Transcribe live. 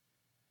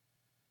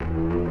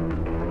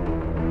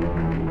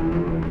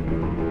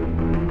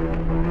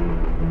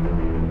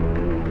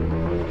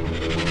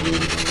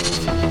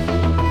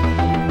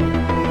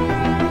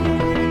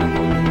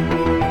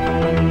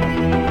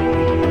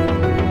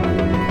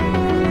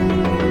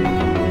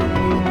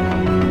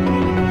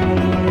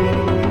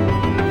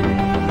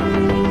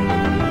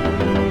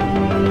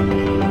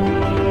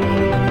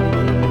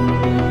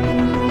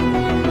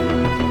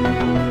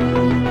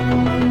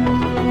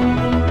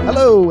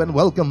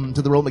welcome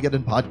to the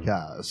Rollmageddon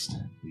podcast,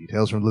 the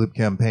Tales from the Loop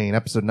campaign,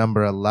 episode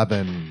number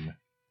 11.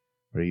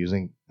 We're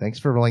using. Thanks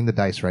for rolling the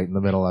dice right in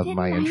the middle of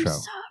my intro. I'm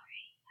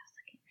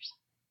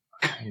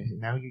sorry.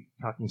 Now you're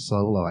talking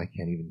solo. I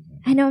can't even.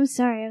 I know. I'm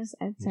sorry. I'm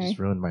You sorry. just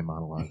ruined my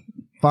monologue.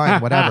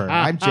 Fine, whatever.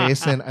 I'm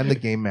Jason. I'm the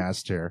game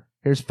master.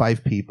 Here's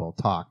 5 people.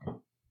 Talk.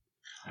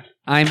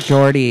 I'm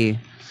Jordy.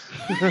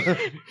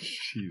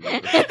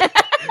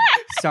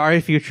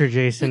 Sorry, future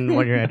Jason,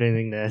 when you're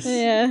editing this.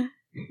 Yeah.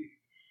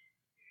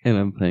 And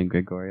I'm playing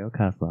Gregorio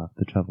Kozlov,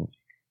 the Trouble.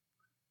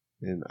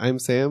 And I'm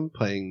Sam,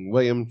 playing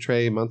William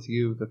Trey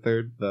Montague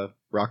III, the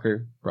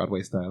rocker,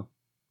 Broadway style.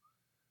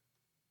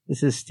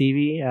 This is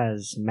Stevie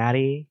as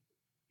Maddie,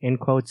 in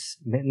quotes,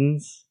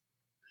 Mittens.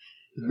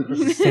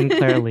 This is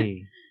Sinclair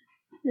Lee.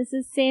 This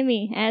is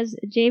Sammy as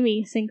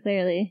Jamie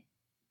Sinclair Lee.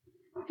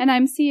 And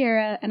I'm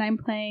Sierra, and I'm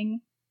playing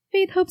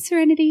Faith, Hope,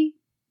 Serenity,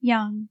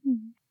 Young.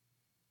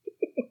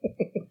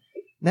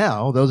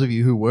 Now, those of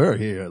you who were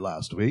here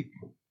last week,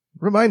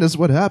 remind us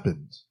what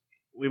happened.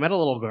 We met a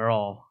little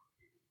girl.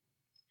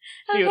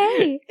 Oh,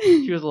 hey.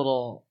 She was a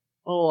little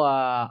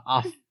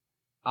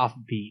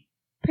offbeat.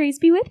 Praise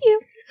be with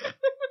you.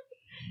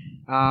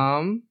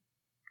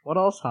 What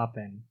else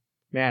happened?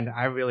 Man,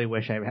 I really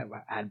wish I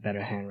had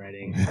better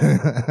handwriting.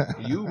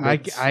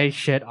 I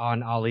shit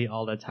on Ollie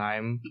all the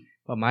time,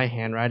 but my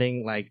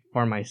handwriting, like,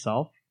 for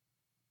myself.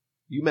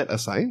 You met a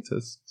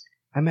scientist.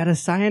 I met a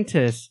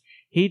scientist.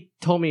 He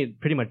told me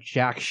pretty much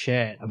jack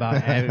shit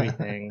about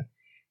everything.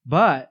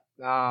 But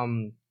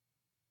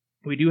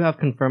we do have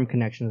confirmed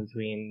connections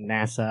between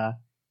NASA,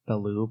 the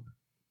Loop,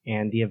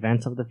 and the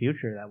events of the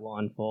future that will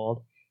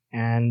unfold,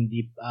 and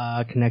the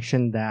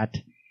connection that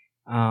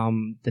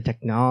the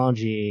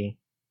technology,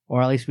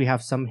 or at least we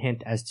have some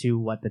hint as to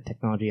what the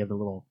technology of the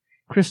little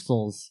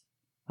crystals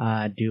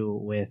do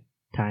with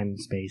time,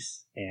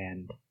 space,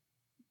 and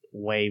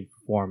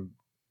waveform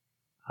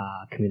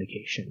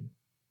communication.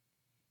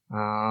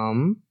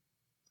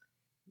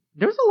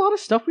 There was a lot of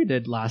stuff we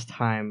did last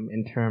time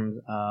in terms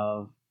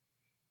of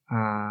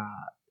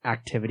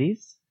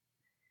activities.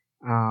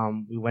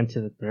 We went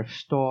to the thrift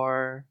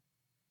store.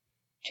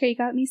 Trey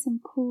got me some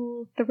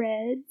cool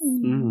threads.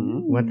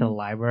 Mm-hmm. Went to the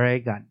library,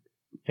 got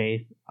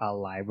Faith a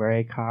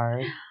library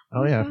card.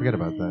 Oh, yeah, I forgot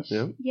about that.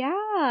 Yeah.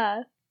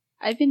 Yeah.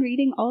 I've been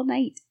reading all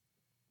night.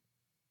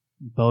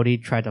 Bodhi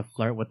tried to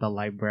flirt with the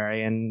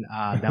librarian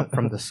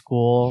from the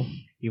school,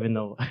 even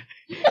though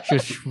he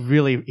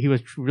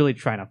was really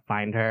trying to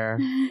find her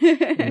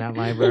in that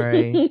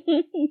library.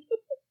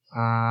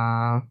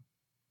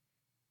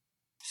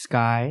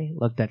 Sky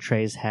looked at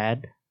Trey's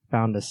head,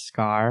 found a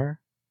scar.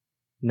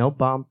 No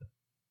bump,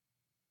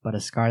 but a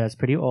scar that's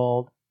pretty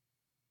old.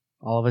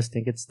 All of us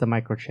think it's the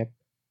microchip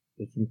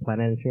that's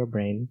implanted into your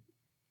brain.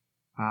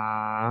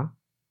 What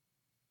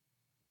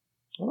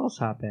else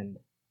happened?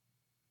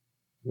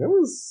 That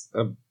was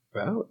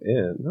about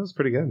it. That was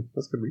pretty good.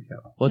 That's a good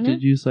recap. What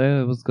did you say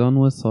I was gone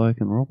with so I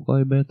can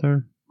roleplay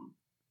better?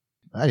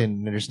 I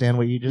didn't understand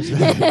what you just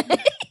said.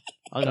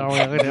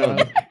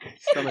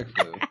 Stomach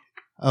flu.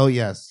 Oh,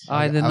 yes.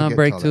 I did I'll not get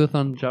break to all tooth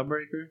on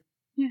Jawbreaker.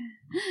 that.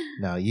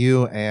 No,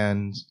 you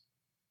and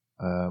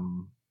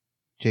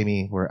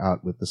Jamie were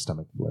out with the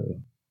stomach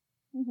flu.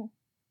 Mhm.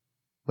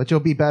 But you'll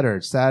be better.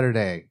 It's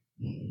Saturday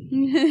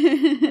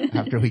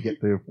after we get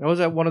through. It was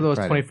one of those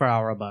Friday.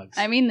 24-hour bugs.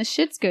 I mean, the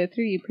shits go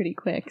through you pretty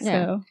quick,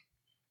 Yeah. so.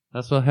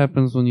 That's what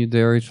happens when you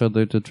dare each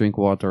other to drink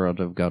water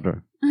out of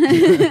gutter.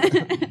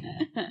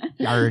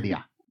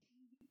 Yardia.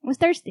 Was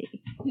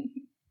thirsty.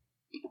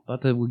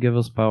 But it will give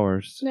us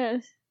powers.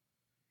 Yes.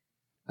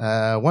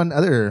 One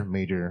other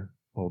major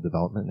whole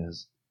development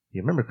is, if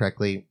you remember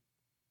correctly,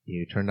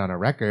 you turned on a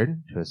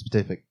record to a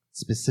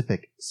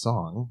specific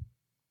song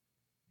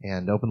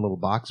and opened a little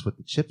box with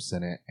the chips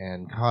in it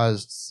and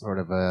caused sort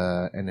of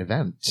an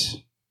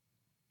event.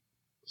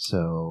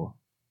 So,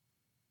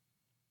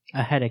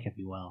 A headache, if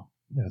you will.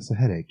 yes, a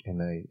headache and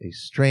a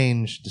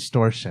strange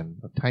distortion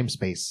of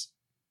time-space.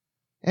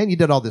 And you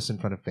did all this in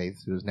front of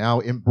Faith, who is now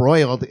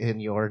embroiled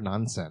in your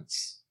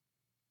nonsense,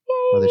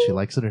 whether she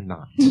likes it or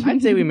not.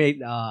 I'd say we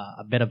made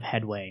a bit of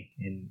headway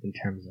in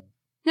terms of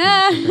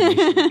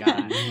information we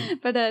got.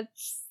 But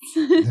that's.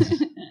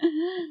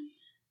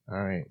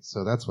 All right,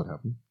 so that's what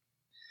happened.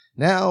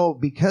 Now,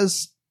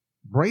 because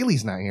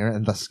Brayley's not here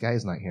and the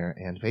Sky's not here,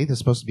 and Faith is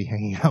supposed to be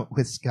hanging out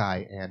with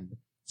Sky, and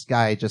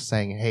Sky just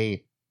saying,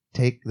 hey,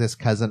 take this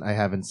cousin I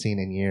haven't seen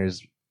in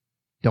years,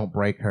 don't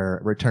break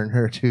her, return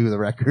her to the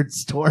record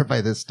store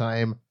by this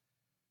time,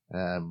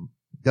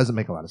 doesn't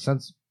make a lot of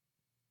sense.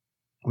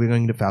 We're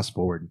going to fast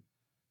forward.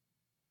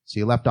 So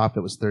you left off,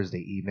 it was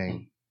Thursday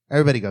evening.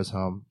 Everybody goes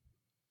home.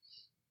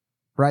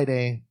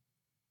 Friday,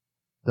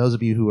 those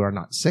of you who are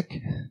not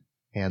sick,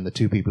 and the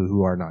 2 people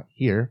who are not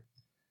here,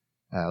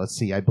 let's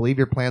see, I believe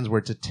your plans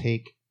were to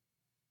take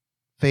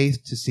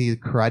Faith to see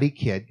Karate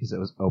Kid, because it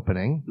was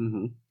opening.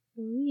 Mm-hmm.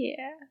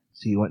 Yeah.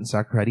 So you went and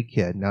saw Karate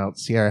Kid. Now,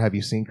 Sierra, have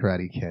you seen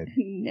Karate Kid?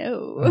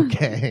 No.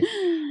 Okay.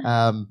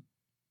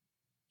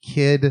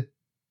 Kid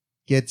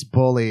gets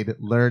bullied,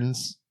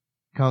 learns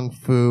Kung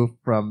Fu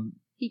from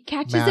He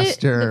catches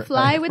master. the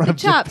fly with the from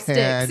Japan,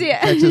 chopsticks.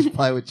 Yeah. catches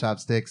fly with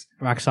chopsticks.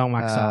 Wax on,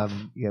 wax off.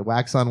 Yeah,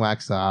 wax on,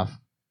 wax off.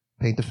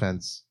 Paint the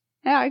fence,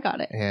 Yeah, I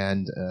got it.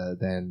 and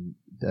then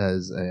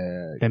does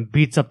a Then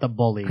beats up the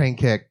bully. crane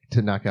kick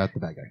to knock out the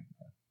bad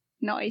guy.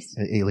 Nice.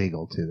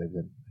 Illegal too. They've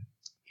been.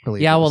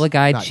 believe Yeah, it well, was the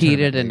guy not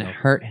cheated tournament and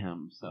legal. hurt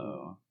him,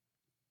 so.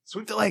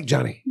 Sweep the leg,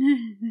 Johnny.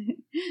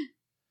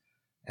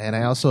 And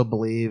I also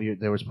believe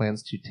there was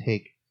plans to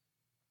take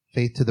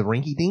Faith to the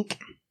rinky dink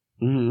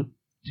Mm-hmm.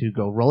 to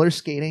go roller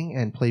skating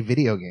and play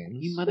video games.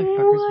 You motherfuckers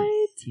What?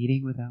 were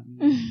eating without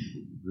me.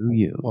 Screw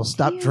you. Well,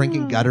 stop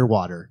drinking Yeah. gutter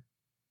water.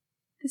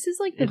 This is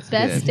like the It's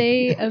best good.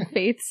 day of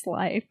Faith's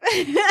life.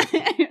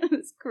 It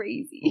was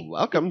crazy.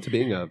 Welcome to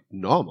being a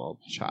normal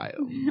child.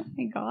 Oh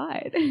my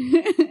god.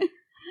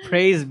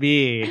 Praise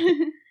be.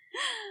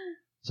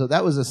 So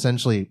that was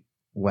essentially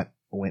what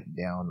went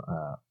down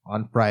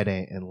on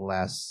Friday,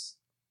 unless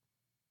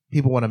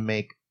people want to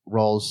make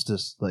rolls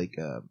just like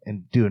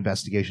and do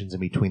investigations in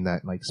between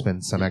that, like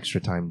spend some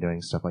extra time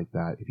doing stuff like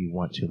that. If you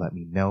want to, let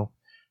me know.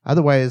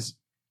 Otherwise,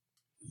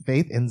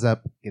 Faith ends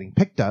up getting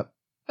picked up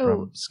Oh,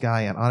 from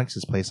Sky at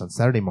Onyx's place on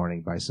Saturday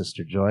morning by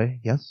Sister Joy.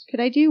 Yes? could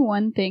I do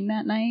one thing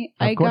that night?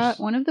 Of I course. got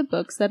one of the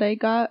books that I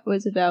got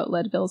was about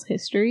Leadville's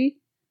history.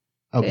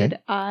 Okay. Could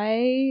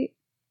I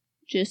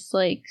just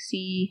like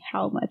see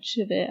how much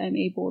of it I'm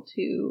able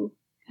to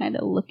kind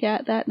of look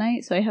at that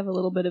night so I have a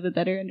little bit of a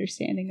better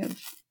understanding of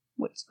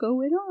what's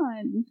going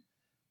on?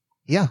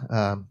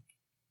 Yeah.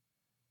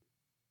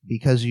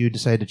 Because you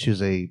decided to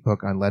choose a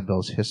book on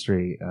Leadville's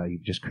history,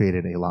 you've just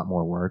created a lot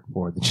more work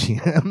for the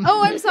GM.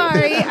 Oh, I'm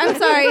sorry. I'm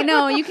sorry.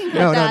 No, you can cut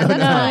No, no, that. no, That's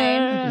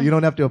no. fine. You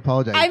don't have to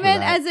apologize. I for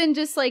meant that. as in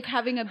just like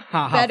having a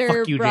Ha, better,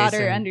 fuck you, broader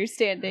Jason.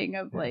 understanding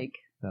of like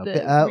No,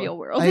 the but, real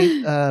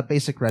world.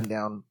 Basic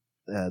rundown.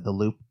 The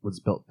loop was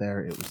built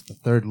there. It was the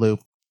third loop.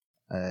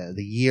 The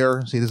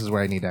year. See, this is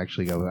where I need to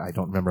actually go. I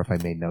don't remember if I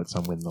made notes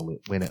on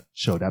when it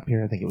showed up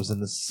here. I think it was in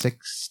the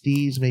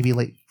 60s, maybe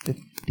late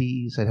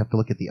 50s. I'd have to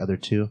look at the other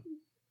two.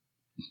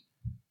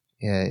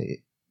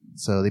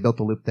 So they built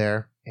the loop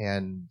there,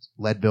 and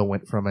Leadville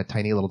went from a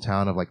tiny little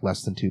town of like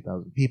less than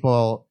 2,000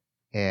 people.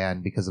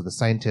 And because of the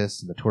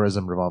scientists and the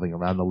tourism revolving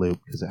around the loop,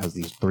 because it has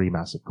these 3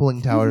 massive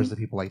cooling towers that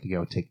people like to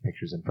go take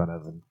pictures in front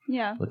of and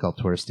Yeah. look all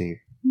touristy.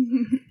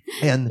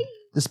 And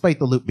despite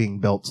the loop being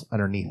built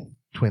underneath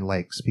Twin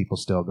Lakes, people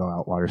still go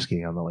out water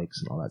skiing on the lakes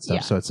and all that stuff.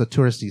 Yeah. So it's a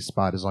touristy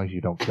spot as long as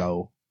you don't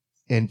go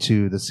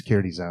into the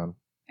security zone.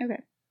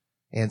 Okay.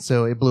 And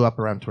so it blew up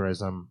around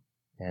tourism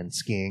and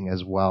skiing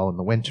as well in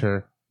the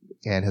winter,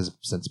 and has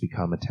since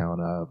become a town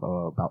of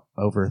about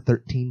over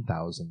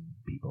 13,000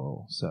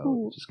 people. So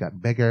Ooh. it just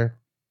got bigger.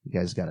 You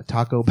guys got a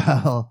Taco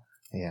Bell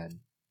and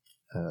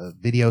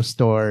video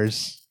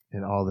stores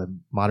and all the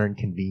modern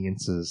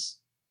conveniences.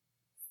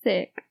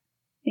 Sick.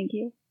 Thank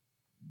you.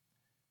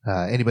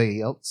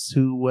 Anybody else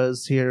who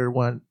was here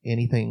want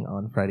anything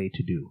on Friday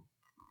to do?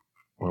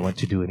 Or want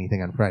to do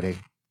anything on Friday,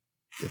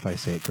 if I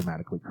say it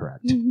grammatically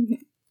correct.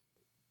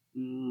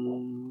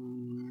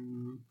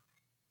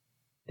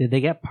 Did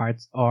they get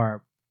parts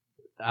or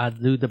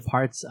do the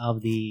parts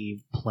of the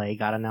play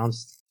got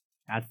announced?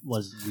 That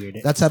was weird.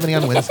 That's happening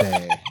on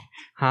Wednesday.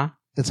 Huh?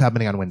 It's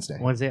happening on Wednesday.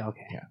 Wednesday?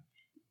 Okay. Yeah.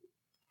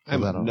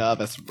 I'm a That'll-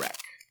 nervous wreck.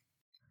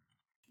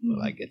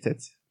 Will I get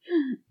it?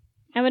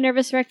 I'm a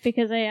nervous wreck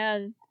because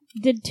I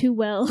did too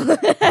well.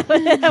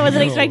 I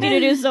wasn't expecting to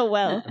do so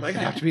well. Am I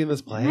gonna have to be in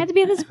this I play? had to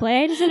be in this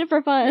play. I just did it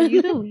for fun. Are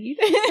you the lead?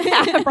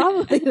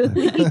 Probably the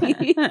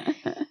lead.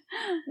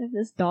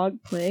 This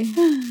dog play.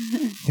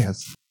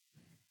 Yes.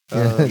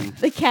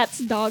 The cat's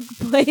dog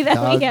play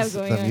that we have Dogs,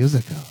 going the on.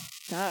 musical.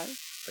 Dog.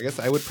 I guess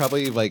I would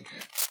probably like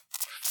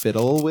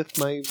fiddle with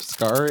my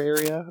scar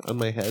area on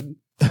my head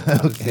to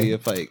see Okay.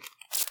 if like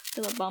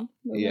Feel a bump.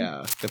 moving.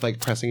 yeah, if like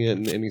pressing it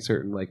in any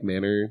certain like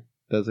manner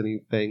does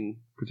anything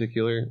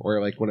particular,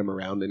 or like when I'm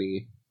around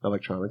any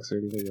electronics or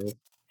anything else.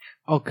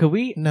 Oh, could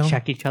we No.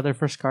 check each other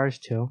for scars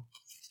too?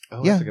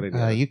 Oh, Yeah, that's a good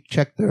idea. you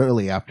checked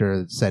thoroughly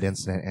after said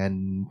incident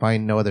and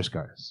find no other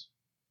scars.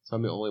 So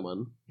I'm the only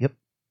one.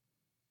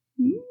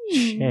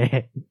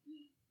 Shit.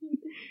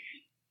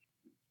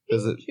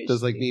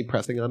 Does like me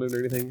pressing on it or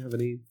anything have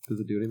any? Does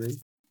it do anything?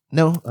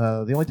 No,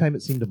 the only time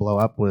it seemed to blow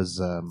up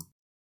was, I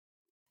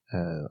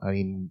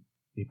mean,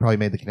 you probably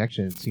made the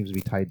connection. It seems to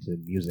be tied to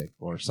music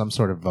or some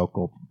sort of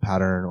vocal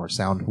pattern or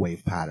sound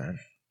wave pattern.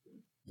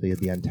 So you had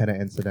the antenna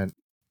incident,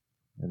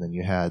 and then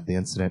you had the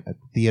incident at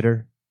the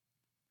theater,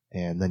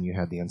 and then you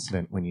had the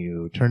incident when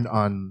you turned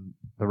on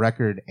the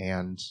record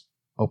and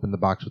opened the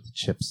box with the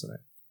chips in it.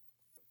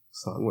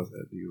 What song was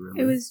it? Do you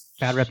remember? It was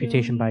Bad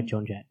Reputation by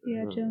Joan. Joan Jett.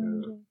 Yeah,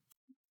 Joan.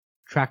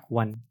 Track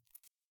 1.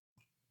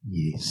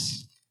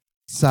 Yes.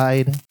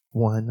 Side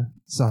 1,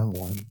 song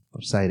 1,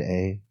 or side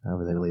A,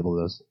 however they label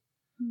those.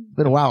 It's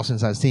been a while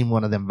since I've seen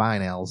one of them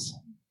vinyls.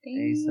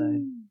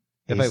 A-side.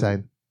 If I-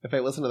 A-side. If I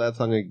listen to that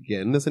song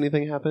again, does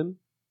anything happen?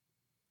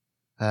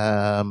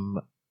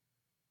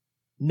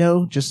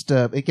 No, just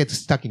it gets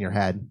stuck in your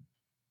head,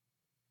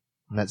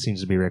 and that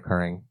seems to be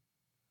recurring.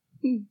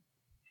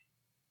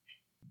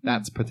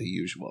 That's pretty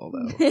usual,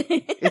 though.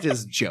 It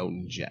is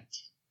Joan Jett.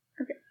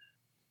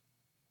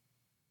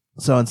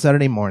 So on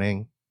Saturday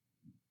morning,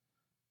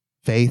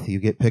 Faith, you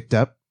get picked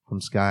up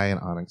from Sky and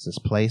Onyx's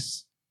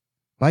place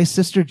by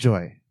Sister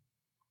Joy.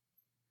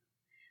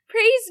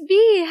 Praise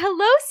be!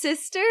 Hello,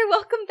 sister!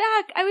 Welcome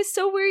back! I was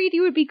so worried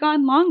you would be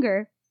gone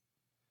longer.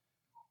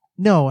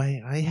 No,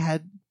 I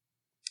had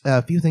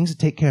a few things to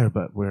take care of,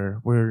 but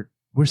we're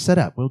set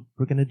up.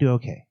 We're gonna do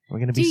okay. We're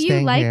gonna be Do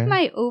staying you like here.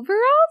 my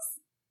overalls?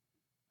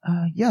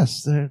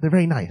 Yes, they're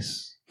very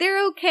nice.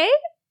 They're okay?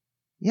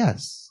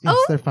 Yes,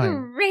 Oh, they're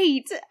fine.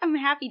 great! I'm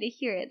happy to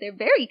hear it. They're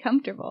very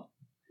comfortable.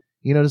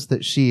 You notice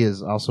that she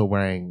is also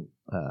wearing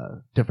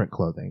different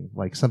clothing,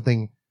 like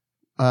something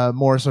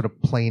more sort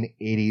of plain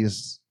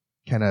 80s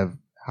kind of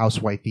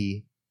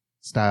housewifey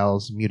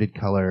styles, muted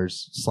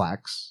colors,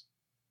 slacks.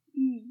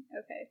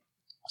 Okay.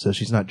 So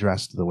she's not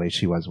dressed the way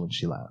she was when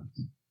she left.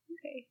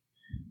 Okay.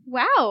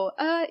 Wow.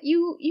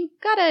 You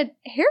got a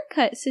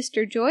haircut,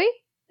 Sister Joy.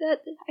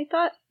 That I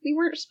thought we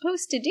weren't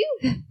supposed to do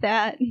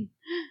that.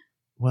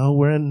 Well,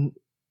 we're in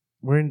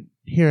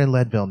here in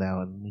Leadville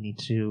now, and we need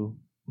to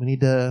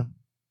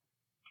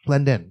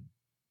blend in.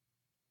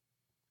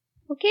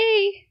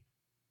 Okay.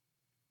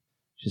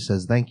 She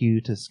says thank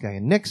you to Sky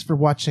and Nyx for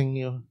watching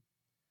you,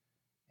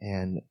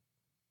 and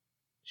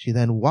she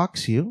then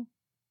walks you.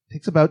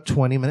 Takes about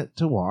 20 minutes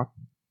to walk,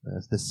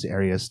 as this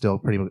area is still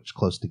pretty much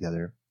close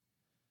together.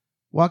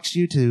 Walks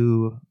you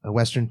to a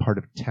western part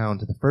of town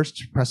to the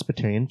First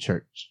Presbyterian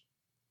Church.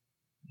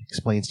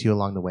 Explains to you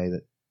along the way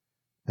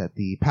that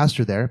the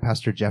pastor there,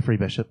 Pastor Jeffrey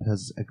Bishop,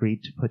 has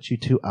agreed to put you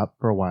two up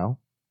for a while.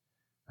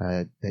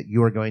 That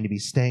you are going to be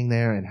staying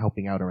there and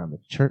helping out around the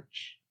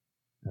church.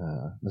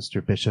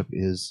 Mr. Bishop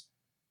is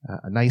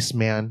a nice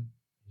man.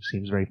 He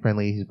seems very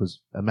friendly. He was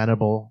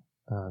amenable,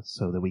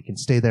 so that we can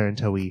stay there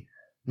until we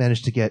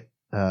manage to get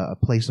a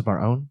place of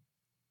our own.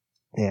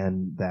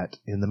 And that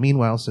in the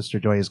meanwhile, Sister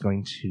Joy is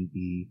going to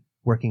be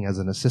working as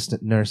an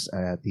assistant nurse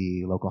at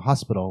the local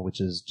hospital,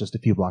 which is just a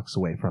few blocks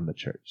away from the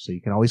church. So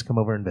you can always come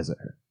over and visit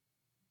her.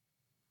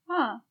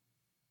 Huh.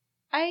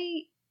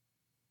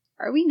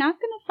 Are we not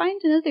going to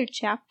find another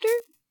chapter?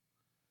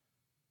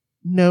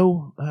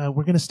 No,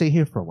 we're going to stay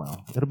here for a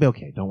while. It'll be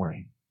okay. Don't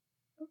worry.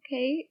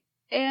 Okay.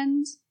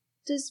 And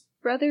does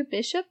Brother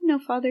Bishop know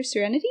Father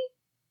Serenity?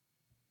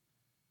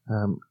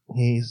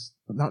 He's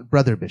not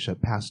Brother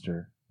Bishop,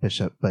 Pastor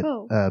Bishop, but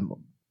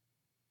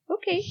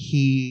Okay.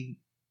 he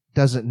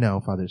doesn't know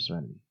Father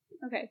Serenity.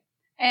 Okay.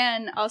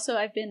 And also,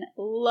 I've been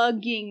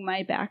lugging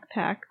my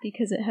backpack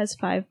because it has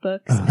 5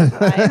 books and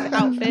 5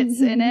 outfits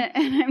in it,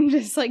 and I'm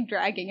just like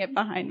dragging it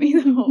behind me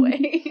the whole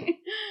way.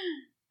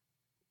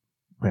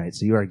 Right,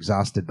 so you are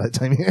exhausted by the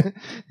time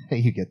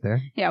you get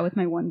there. Yeah, with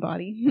my one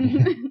body.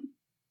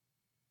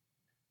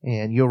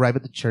 And you arrive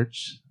at the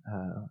church.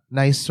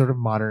 Nice sort of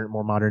more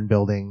modern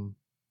building,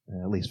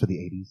 at least for the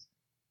 80s.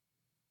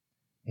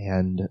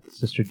 And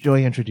Sister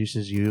Joy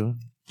introduces you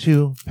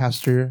to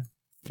Pastor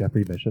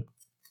Jeffrey Bishop.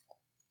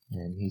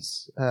 And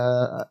he's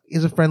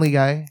a friendly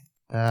guy,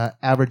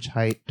 average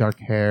height, dark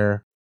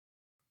hair,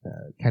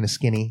 kind of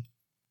skinny.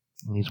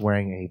 And he's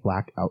wearing a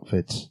black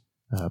outfit,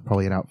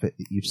 probably an outfit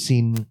that you've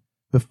seen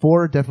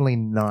before, definitely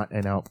not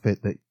an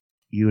outfit that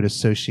you would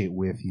associate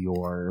with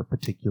your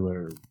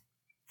particular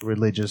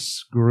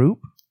religious group.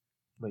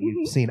 But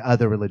you've seen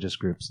other religious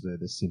groups.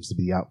 This seems to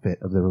be the outfit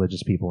of the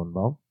religious people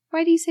involved.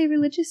 Why do you say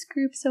religious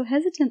group so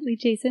hesitantly,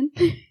 Jason?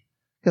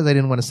 Because I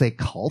didn't want to say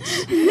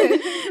cults.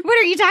 What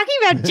are you talking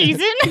about,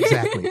 Jason?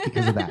 Exactly,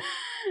 because of that.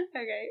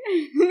 Okay.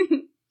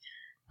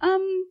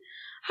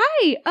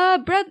 Hi,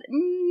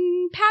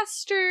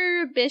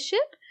 Pastor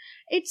Bishop.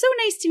 It's so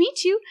nice to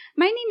meet you.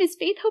 My name is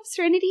Faith Hope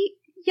Serenity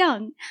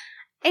Young,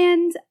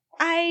 and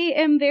I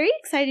am very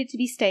excited to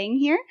be staying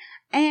here.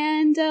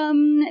 And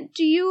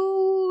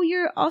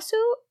you're also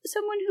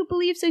someone who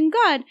believes in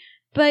God,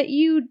 but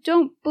you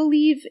don't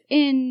believe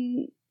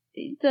in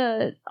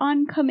the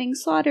oncoming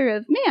slaughter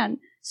of man.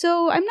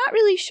 So I'm not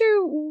really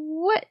sure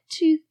what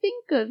to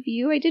think of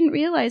you. I didn't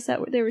realize that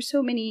there were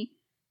so many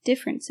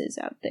differences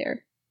out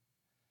there.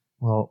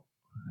 Well,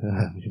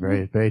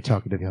 very, very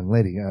talkative young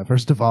lady.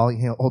 First of all,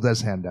 hold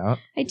his hand out.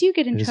 I do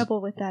get in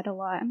trouble with that a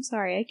lot. I'm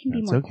sorry. I can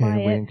be more okay.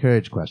 quiet. We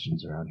encourage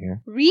questions around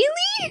here. Really?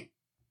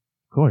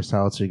 Of course.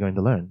 How else are you going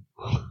to learn?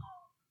 Oh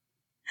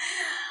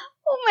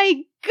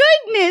my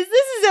goodness,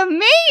 this is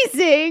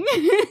amazing!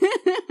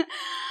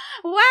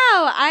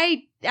 Wow,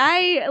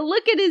 I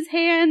look at his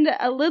hand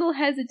a little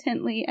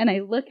hesitantly, and I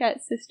look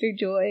at Sister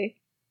Joy.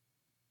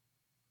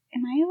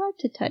 Am I allowed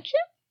to touch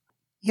him?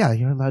 Yeah,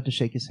 you're allowed to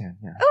shake his hand.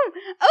 Yeah. Oh,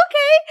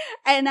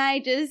 okay! And I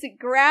just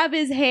grab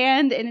his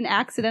hand in an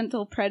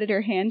accidental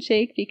predator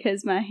handshake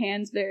because my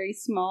hand's very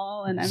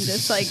small, and I'm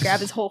just like,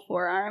 grab his whole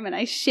forearm, and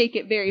I shake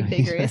it very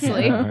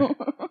vigorously. Right.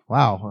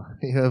 Wow,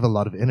 you have a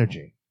lot of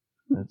energy.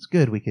 That's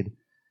good. We could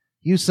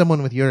use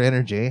someone with your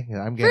energy.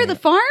 I'm getting For the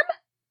farm?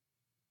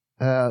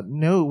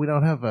 No, we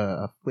don't have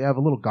we have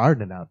a little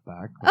garden out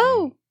back.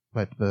 Oh.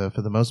 But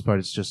for the most part,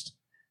 it's just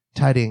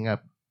tidying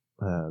up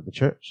the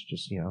church.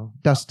 Just,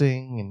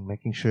 dusting and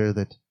making sure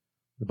that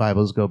the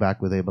Bibles go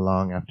back where they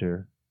belong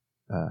after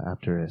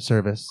a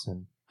service.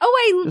 And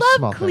Oh, Just I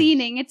small love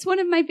cleaning. It's one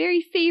of my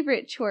very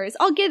favorite chores.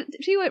 I'll get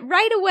to it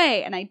right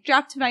away. And I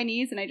drop to my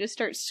knees and I just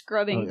start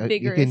scrubbing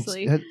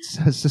vigorously.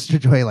 Sister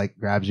Joy like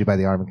grabs you by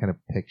the arm and kind of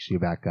picks you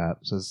back up.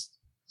 Says,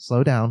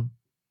 "Slow down."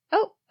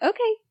 Oh,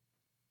 okay.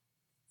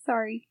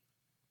 Sorry.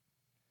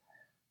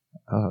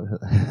 Oh,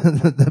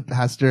 the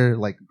pastor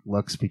like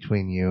looks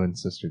between you and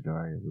Sister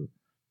Joy.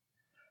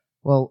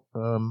 Well,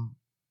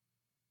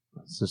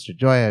 Sister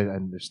Joy, I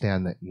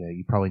understand that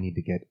you probably need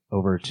to get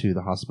over to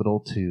the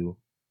hospital to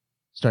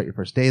start your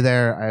first day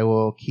there. I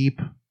will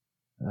keep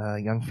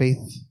young Faith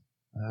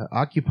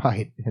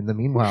occupied in the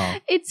meanwhile.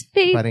 It's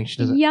Faith Providing she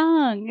doesn't-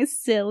 Young,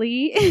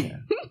 silly. Yeah.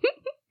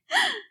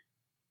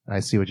 I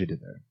see what you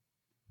did there.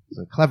 It's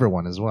a clever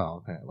one as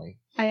well, apparently.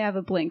 I have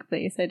a blank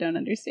face. I don't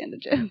understand the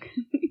joke.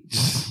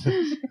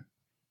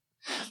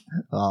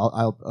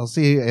 I'll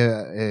see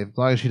as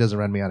long as she doesn't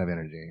run me out of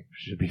energy.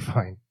 She should be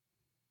fine.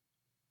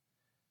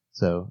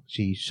 So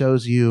she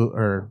shows you,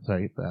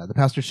 the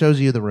pastor shows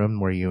you the room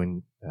where you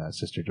and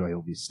Sister Joy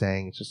will be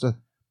staying. It's just a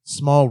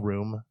small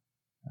room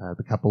with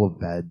a couple of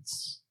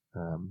beds,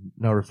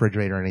 no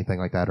refrigerator or anything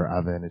like that, or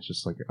oven. It's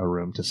just like a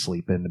room to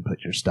sleep in and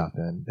put your stuff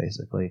in,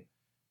 basically.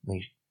 And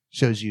he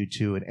shows you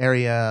to an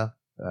area.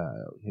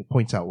 He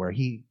points out where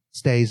he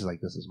stays. Like,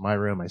 this is my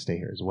room. I stay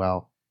here as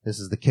well. This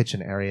is the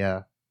kitchen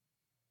area.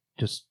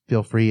 Just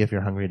feel free if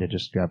you're hungry to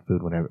just grab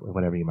food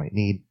whatever you might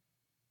need.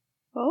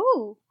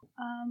 Oh,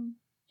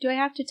 do I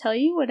have to tell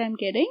you what I'm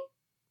getting?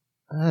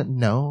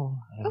 No.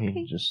 I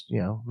mean, just,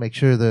 make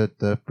sure that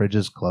the fridge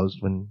is closed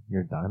when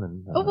you're done.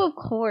 And of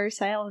course.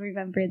 I'll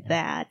remember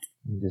that.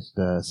 you just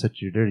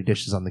set your dirty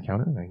dishes on the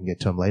counter and I can get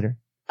to them later.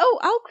 Oh,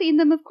 I'll clean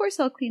them. Of course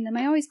I'll clean them.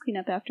 I always clean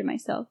up after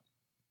myself.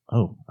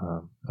 Oh,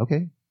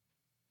 okay.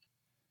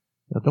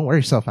 Well, don't wear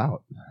yourself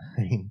out.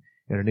 I mean,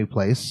 you're in a new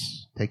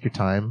place. Take your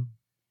time.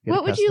 Get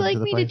What would you accustomed like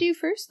the me to place. do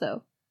first,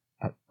 though?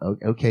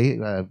 Okay,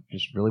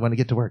 just really want to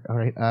get to work. All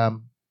right.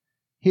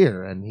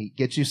 Here, and he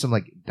gets you some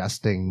like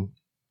dusting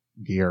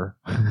gear.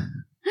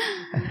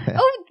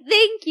 Oh,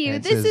 thank you. And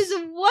it This says,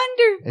 is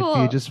wonderful.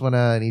 If you just want to,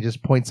 and he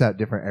just points out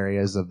different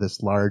areas of this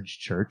large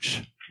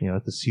church,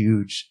 with this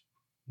huge,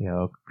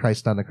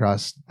 Christ on the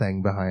cross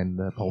thing behind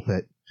the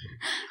pulpit.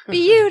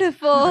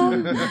 Beautiful.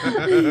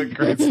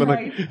 Christ on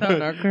a-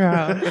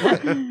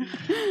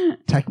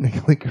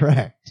 Technically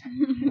correct.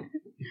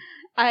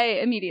 I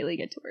immediately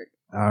get to work.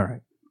 All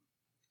right.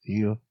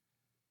 You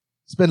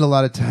spend a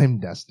lot of time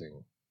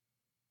dusting.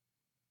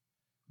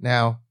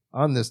 Now,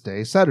 on this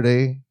day,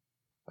 Saturday,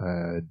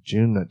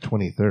 June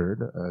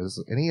 23rd,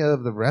 is any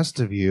of the rest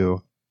of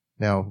you,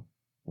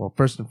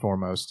 first and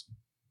foremost,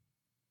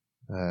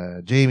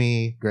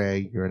 Jamie,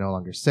 Greg, you're no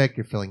longer sick,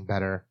 you're feeling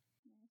better.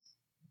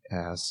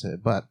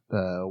 But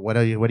what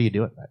are you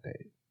doing that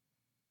day?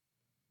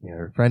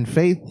 Your friend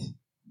Faith,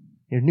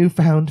 your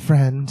newfound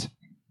friend,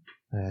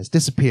 has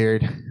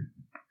disappeared.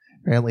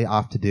 Apparently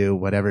off to do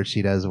whatever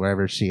she does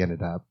wherever she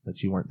ended up, but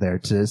you weren't there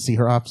to see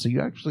her off, so you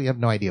actually have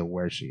no idea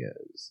where she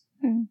is.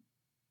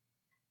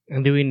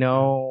 And do we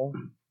know?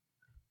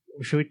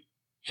 Should we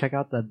check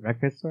out the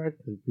record store?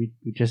 'Cause we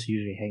just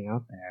usually hang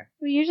out there.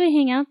 We usually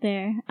hang out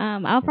there.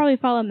 I'll probably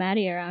follow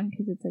Maddie around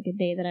because it's like a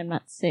day that I'm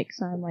not sick,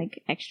 so I'm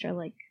like extra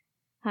like,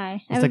 hi. I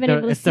It's haven't like been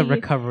able to it's see the you.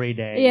 recovery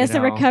day. Yeah, it's the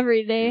you know?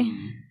 recovery day.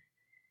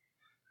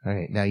 All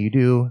right, now you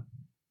do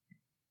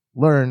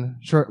learn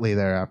shortly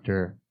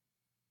thereafter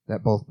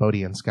that both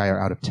Bodhi and Sky are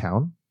out of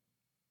town.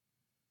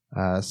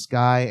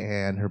 Sky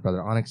and her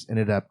brother Onyx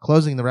ended up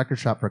closing the record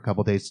shop for a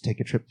couple days to take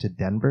a trip to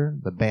Denver.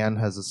 The band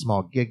has a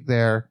small gig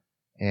there,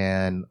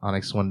 and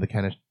Onyx wanted to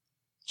kind of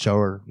show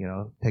her,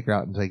 take her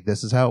out and say,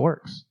 this is how it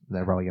works.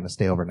 They're probably going to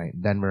stay overnight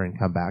in Denver and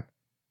come back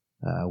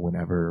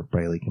whenever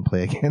Brayley can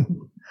play again.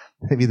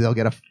 Maybe they'll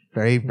get a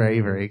very, very,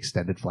 very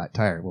extended flat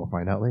tire. We'll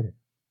find out later.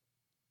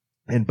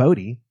 And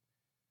Bodhi,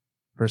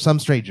 for some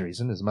strange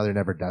reason, his mother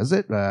never does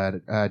it,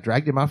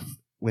 dragged him off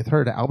with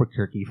her to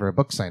Albuquerque for a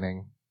book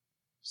signing.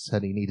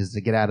 Said he needed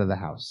to get out of the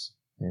house.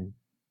 And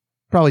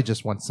probably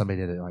just wants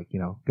somebody to,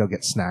 go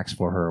get snacks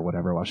for her or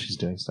whatever while she's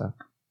doing stuff.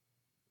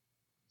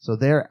 So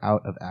they're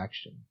out of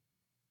action.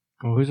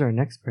 Well, who's our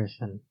next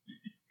person?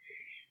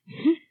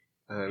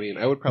 I mean,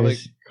 I would probably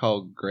Yes.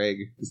 call Greg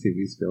to see if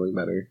he's feeling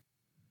better.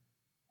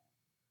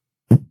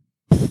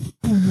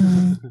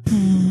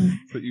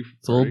 But you,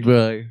 It's all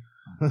dry.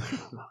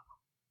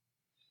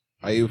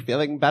 Are you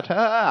feeling better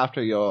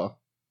after your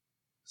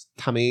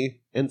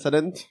tummy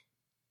incident?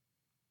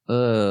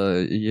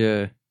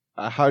 Yeah.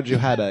 I heard you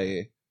had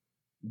a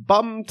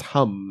bum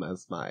tum,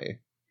 as my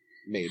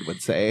maid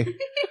would say.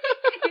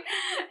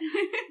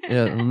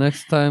 Yeah,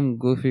 next time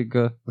Goofy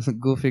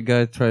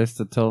guy tries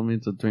to tell me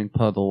to drink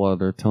puddle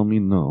water, tell me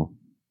no.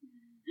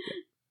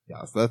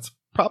 Yes, that's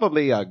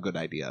probably a good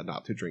idea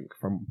not to drink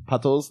from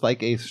puddles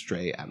like a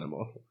stray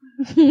animal.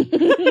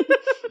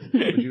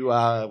 Would you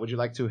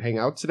like to hang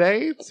out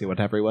today? See what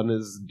everyone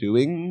is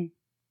doing?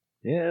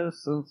 Yeah,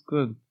 sounds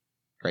good.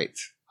 Great.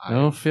 I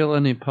don't feel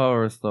any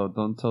powers though.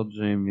 Don't tell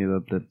Jamie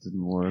that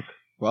didn't work.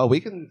 Well,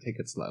 we can take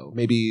it slow.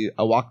 Maybe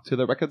a walk to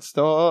the record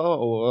store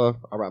or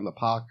around the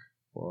park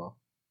or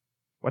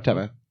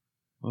whatever.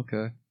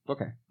 Okay.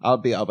 Okay. I'll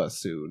be over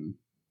soon.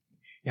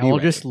 Yeah, Be we'll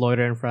ready. just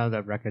loiter in front of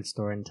the record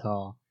store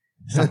until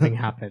something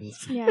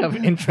happens Yeah. of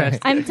interest.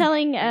 I'm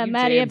telling You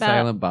Maddie Jay and about.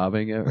 Silent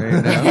Bobbing it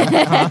right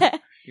now.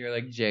 You're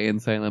like Jay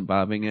and Silent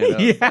Bobbing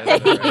it. outside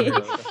of the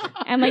radio.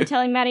 I'm like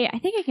telling Maddie, I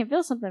think I can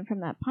feel something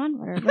from that pond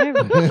water.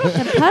 Whatever.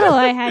 The puddle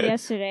I had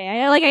yesterday.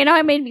 I know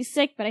it made me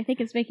sick, but I think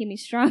it's making me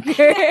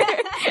stronger.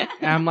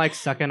 And I'm like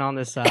sucking on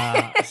this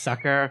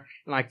sucker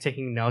and like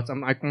taking notes.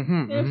 I'm like,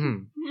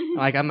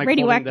 Like I'm like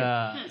holding Radioactive.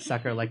 the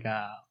sucker like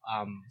a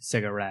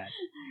cigarette.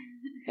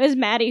 It was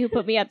Maddie who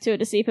put me up to it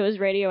to see if it was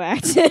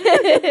radioactive.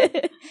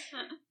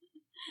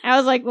 I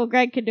was like, well,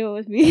 Greg could do it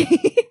with me.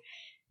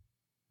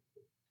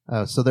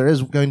 So there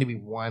is going to be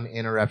one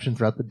interruption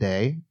throughout the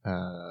day.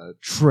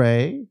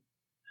 Trey,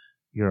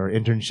 your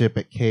internship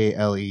at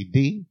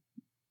KLED.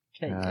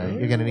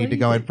 You're going to need to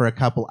go in for a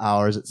couple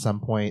hours at some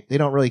point. They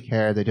don't really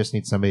care. They just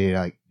need somebody to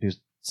like do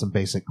some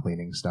basic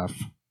cleaning stuff.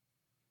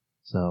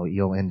 So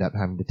you'll end up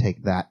having to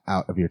take that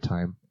out of your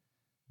time.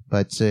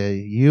 But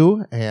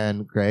you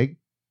and Greg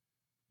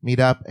meet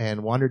up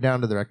and wander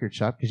down to the record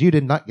shop because you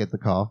did not get the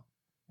call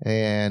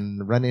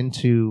and run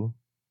into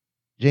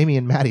Jamie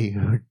and Maddie, who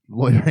are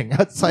loitering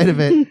outside of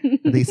it.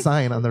 The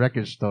sign on the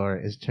record store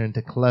is turned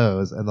to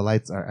close and the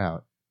lights are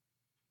out.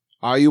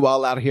 Are you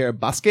all out here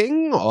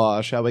busking,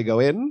 or shall we go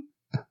in?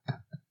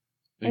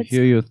 I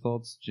hear your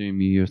thoughts,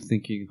 Jamie. You're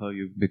thinking how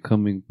you're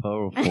becoming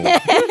powerful.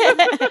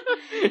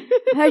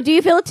 How do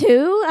you feel it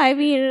too? I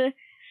mean,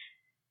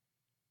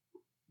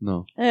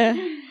 No.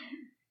 It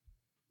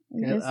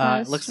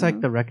looks like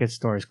the record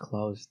store is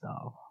closed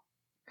though.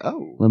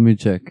 Oh. Let me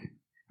check.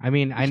 I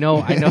mean, I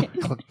know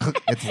Click,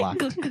 click, it's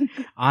locked.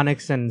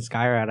 Onyx and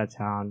Sky are out of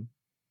town.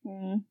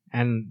 Mm.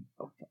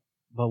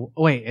 But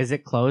wait, is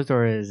it closed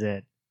or is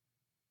it?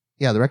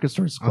 Yeah, the record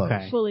store is closed.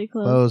 Okay. fully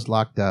closed. Closed,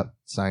 locked up,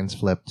 signs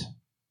flipped,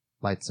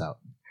 lights out.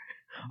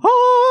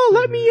 Oh,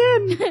 let me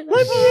in! Let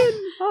me in!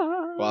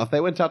 Well, if they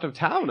went out of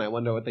town, I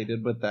wonder what they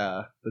did with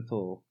the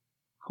little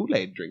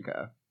Kool-Aid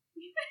drinker.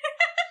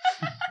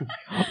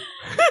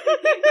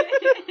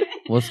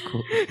 What's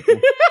cool?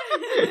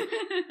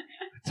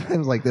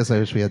 Times like this, I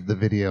wish we had the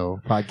video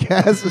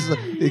podcast. This is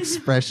the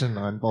expression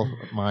on both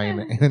mine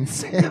and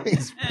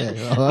Sammy's face.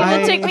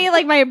 It took me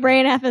like my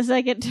brain half a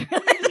second to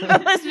realize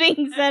what was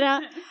being set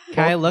up.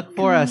 Can I look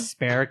for a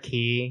spare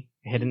key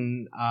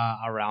hidden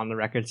around the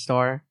record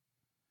store?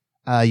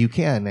 You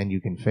can, and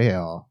you can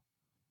fail.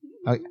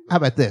 How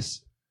about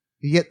this?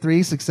 You get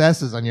 3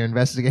 successes on your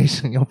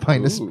investigation, you'll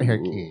find a spare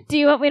Ooh. key. Do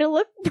you want me to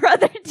look,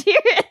 brother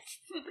dearest?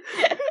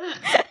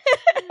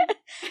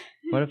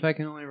 What if I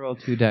can only roll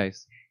 2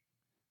 dice?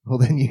 Well,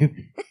 then you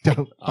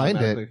don't find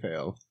Automatically it.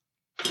 fail.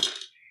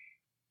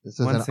 This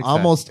is One an success.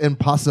 almost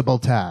impossible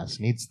task.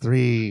 Needs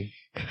 3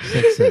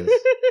 6s.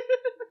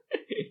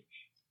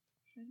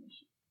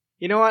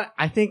 You know what?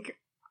 I think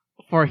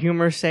for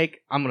humor's sake,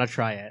 I'm gonna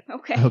try it.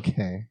 Okay.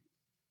 Okay.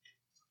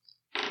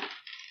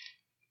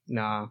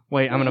 Nah,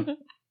 wait, I'm gonna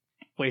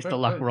waste a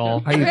luck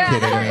roll. Are you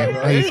kidding me?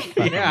 Are you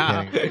fucking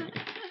Yeah. kidding me?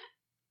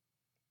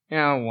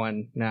 Yeah,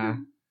 1. Nah.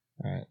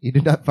 All right. You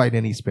did not find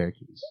any spare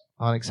keys.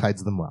 Onyx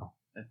hides them well.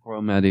 I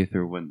throw Maddie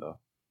through window.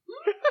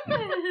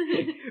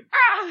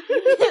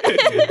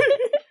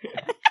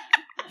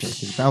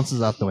 He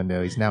bounces out the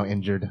window. He's now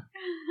injured.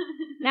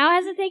 Now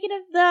has it taken a...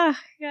 Oh,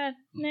 God.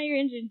 Now you're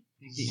injured.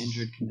 The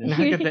injured Now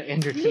condition. I get the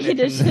injured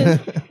Condition.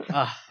 condition.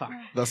 Oh, fuck.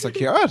 The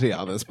security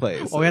on this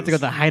place. Oh, we have to go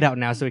to the is hideout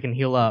now so we can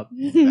heal up.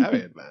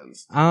 very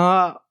advanced.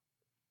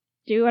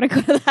 Do you want to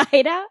go to the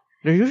hideout?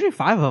 There's usually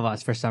 5 of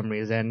us for some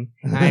reason.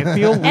 And I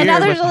feel weird And now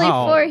there's with only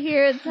how- 4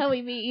 here until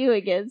we meet you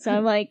again. So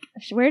I'm like,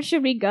 where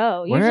should we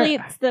go? Where- Usually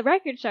it's the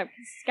record shop.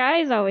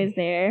 Sky's always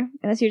there. And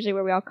that's usually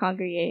where we all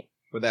congregate.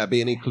 Would there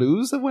be any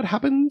clues of what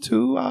happened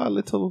to our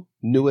little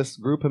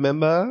newest group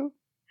member?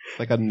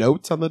 Like a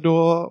note on the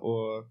door,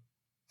 or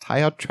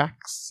tire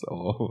tracks,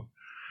 or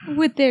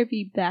Would there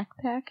be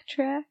backpack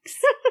tracks?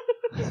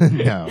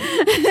 No.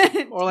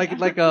 Or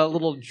like a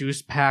little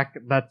juice pack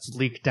that's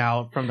leaked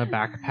out from the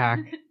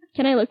backpack.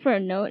 Can I look for a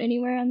note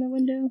anywhere on the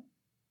window?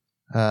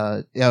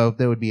 Yeah,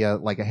 there would be a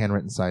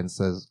handwritten sign that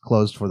says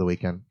 "closed for the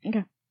weekend."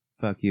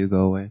 Fuck you,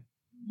 go away.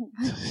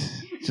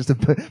 Just a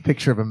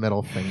picture of a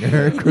middle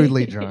finger,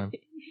 crudely drawn.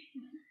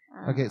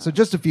 Okay, so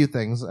just a few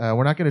things.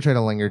 We're not going to try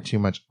to linger too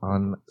much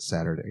on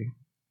Saturday,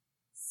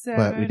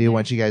 but we do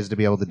want you guys to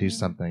be able to do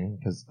something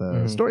because the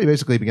Mhm. story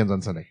basically begins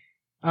on Sunday.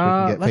 We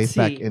can get Let's Faith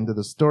back see. into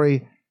the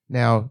story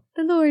now.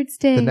 The Lord's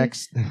Day. The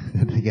next,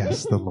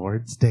 yes, the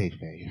Lord's Day,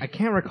 Faith. I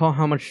can't recall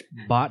how much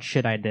bot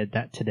shit I did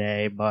that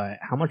today, but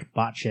how much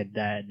bot shit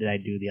did I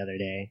do the other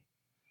day?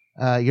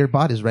 Your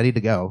bot is ready to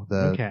go.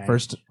 The Okay.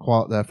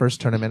 the first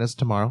tournament is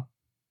tomorrow.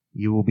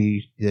 You will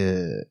be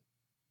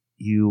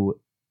you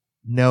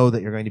know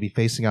that you're going to be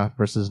facing off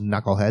versus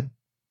Knucklehead,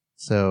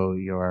 so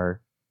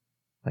you're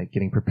like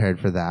getting prepared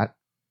for that.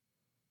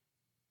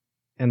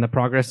 And the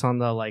progress on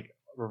the like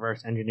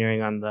reverse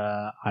engineering on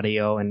the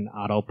audio and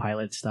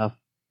autopilot stuff.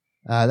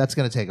 That's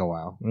going to take a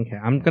while. Okay,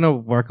 I'm gonna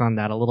work on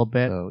that a little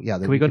bit. So yeah,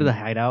 Can we go to the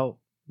hideout?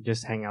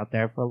 Just hang out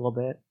there for a little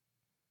bit.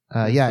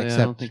 Yeah, I don't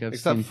except think I've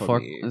except seen for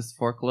fork. me. Is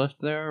forklift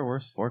there?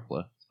 Where's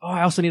forklift? Oh,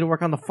 I also need to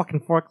work on the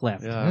fucking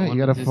forklift. Yeah, Yeah, I you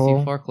wanted got a to full-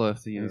 see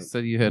forklift. You Yeah.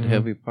 said you had Mhm.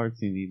 heavy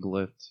parts you need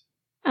lift.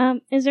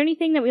 Is there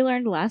anything that we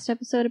learned last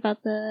episode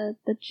about the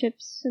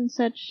chips and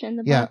such in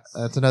the yeah, box?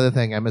 that's another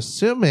thing. I'm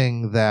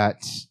assuming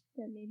that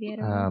That maybe I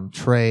don't know.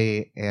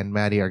 Trey and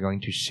Maddie are going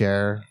to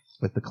share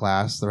with the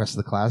rest of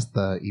the class,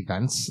 the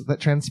events that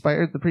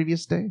transpired the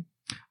previous day.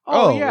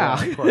 Oh, Oh,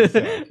 yeah, yeah, of course,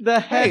 yeah. the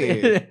head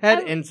Hey.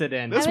 head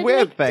incident. This I would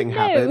weird like thing to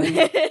know.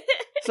 happened.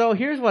 So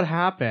here's what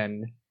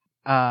happened.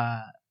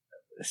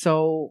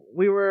 So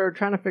we were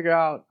trying to figure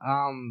out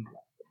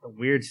the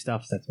weird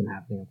stuff that's been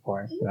happening, of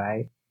course,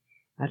 right?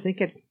 I think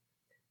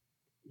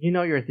you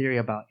know your theory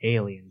about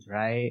aliens,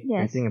 right?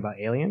 Your Yes. thing about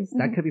aliens?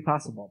 That Mhm. could be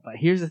possible. But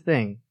here's the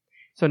thing.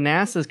 So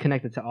NASA's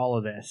connected to all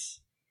of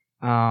this.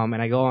 And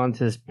I go on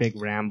to this big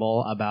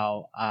ramble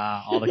about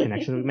all the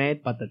connections we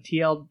made, but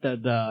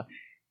the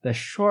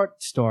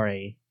short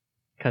story,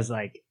 because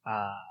the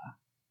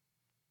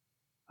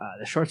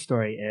short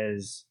story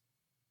is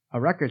a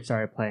record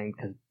started playing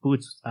because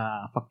Boots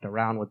fucked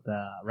around with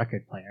the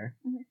record player,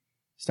 Mhm.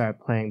 started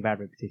playing Bad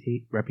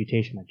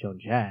Reputation by Joan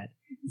Jett.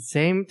 At the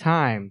same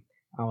time,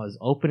 I was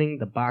opening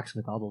the box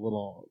with all the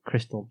little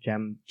crystal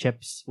gem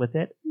chips with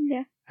it,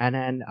 Yeah. and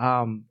then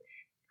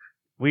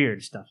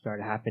weird stuff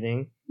started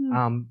happening.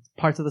 Hmm.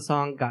 Parts of the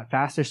song got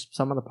faster.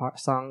 Some of the part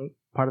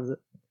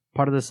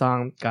of the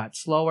song got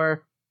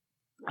slower.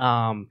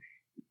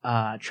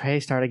 Trey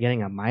started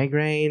getting a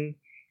migraine.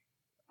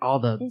 All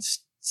the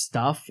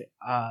stuff,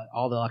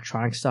 all the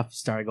electronic stuff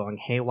started going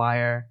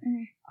haywire.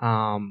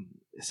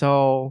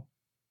 So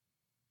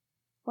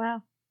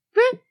Wow.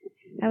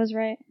 I was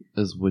right.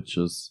 As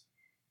witches.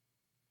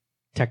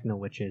 techno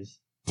witches.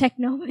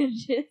 Techno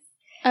witches.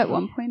 At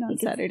one point on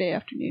Because- Saturday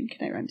afternoon,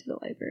 can I run to the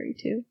library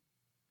too?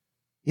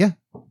 Yeah.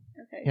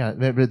 Okay. Yeah,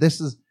 but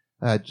this is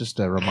just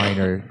a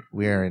reminder.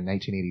 We're in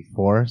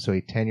 1984, so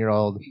a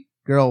 10-year-old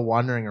girl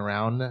wandering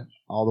around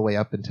all the way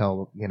up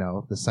until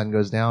the sun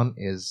goes down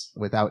is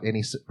without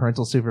any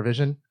parental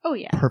supervision, Oh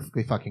yeah.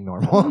 perfectly fucking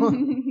normal.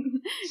 Okay.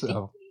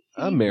 So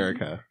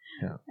America.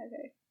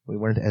 we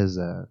weren't as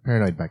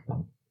paranoid back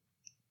then.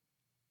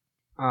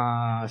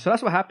 So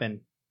that's what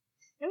happened.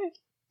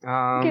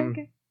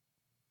 Okay.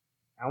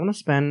 I want to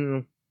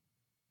spend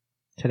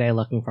today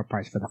looking for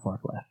parts for the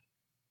forklift.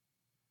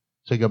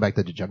 So you go back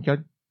to the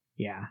junkyard.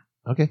 Yeah.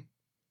 Okay.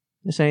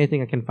 Just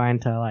anything I can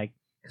find to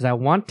because I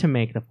want to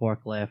make the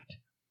forklift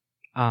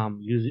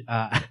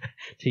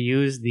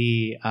use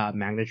the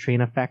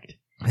magnetrine effect,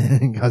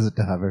 Cause it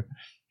to hover.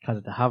 cause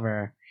it to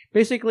hover.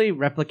 Basically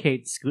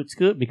replicate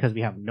Scoot because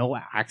we have no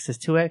access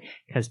to it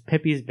because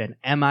Pippi's been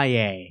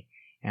MIA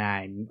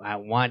and I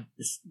want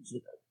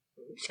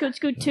Scoot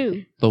Scoot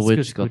 2. The Scoot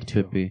witch Scoot got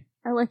too. Pippi.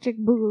 Electric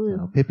Boogaloo.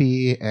 No,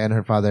 Pippi and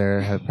her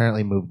father have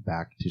apparently moved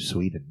back to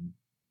Sweden.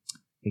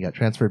 He got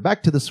transferred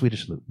back to the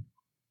Swedish loop.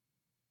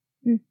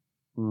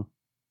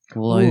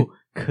 Well, I, Ooh,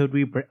 could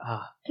we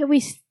Can we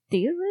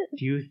steal it?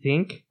 do you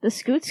think The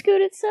Scoot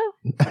Scoot itself?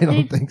 I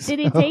don't think so. Did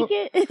he take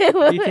it?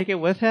 did you take it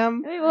with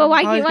him? Well,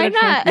 why, Oh, he's why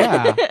gonna not?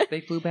 yeah.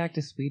 they flew back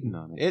to Sweden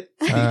on it. It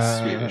speaks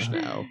Swedish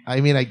now.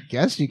 I mean, I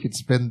guess you could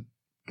spend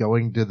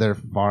going to their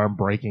farm,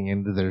 breaking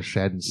into their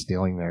shed, and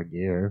stealing their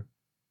gear.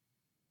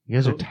 You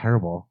guys are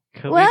terrible.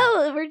 Could we-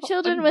 Well, we're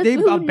children with They've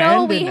who know we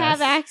abandoned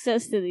have us.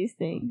 access to these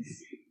things.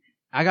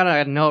 I got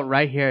a note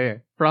right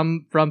here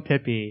from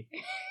Pippi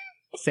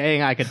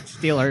saying I could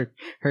steal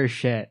her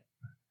shit.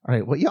 All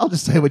right, well, y'all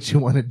decide what you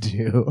want to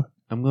do.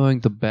 I'm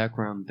going to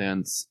background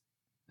dance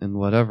in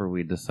whatever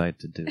we decide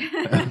to do.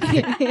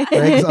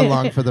 Greg's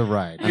along for the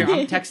ride. Here,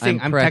 I'm texting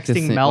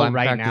practicing- Mel I'm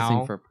right practicing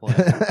now. for play.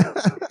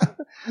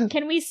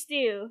 Can we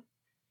steal?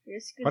 Your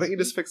Scoot Why don't you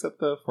Scoot? just fix up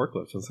the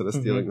forklift instead of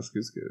stealing the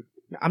Scoot Scoot?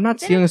 I'm not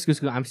stealing a Scoot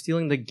Scoot. I'm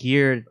stealing the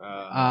gear. The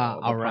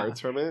alright.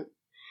 parts from it?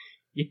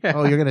 Yeah.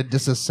 Oh, you're going to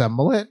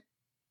disassemble it?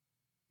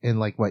 And,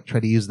 try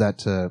to use that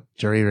to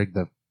jury rig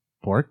the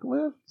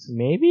forklift?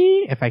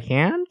 Maybe if I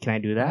can I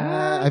do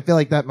that? I feel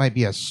like that might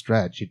be a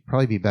stretch. You'd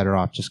probably be better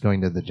off just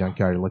going to the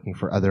junkyard and looking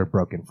for other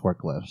broken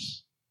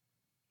forklifts.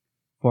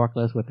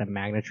 Forklift with a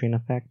magnetrine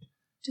effect.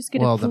 Just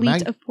get Well, a the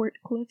fleet of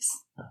forklifts.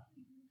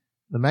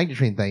 The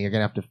magnetrine thing, you're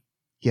going to have to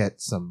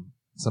get some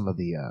of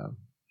the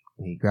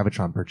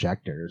gravitron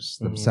projectors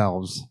Mhm.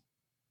 themselves,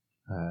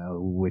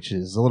 which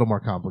is a little more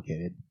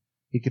complicated.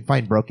 You can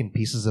find broken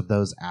pieces of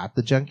those at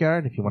the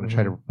junkyard if you want to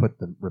try to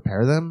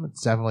repair them.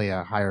 It's definitely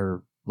a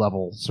higher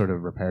level sort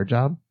of repair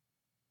job.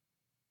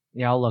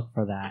 Yeah, I'll look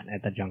for that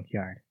at the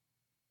junkyard.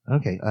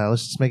 Okay,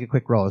 let's just make a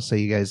quick roll. So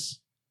you guys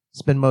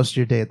spend most of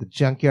your day at the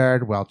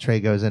junkyard while Trey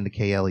goes into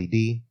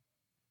KLED.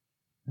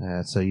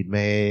 So you'd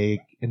make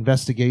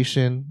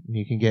investigation. And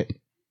you can get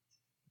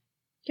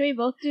Can we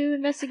both do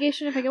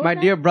investigation if I go My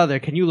with dear brother,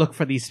 can you look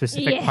for these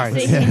specific Yes. parts?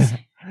 Yes.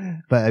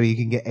 but you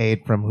can get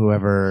aid from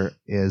whoever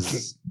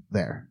is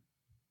there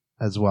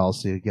as well.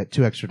 So you get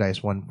 2 extra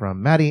dice, one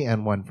from Maddie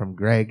and one from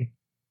Greg.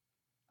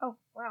 Oh,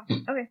 wow.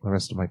 Okay. The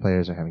rest of my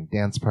players are having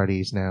dance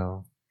parties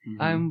now.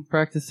 I'm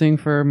practicing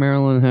for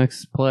Marilyn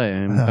Hex play.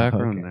 I'm a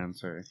background Okay.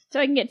 dancer. So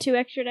I can get 2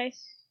 extra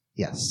dice.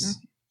 Yes.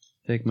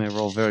 Take my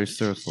role very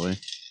seriously.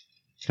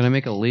 Can I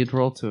make a lead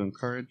roll to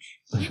encourage?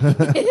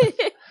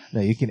 No,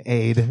 you can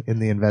aid in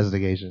the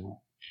investigation.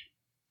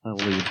 A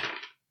lead.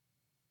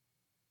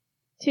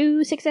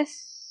 2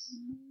 success.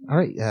 All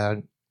right.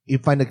 You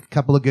find a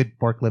couple of good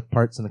forklift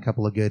parts and a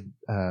couple of good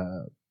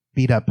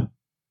beat up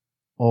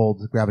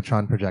old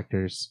Gravitron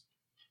projectors.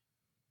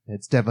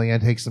 It's definitely going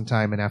to take some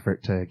time and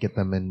effort to get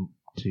them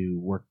into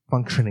work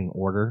functioning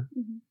order.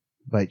 Mhm.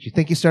 But you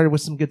think you started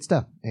with some good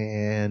stuff.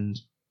 And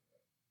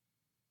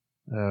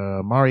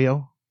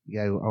Mario, the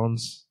guy who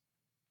owns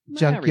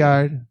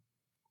Junkyard,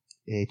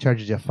 he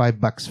charges you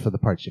 $5 for the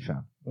parts you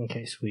found.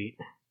 Okay, sweet.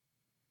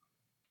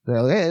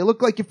 They're like, hey, it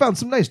looked like you found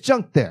some nice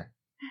junk there.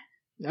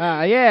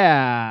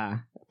 Yeah.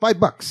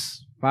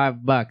 $5.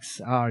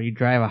 $5. Oh, you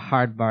drive a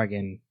hard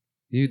bargain.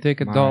 You take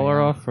 $1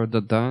 Mario. off for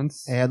the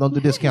dance? And don't do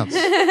discounts.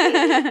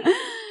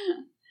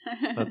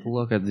 But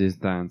look at this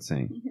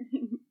dancing.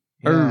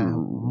 Yeah,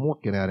 I'm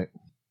looking at it.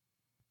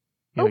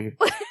 Oh. Here,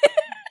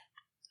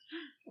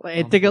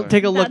 Hey, take a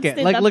look That's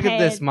at look at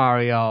this, page.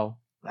 Mario.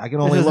 I can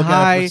only This is look at it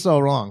high- for so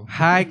long.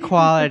 High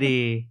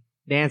quality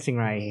dancing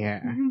right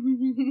here.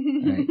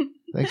 Right.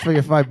 Thanks for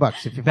your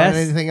 $5. If you Best-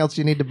 find anything else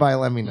you need to buy,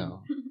 let me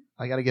know.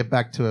 I got to get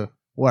back to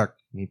work.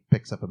 And he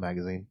picks up a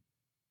magazine.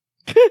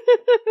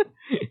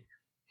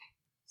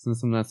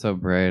 Since I'm not so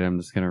bright, I'm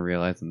just gonna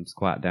realize and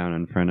squat down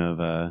in front of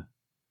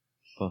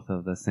both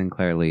of the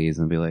Sinclair Lees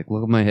and be like,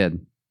 "Look at my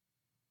head."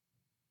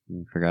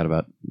 Forgot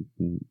about.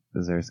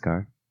 Is there a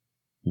scar?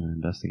 You wanna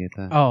investigate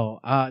that. Oh,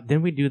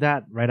 didn't we do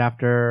that right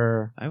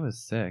after? I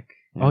was sick.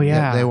 Oh,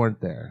 yeah. They weren't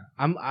there.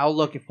 I'll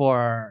look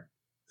for.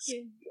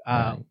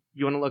 Right.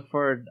 You want to look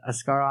for a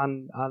scar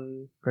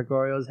on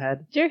Gregorio's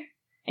head? Sure.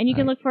 And you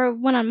can Right. look for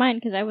one on mine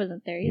because I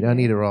wasn't there either. You don't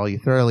need to roll. You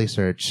thoroughly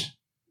search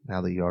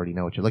now that you already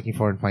know what you're looking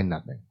for and find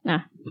nothing.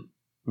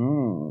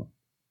 Hmm.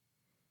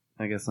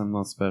 I guess I'm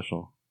not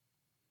special.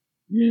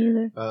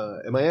 Neither.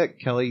 Am I at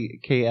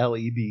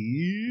KLED?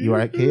 You are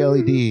at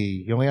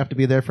KLED. You only have to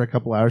be there for a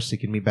couple hours so you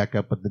can meet back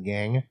up with the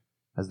gang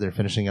as they're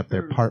finishing up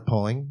their part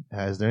pulling.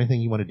 Is there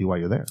anything you want to do while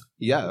you're there?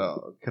 Yeah,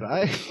 could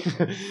I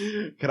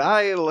could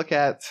I look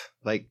at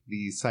like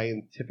the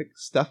scientific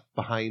stuff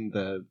behind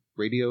the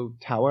radio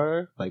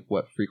tower, like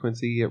what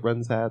frequency it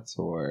runs at,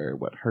 or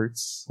what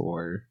hertz,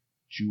 or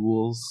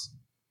joules?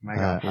 My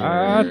God.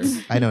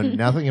 What? I know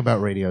nothing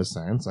about radio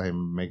science.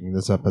 I'm making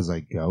this up as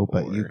I go,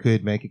 but you Or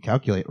could make a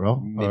calculate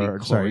roll.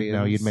 Or sorry,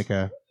 no, you'd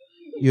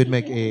midi-chlorians.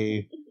 make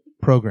a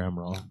program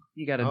roll.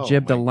 You gotta Oh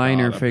jib the my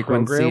liner God, a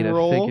frequency program to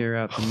roll? figure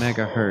out the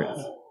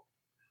megahertz.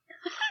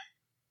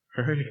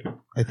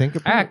 I think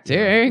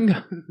Acting!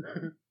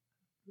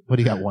 What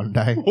do you got? One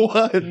die.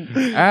 What?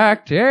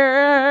 Acting!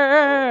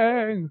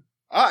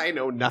 I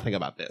know nothing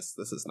about this.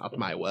 This is not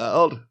my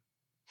world.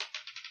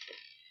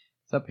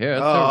 It's up here.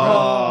 It's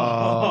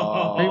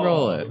Oh.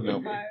 Reroll it.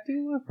 Nope.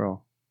 Do a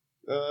roll.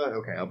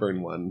 Okay, I'll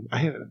burn one.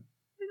 I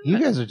You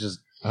guys are just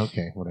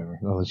okay. Whatever.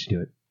 I'll let you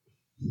do it.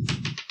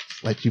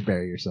 Let you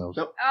bury yourselves.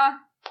 Nope.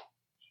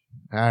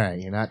 All right,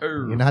 you're not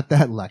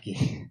that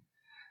lucky.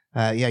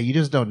 Yeah, you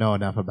just don't know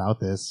enough about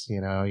this.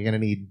 You know, you're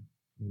gonna need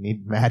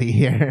Maddie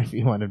here if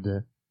you want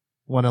to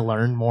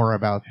learn more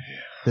about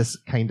this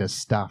kind of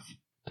stuff.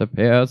 It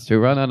appears to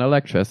run on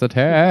electricity.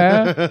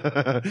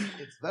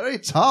 It's very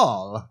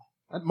tall.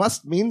 That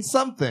must mean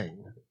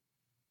something.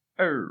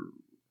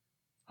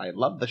 I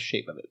love the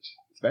shape of it.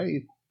 It's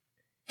very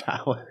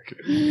phallic.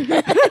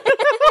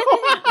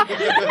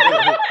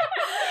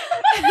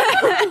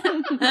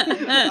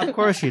 Of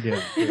course you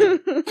do.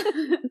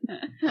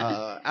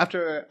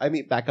 After I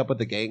meet back up with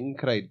the gang,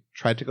 could I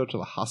try to go to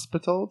the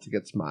hospital to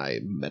get my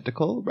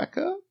medical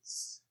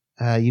records?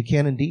 You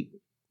can indeed.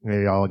 Are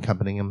you all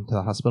accompanying him to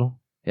the hospital?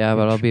 Yeah,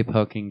 but I'll be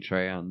poking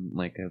Trey on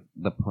like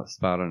the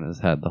spot on his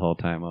head the whole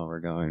time while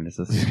we're going. It's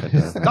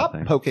just Stop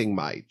poking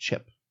my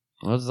chip.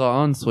 What's the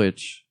on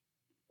switch?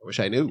 I wish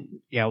I knew.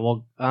 Yeah,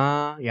 we'll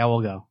go. Yeah,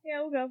 we'll go.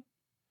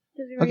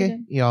 'Cause we already Okay,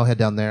 did. you all head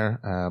down there.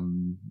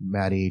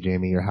 Maddie,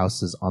 Jamie, your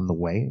house is on the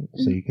way,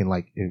 so you can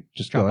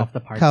just Drop go off the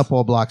a parts.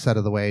 couple blocks out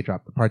of the way,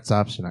 drop the parts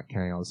off, so you're not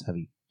carrying all this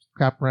heavy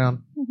crap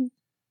around. Mhm.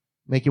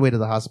 Make your way to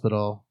the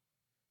hospital,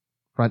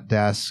 front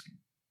desk,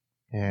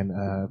 and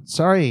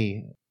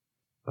sorry,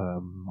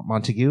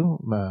 Montague,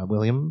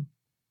 William,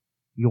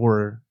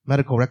 your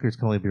medical records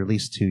can only be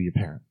released to your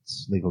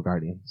parents, legal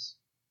guardians.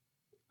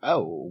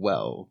 Oh,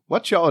 well,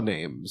 what's your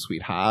name,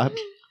 sweetheart?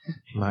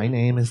 My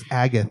name is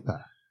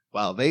Agatha.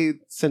 Well, they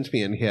sent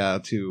me in here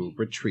to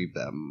retrieve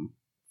them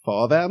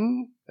for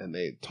them, and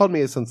they told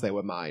me since they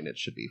were mine, it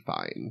should be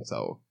fine.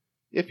 So,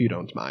 if you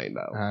don't mind,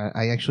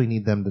 I actually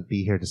need them to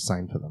be here to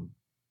sign for them.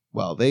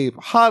 well, they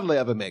hardly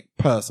ever make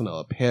personal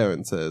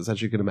appearances.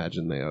 As you can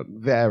imagine, they are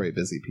very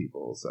busy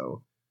people,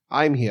 so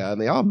I'm here, and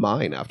they are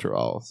mine after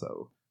all,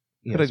 so...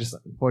 Could I just-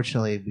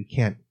 Unfortunately, we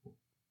can't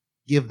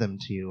give them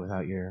to you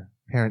without your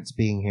parents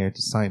being here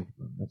to sign for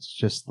them. That's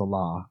just the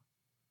law.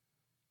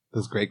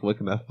 Does Greg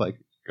look enough like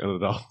Got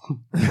it all.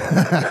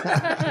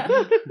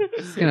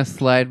 Just gonna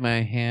slide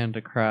my hand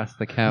across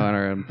the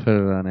counter and put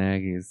it on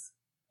Aggie's.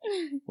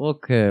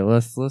 Okay,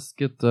 let's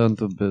get down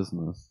to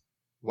business.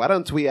 Why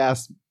don't we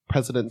ask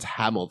President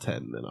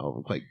Hamilton, and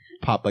I'll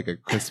pop a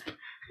crisp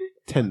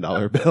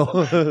 $10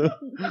 bill.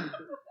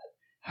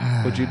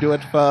 Would you do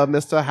it for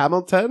Mr.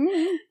 Hamilton?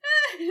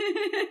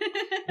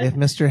 If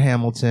Mr.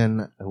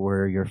 Hamilton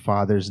were your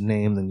father's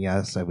name, then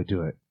yes, I would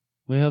do it.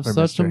 We have For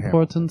such Mr.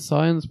 important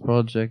science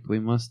project we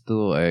must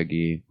do,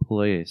 Aggie.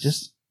 Please.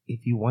 Just,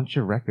 if you want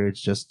your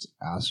records, just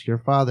ask your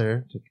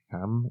father to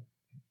come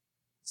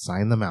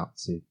sign them out.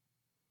 See?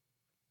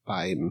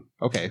 Fine.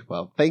 Okay,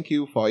 well, thank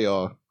you for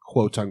your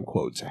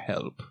quote-unquote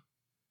help.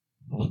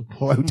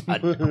 Quote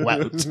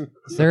unquote.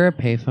 Is there a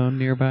payphone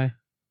nearby?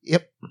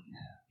 Yep.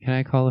 Can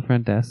I call the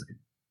front desk?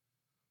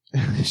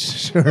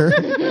 Sure.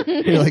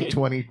 You're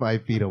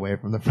 25 feet away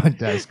from the front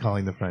desk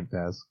calling the front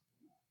desk.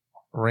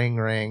 Ring,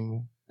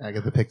 ring.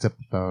 Agatha picks up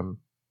the phone.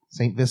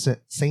 St.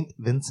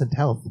 Vincent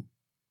Health.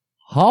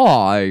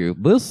 Hi,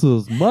 this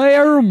is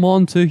Mayor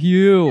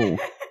Montague.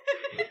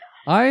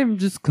 I'm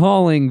just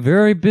calling,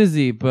 very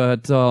busy,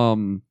 but,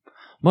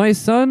 my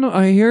son,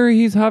 I hear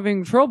he's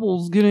having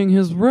troubles getting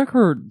his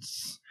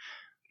records.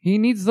 He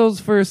needs those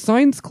for his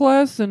science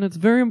class, and it's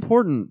very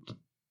important.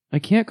 I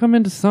can't come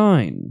in to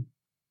sign.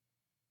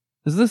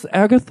 Is this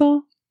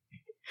Agatha?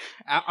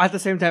 At the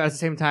same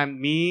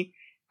time, me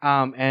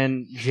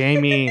and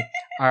Jamie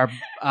are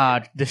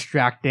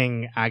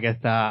distracting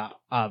Agatha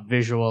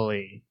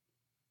visually.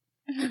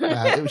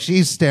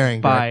 She's staring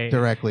By-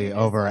 directly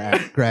over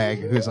at Greg,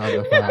 who's on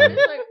the phone.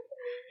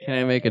 Can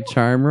I make a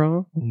charm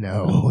roll?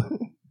 No.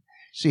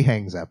 She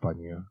hangs up on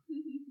you.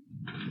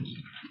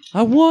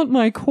 I want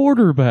my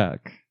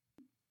quarterback.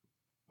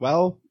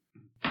 Well,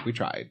 we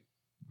tried.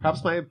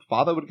 Perhaps my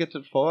father would get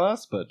it for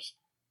us, but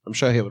I'm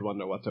sure he would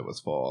wonder what it was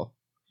for.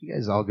 You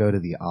guys all go to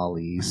the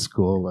Ali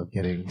school of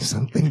getting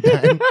something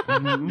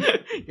done.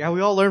 Yeah,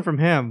 we all learn from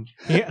him.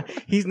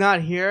 He's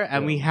not here,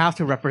 and we have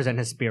to represent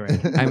his spirit.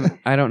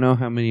 I don't know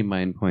how many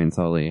mind points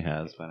Ollie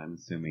has, but I'm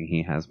assuming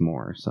he has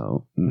more,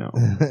 so no.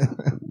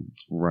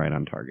 Right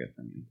on target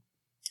for me.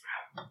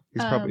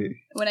 He's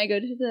probably... When I go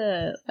to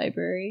the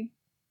library,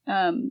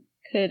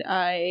 could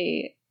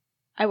I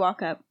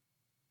walk up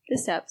the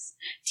steps,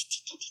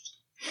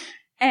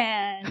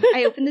 and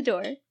I open the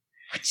door,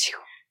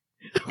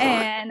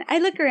 and I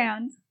look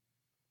around.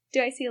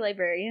 Do I see a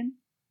librarian?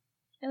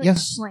 It,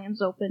 Yes.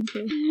 slams open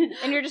too.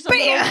 And you're just a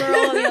little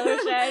girl on the other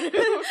side.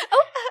 Oh,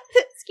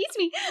 excuse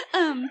me.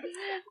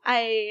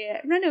 I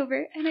run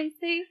over and I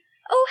say,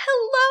 "Oh,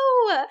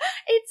 hello!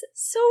 It's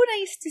so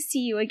nice to see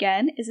you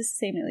again." Is this the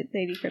same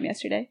lady from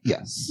yesterday?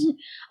 Yes.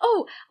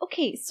 Oh,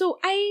 okay. So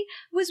I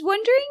was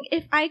wondering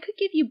if I could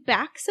give you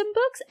back some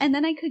books and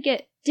then I could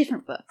get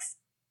different books.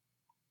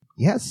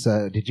 Yes.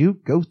 Did you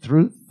go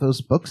through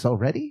those books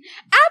already?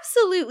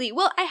 Absolutely.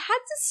 Well, I had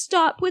to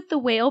stop with the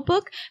whale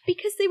book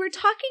because they were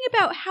talking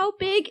about how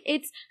big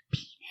its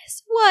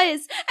penis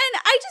was.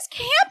 And I just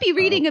can't be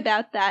reading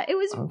about that. It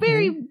was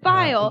very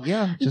vile.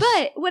 Yeah.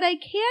 But what I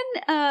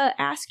can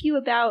ask you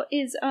about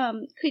is,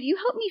 could you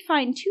help me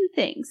find two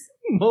things?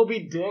 Moby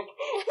Dick.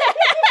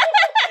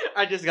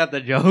 I just got the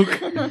joke.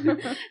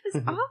 It's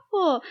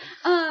awful.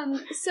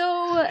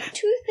 So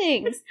two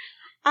things.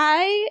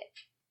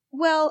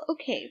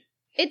 Okay.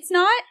 It's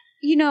not,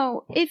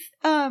 if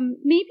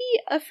maybe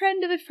a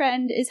friend of a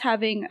friend is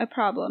having a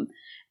problem,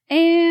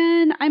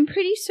 and I'm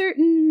pretty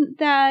certain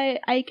that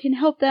I can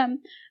help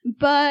them,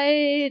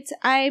 but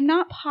I'm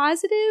not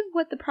positive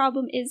what the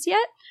problem is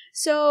yet.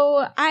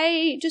 So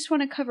I just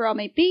want to cover all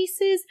my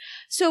bases.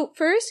 So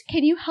first,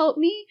 can you help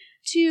me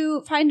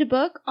to find a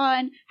book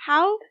on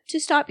how to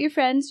stop your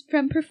friends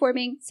from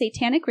performing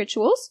satanic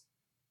rituals?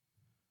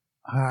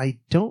 I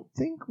don't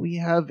think we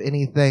have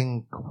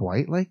anything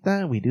quite like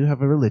that. We do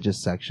have a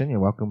religious section. You're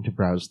welcome to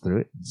browse through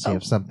it and see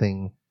if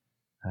something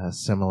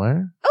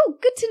similar. Oh,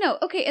 good to know.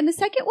 Okay, and the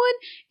second one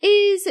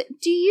is,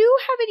 do you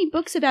have any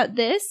books about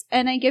this?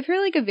 And I give her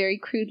a very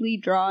crudely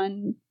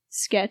drawn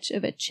sketch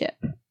of a chip.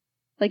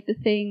 Like the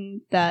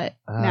thing that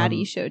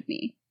Maddie showed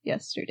me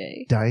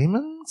yesterday.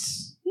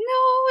 Diamonds?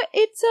 No,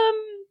 it's,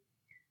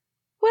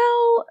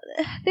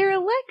 they're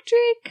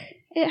electric.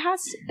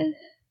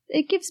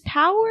 It gives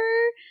power.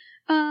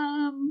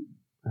 I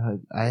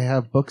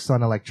have books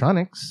on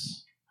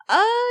electronics.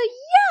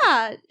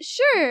 Yeah,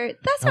 sure.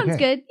 That sounds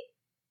Okay. good.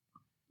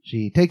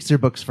 She takes her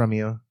books from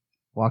you,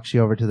 walks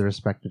you over to the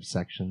respective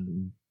section,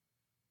 and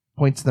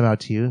points them out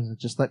to you.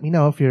 Just let me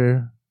know if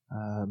you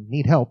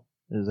need help.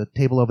 There's a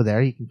table over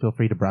there. You can feel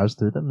free to browse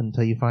through them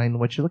until you find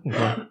what you're looking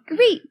for.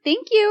 Great,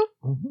 thank you.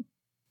 Mm-hmm.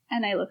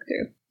 And I look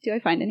through. Do I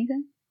find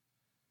anything?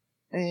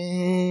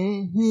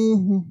 Why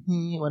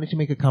don't you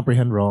make a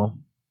comprehend roll?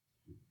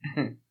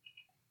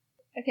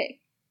 Okay.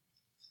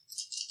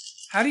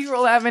 How do you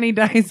roll that many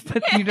dice,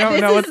 but you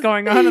don't know what's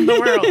going on in the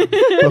world?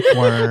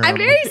 Bookworm. I'm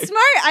very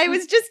smart. I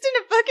was just in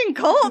a fucking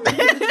cult.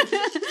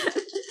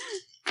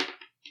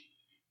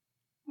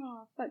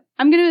 Oh, fuck.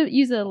 I'm going to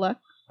use a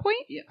luck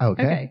point.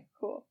 Okay.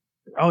 Cool.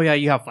 Oh yeah,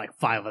 you have like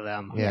 5 of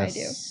them. Yeah, I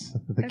Yes,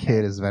 the Okay.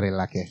 kid is very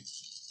lucky.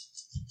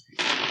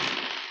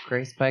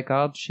 Grace by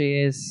God, she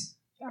is.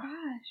 Gosh.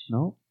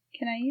 No.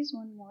 Can I use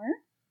one more?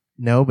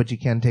 No, but you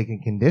can take a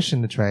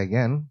condition to try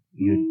again.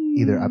 You'd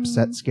either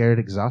upset, Hmm. scared,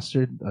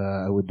 exhausted.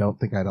 Don't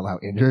think I'd allow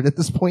injured at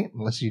this point,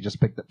 unless you just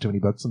picked up too many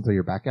books and threw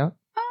your back out.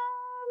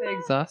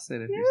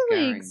 Exhausted if you're Really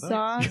scaring books.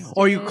 exhausted.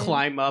 Or you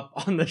climb up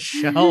on the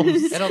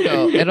shelves.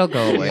 It'll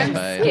go away I'm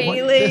by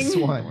scaling. This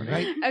one,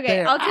 right? Okay,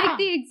 there. I'll take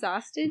the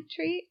exhausted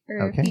trait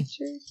or Okay.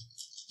 feature.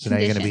 So now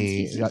you're going to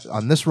be Conditions.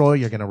 on this roll.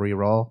 You're going to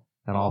re-roll,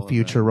 and all All of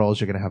future them.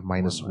 rolls you're going to have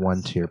minus One one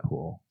less. to your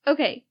pool.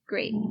 Okay,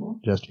 great.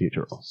 Just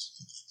future rolls.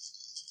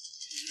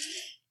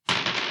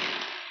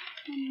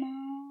 Come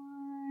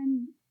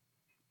on.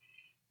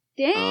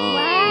 Dang.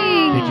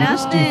 Wow. Did you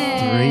just do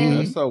nothing. three?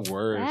 That's the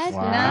worst. That's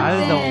Wow. That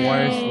is the nothing.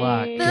 worst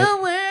luck. The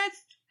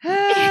worst.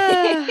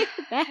 I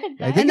Bad.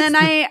 think And then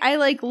it's the- I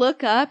like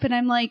look up and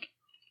I'm like,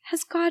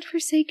 has God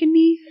forsaken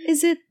me?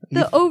 Is it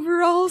the You-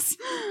 overalls?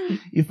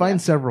 You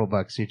find several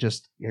books.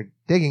 You're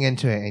digging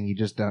into it, and you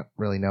just don't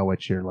really know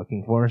what you're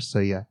looking for. So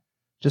you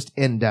just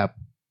end up,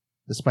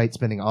 despite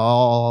spending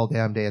all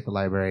damn day at the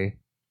library,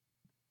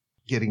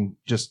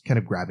 just kind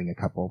of grabbing a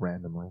couple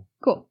randomly.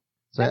 Cool.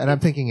 So, and I'm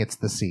thinking it's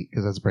the seat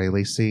because it's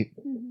Braylee's seat.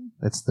 Mhm.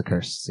 It's the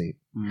cursed seat.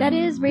 That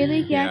is really,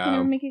 yeah, I Yeah. can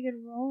never make a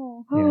good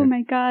roll. Oh Yeah.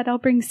 my God, I'll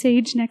bring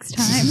Sage next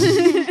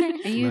time.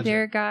 Are you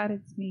there, God?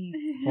 It's me.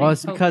 Well,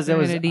 it's because it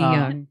was Serenity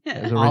Young.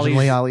 It was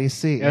originally Ollie's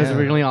seat. It was yeah.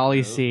 originally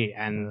Ollie's seat,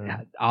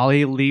 and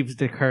Ollie leaves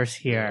the curse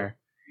here.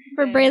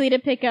 For Okay. Brayley to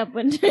pick up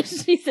when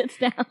she sits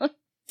down.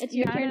 It's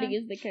your turn to Yeah.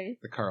 use the curse.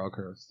 The Carl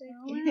curse.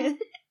 Yes.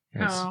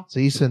 Oh. So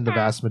you spend the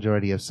vast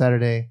majority of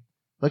Saturday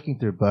looking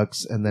through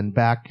books, and then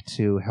back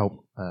to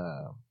help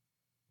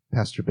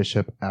Pastor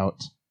Bishop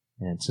out,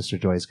 and Sister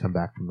Joy's come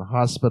back from the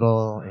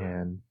hospital,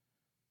 and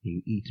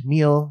you eat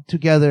meal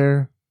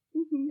together,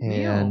 Mhm.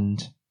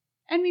 and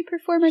And we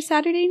perform our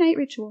Saturday night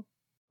ritual.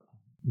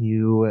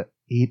 you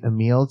eat a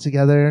meal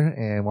together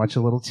and watch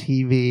a little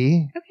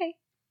TV, Okay.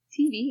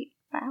 TV.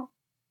 Wow.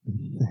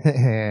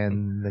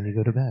 and then you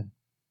go to bed.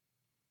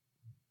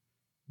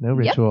 No Yep.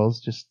 rituals,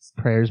 just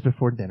prayers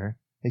before dinner.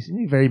 They seem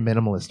to be very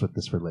minimalist with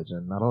this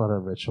religion. Not a lot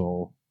of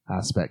ritual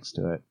aspects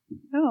to it.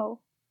 Oh,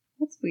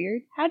 that's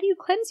weird. How do you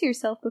cleanse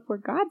yourself before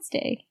God's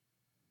Day?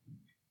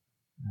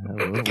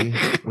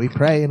 We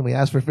pray and we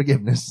ask for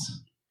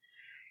forgiveness.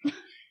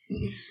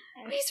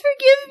 Please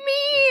forgive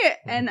me!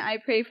 And I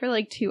pray for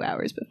like 2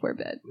 hours before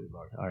bed.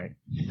 All right.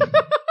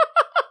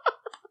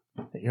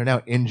 You're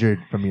now injured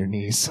from your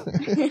knees,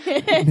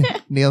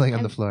 kneeling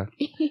on the floor.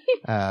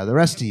 The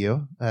rest of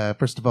you,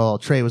 first of all,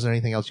 Trey, was there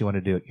anything else you want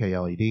to do at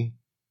KLED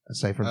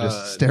aside from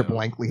just stare No.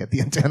 blankly at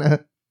the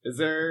antenna? Is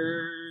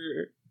there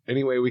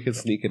any way we could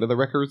sneak into the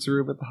records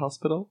room at the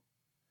hospital?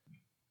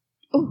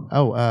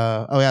 Oh,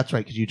 that's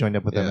right, because you joined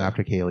up with them Yeah.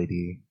 after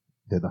KLED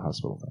did the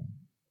hospital thing.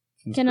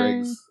 Since Can I-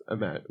 Greg's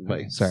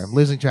like, Sorry, I'm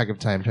losing track of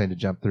time trying to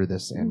jump through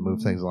this and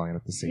move things along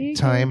at the same You're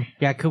time.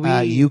 Yeah, could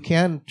we? You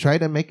can try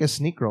to make a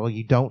sneak roll.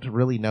 You don't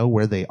really know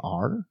where they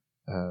are.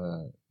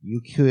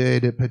 You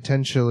could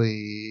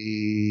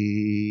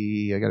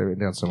potentially... I got it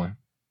written down somewhere.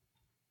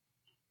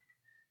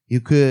 You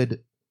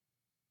could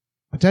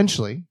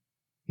potentially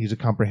use a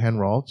comprehend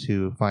roll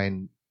to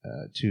find...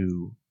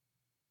 to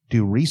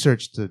do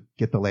research to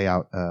get the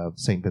layout of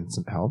St.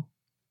 Vincent Health.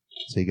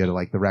 So you go to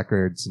like the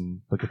records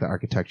and look at the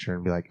architecture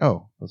and be like,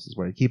 oh, this is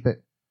where to keep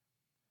it.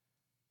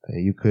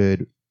 You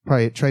could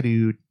probably try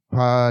to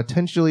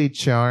potentially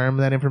charm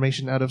that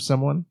information out of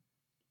someone.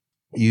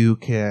 You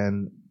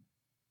can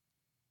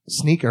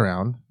sneak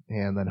around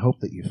and then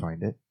hope that you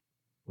find it,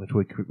 which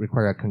would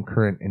require a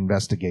concurrent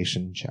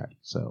investigation check.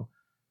 So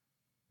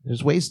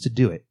there's ways to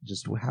do it.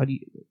 Just how do you...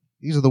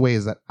 These are the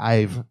ways that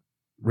I've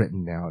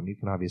written down. You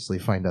can obviously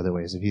find other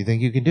ways if you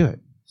think you can do it.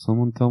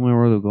 Someone tell me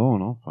where to go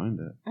and I'll find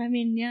it. I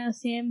mean, yeah,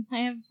 Sam, I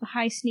have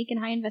high sneak and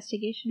high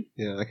investigation.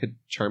 yeah, I could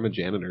charm a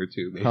janitor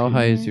too. Maybe. How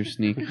high is your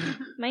sneak?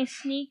 My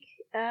sneak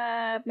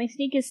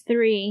is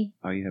 3.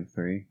 Oh, you have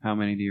 3. How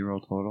many do you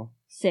roll total?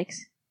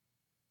 6.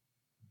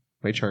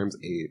 My charm's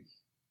 8.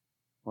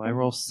 Well, I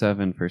roll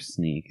 7 for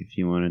sneak if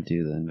you want to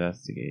do the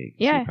investigate. 'cause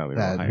Yeah. you probably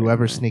roll higher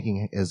Whoever's than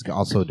sneaking is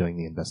also doing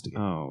the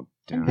investigation. Oh,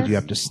 damn. Because you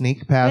have to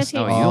sneak past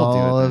Oh, you'll do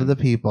all it of then. the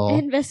people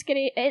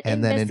Investigate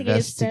and then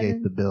investigate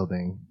 7. the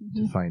building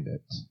to Mhm. find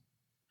it.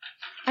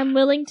 I'm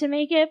willing to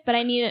make it, but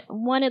I need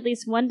at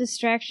least one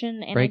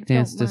distraction. And Breakdance I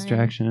don't mind.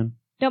 distraction.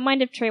 Don't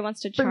mind if Trey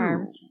wants to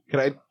charm. Can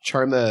I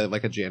charm a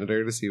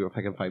janitor to see if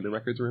I can find the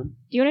records room?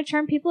 Do you want to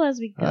charm people as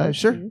we go?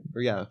 Sure. too?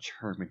 Or yeah,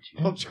 Charm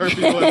I'll charm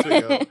people as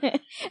we go.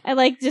 I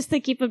like just to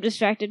keep them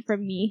distracted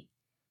from me.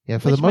 Yeah,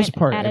 for which the most might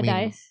part, add I a mean,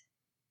 dice.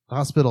 the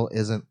hospital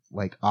isn't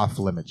like off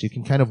limits. You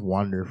can kind of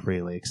wander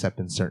freely, except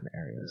in certain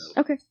areas.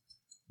 Okay.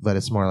 But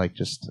it's more like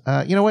just,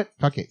 you know what?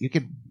 Fuck it. You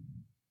could.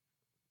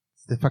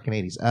 It's the fucking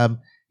 80s.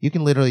 You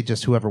can literally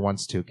just, whoever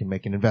wants to, can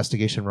make an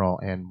investigation roll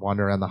and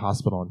wander around the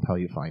hospital until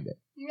you find it.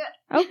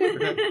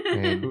 Okay.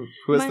 And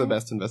Who is the Mine-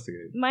 best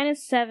investigator? Mine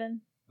is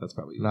 7. That's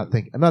probably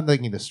I'm not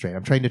thinking this straight.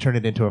 I'm trying to turn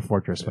it into a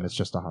fortress when it's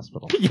just a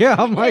hospital. Yeah,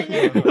 I'm like,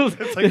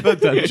 It's like the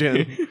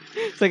dungeon.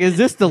 It's like, is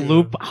this the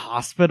Loop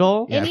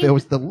Hospital? Yeah, if it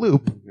was the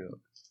loop,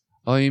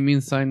 Oh, you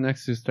mean sign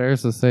next to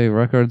stairs to say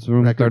records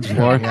room records third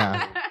floor?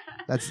 Yeah,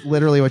 that's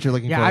literally what you're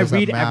looking Yeah, for. I is a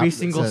read map every that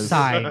single says-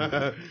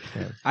 sign.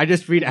 I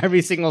just read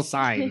every single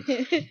sign.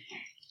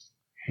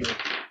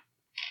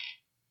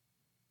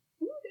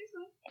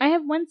 I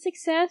have one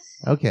success.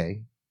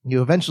 Okay,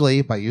 you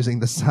eventually, by using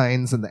the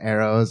signs and the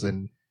arrows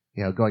and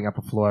going up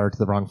a floor to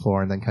the wrong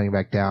floor and then coming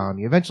back down,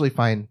 you eventually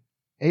find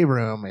a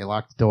room, a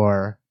locked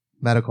door,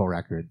 medical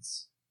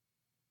records.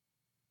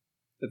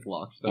 It's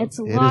locked. Though. It's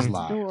a It is locked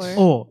locked. door.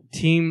 Oh,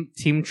 team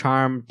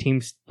charm,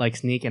 team like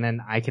sneak, and then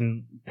I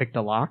can pick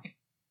the lock.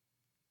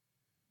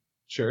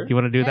 Sure. You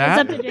want to do It's that?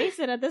 up to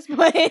Jason at this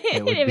point.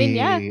 It would I mean, be,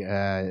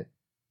 yeah.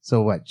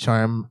 so what?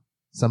 Charm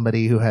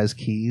somebody who has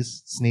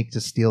keys, sneak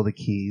to steal the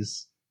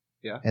keys.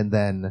 Yeah. And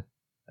then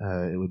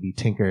it would be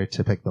Tinker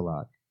to pick the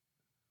lock.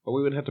 But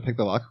we wouldn't have to pick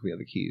the lock if we had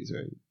the keys,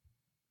 right?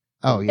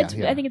 Oh, yeah.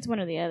 I think it's one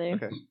or the other.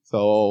 Okay.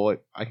 So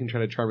I can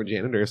try to charm a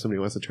janitor if somebody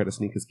wants to try to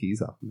sneak his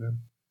keys off of him.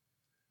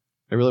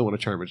 I really want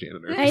to charm a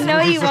janitor. I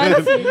know you want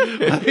to.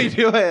 Let me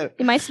do it.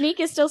 My sneak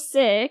is still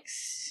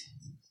 6,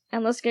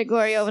 unless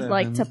Gregorio would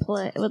like to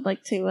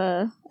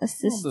 7.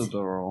 assist. We'll do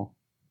the roll.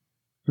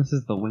 This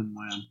is the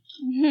win-win.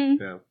 Mhm.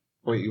 Yeah.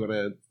 Wait, you want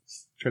to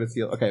try to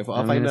steal? Okay, well,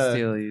 I'm gonna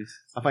steal you.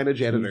 I'll find a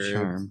janitor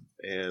Charm.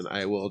 and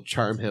I will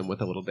charm him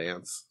with a little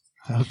dance.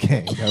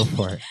 Okay, go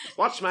for it.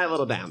 Watch my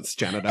little dance,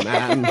 janitor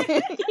man.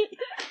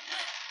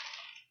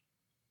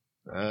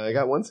 I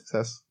got one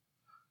success.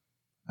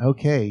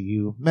 Okay,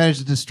 you managed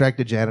to distract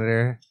a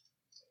janitor.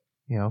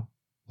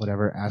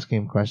 Whatever, asking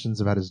him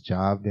questions about his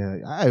job.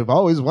 I've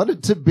always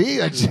wanted to be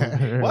a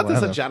janitor. What does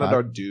a Whatever,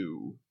 janitor fuck.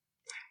 do?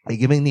 By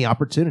giving the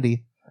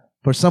opportunity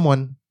for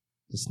someone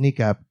to sneak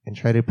up and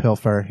try to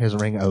pilfer his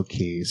ring O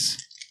keys.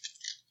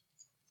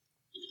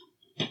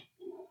 Is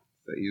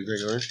that you,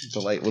 Gregor? The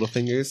light little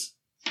fingers?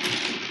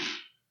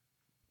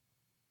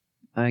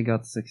 I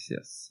got 6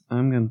 yes.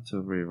 I'm going to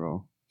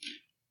reroll.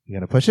 You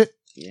gonna push it?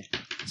 Yeah.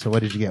 So what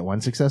did you get?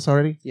 1 success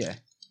already? Yeah.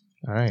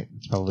 All right,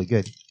 that's probably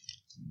good.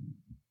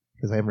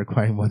 Because I am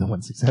requiring more than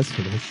 1 success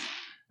for this.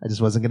 I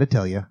just wasn't gonna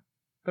tell you.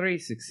 3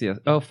 success.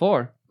 Oh,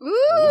 4. Ooh! You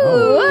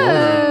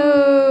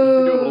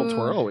do a little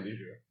twirl when you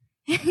do it.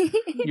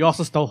 You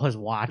also stole his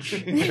watch.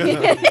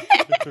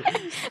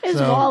 His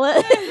So-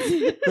 wallet.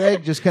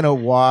 Greg just kind of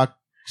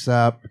walks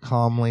up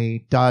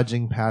calmly,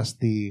 dodging past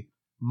the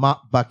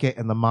mop bucket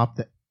and the mop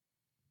that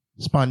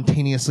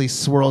spontaneously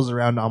swirls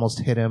around to almost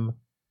hit him,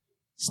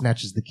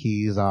 snatches the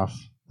keys off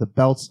the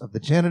belts of the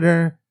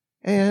janitor,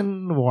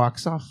 and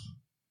walks off.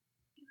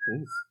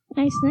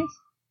 Nice.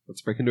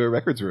 Let's break into a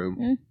records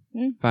room.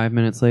 5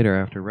 minutes later,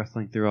 after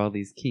wrestling through all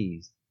these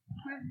keys.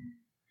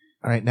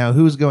 All right, now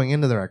who's going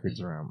into the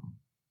records room?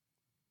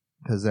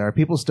 Because there are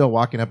people still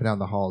walking up and down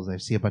the halls. And I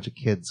see a bunch of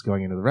kids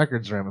going into the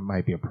records room. It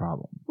might be a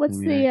problem. What's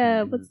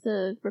Yeah, the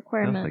Stuff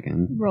requirement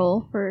again.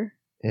 roll for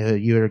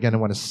You're going to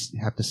want to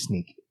have to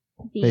sneak,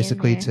 being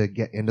basically, there? to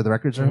get into the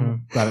records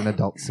room without an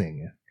adult seeing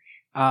you.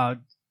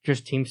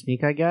 Just team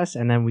sneak, I guess,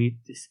 and then we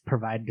just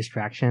provide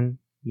distraction.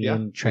 Me Yeah,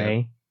 and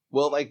Trey.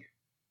 We'll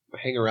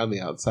hang around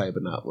the outside,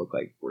 but not look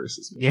like we're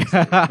suspicious.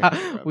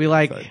 Yeah, we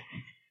like. Do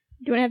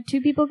you want to have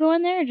 2 people go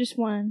in there or just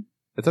 1?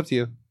 It's up to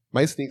you.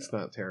 My sneak's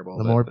not terrible.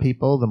 The but more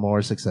people, the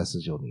more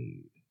successes you'll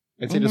need.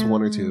 I'd say just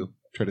 1 or No. 2.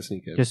 Try to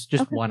sneak in. Just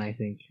Okay. 1, I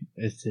think.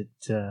 Is it?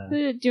 Do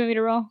you want me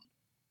to roll?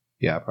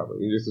 Yeah, probably.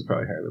 Yours is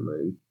probably higher than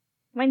mine.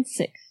 Mine's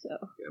 6, so.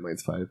 Yeah,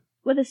 mine's 5.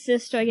 With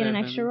assist, do I get an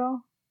 7. extra roll?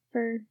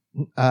 For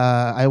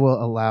I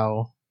will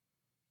allow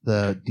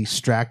the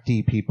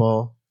distractee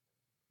people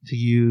to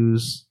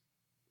use,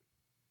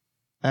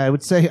 I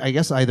would say, I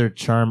guess either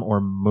charm or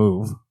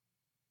move.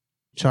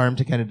 Charm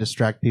to kind of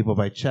distract people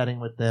by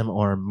chatting with them,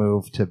 or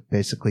move to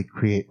basically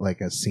create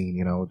like a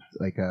scene,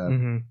 like a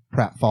Mhm.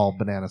 pratfall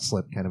banana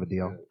slip kind of a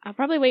deal. I'll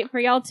probably wait for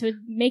y'all to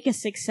make a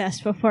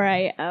success before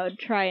I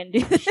try and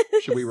do this.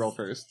 Should we roll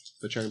first?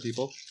 The charm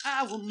people?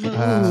 I will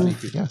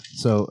move. Yeah.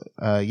 So,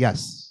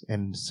 yes,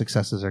 and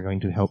successes are going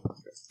to help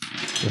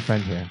your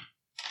friend here.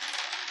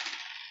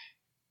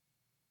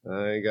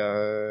 I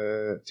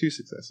got 2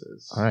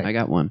 successes. All right. I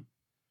got 1.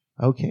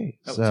 Okay.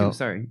 Oh, so 2,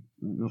 sorry.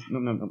 No,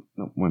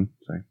 1.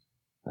 Sorry.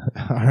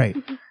 all right.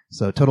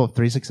 So total of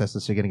 3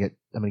 successes. So I'm going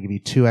to give you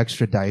 2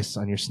 extra dice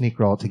on your sneak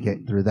roll to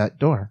get through that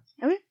door.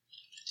 Okay.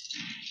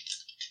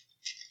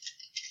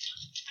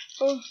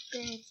 Oh,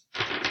 God.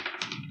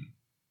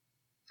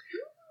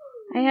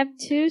 I have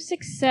 2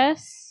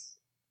 success.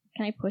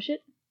 Can I push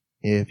it?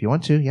 If you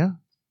want to, yeah.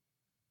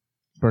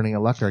 Burning a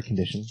luck or a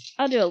condition.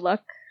 I'll do a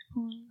luck.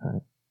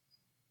 Alright.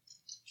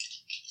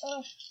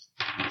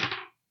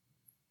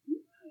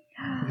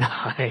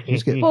 Nice.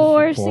 Just get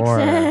 4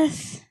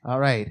 success. All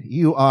right.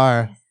 You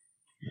are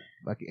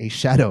like a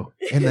shadow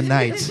in the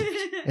night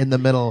in the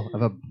middle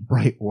of a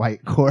bright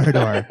white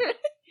corridor.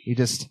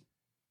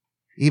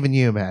 Even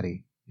you,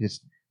 Maddie,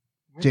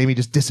 Jamie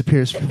just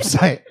disappears from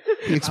sight.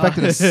 He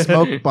expected a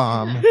smoke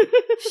bomb.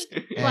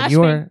 And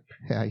you are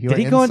Yeah, you Did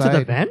are he go into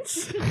the inside.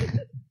 vents?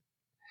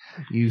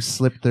 You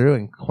slip through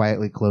and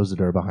quietly close the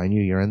door behind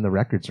you. You're in the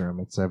records room.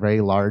 It's a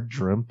very large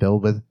room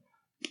filled with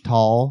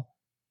tall,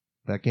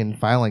 fucking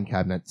filing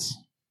cabinets.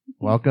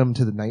 Welcome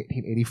to the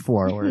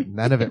 1984, where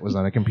none of it was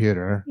on a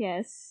computer.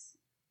 Yes.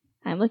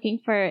 I'm looking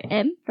for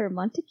M for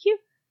Montague.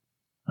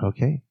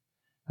 Okay.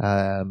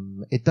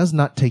 It does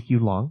not take you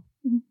long.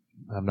 Mhm.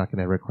 I'm not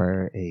going to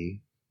require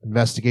a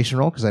investigation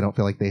roll because I don't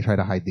feel like they try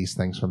to hide these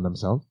things from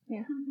themselves.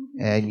 Yeah.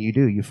 And you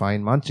do. You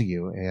find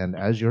Montague, and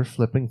as you're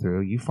flipping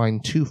through, you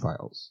find 2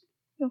 files.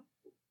 Oh.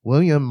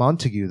 William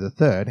Montague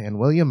III and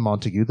William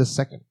Montague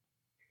II.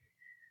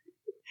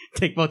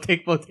 Take both.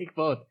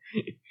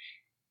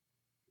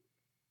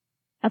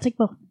 I'll take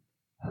both.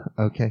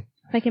 Okay.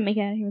 If I can make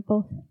it out of here with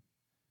both.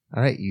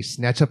 All right. You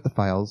snatch up the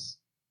files,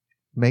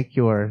 make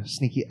your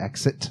sneaky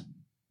exit,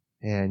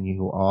 and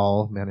you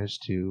all manage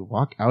to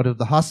walk out of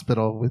the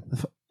hospital with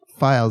the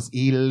files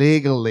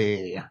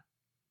illegally.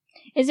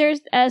 Is there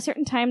a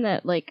certain time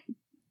that, like,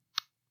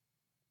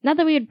 not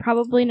that we would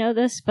probably know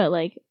this, but,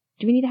 like,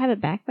 do we need to have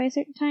it back by a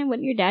certain time?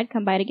 Wouldn't your dad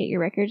come by to get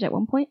your records at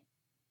one point?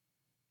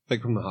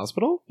 Like from the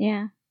hospital?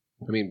 Yeah.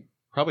 I mean,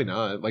 probably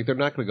not. Like, they're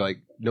not going to go,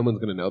 like, no one's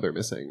going to know they're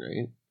missing,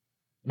 right?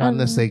 Not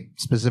unless they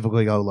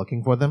specifically go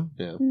looking for them.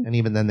 Yeah. And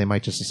even then, they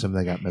might just assume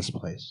they got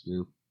misplaced.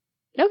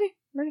 Okay.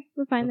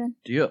 We're fine then.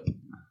 Yep.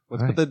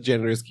 Let's Alright. put the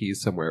janitor's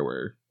keys somewhere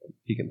where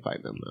he can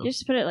find them, though.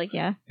 Just put it, like,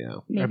 yeah. Yeah.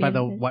 Maybe Right by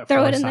the in what throw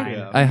floor it in sign?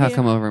 the... I huck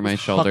him over my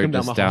Just huck shoulder him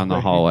down just the down the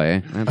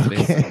hallway. That's Okay.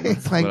 basically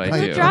that's Clank, what I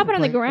clank, do. Drop it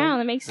on the Like-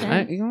 ground. That makes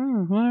sense.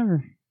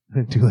 Whatever.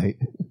 Too late.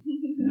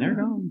 They're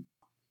gone.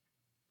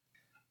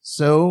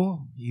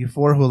 So, you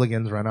 4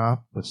 hooligans run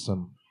off with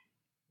some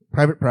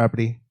private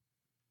property.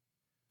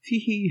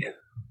 Tee-hee.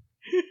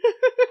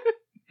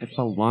 It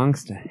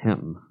belongs to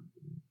him.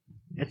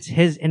 It's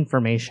his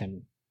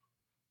information.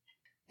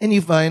 And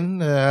you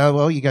find,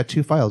 you got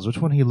 2 files. Which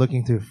one are you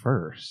looking through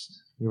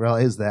first? You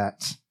realize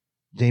that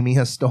Jamie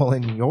has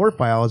stolen your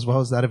file as well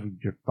as that of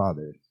your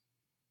father.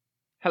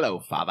 Hello,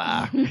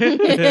 father.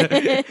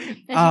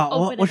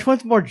 Which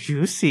one's more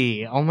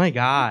juicy? Oh my Oh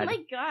god. my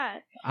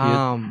god.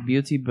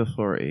 Beauty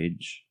before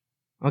age.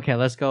 Okay,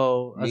 let's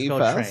go. Let's Me go,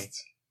 Trey.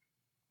 first?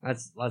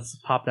 Let's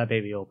pop that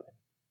baby open.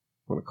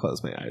 I want to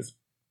close my eyes.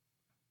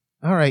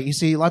 All right, you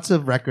see lots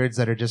of records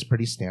that are just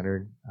pretty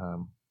standard.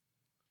 A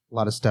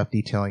lot of stuff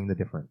detailing the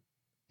different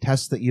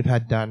tests that you've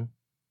had done.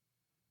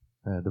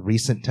 The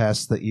recent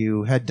tests that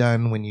you had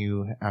done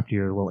after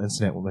your little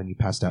incident when you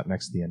passed out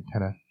next to the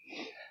antenna.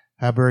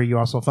 However, you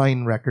also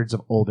find records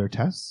of older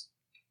tests.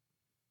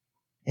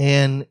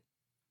 And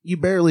you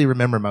barely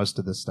remember most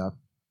of this stuff.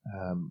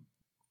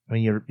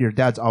 Your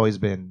dad's always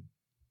been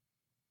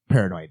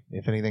paranoid.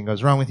 If anything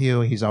goes wrong with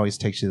you, he's always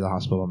takes you to the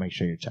hospital and make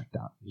sure you're checked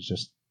out.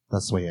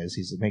 That's the way he is.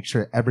 He's to make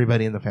sure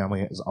everybody in the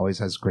family always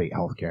has great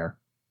health care.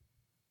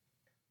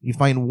 You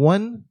find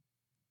one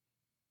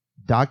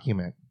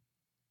document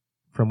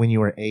from when you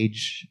were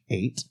age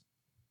 8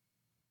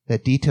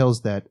 that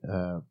details that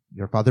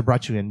your father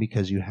brought you in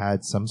because you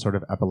had some sort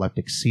of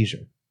epileptic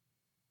seizure.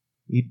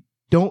 You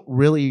don't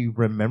really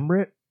remember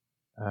it.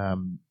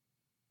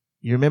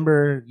 You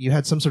remember you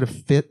had some sort of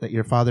fit that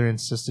your father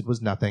insisted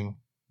was nothing.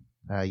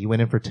 You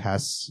went in for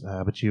tests,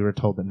 but you were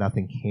told that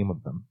nothing came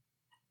of them.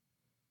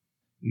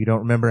 You don't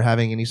remember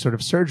having any sort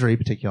of surgery,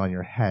 particularly on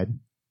your head.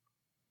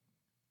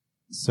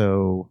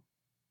 So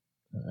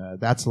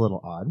that's a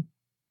little odd.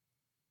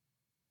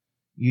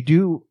 You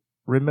do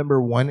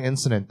remember one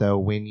incident,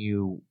 though,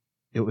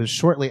 it was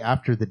shortly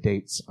after the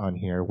dates on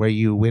here, where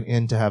you went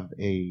in to have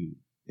a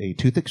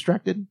tooth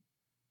extracted,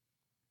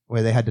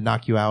 where they had to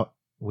knock you out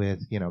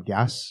with,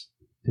 gas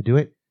to do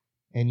it.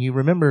 And you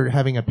remember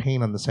having a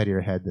pain on the side of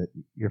your head that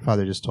your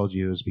father just told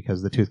you was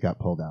because the tooth got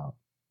pulled out.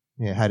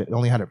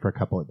 Only had it for a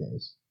couple of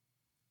days.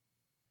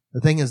 The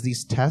thing is,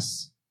 these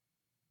tests,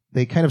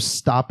 they kind of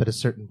stop at a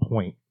certain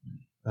point.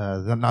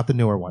 Not the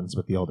newer ones,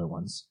 but the older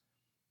ones.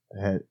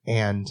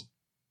 And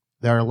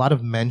there are a lot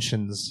of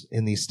mentions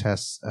in these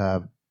tests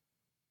of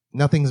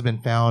nothing's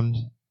been found.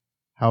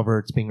 However,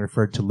 it's being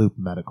referred to Loop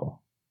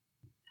Medical.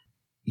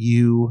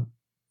 You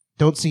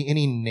don't see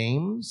any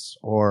names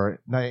or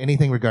not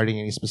anything regarding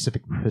any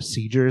specific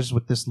procedures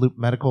with this Loop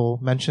Medical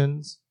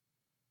mentions.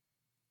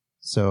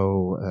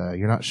 So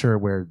you're not sure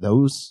where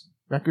those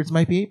records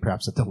might be,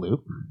 perhaps at the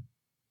Loop.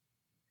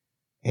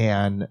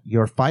 And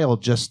your file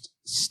just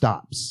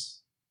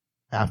stops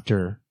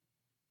after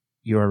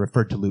you are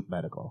referred to Loop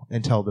Medical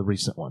until the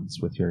recent ones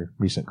with your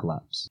recent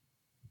collapse.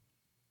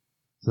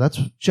 So that's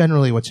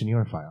generally what's in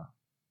your file.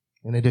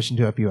 In addition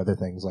to a few other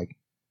things like,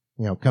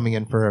 coming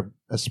in for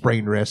a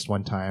sprained wrist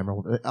one time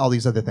or all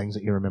these other things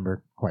that you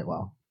remember quite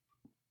well.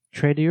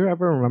 Trey, do you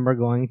ever remember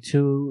going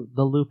to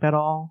the Loop at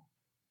all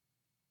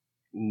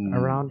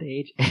around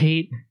age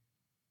 8?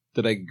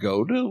 Did I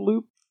go to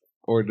Loop,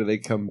 or did they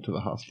come to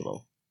the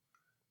hospital?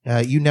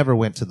 You never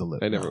went to the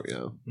Loop. I never,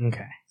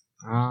 Okay.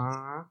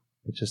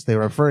 It's just they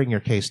were referring your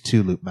case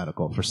to Loop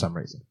Medical for some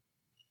reason.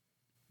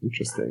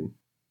 Interesting.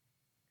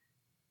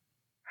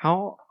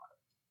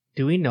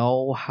 Do we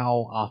know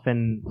how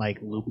often like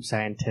loop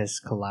scientists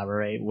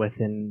collaborate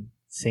within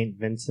St.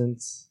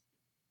 Vincent's?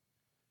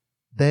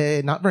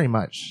 They not very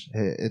much.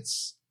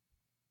 It's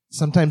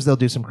sometimes they'll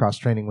do some cross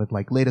training with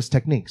like latest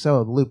techniques.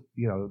 Oh, the loop,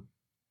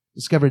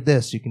 discovered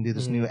this. You can do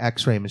this new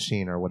X-ray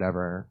machine or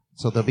whatever.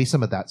 So there'll be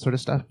some of that sort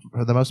of stuff.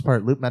 For the most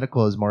part, Loop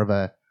Medical is more of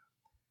a.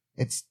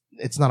 It's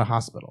not a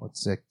hospital.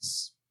 It's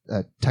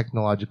a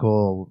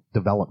technological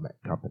development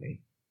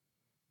company.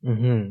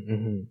 Mm-hmm.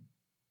 Mm-hmm.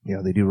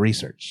 They do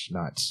research,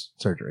 not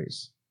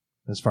surgeries,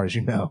 as far as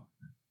you know.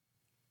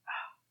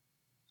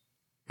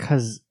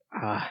 Because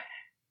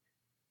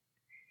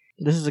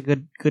this is a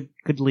good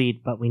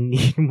lead, but we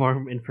need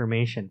more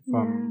information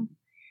from.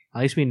 Yeah.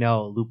 At least we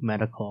know Loop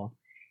Medical.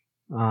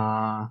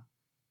 How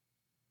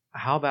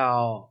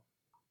about?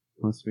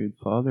 Let's read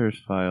Father's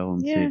file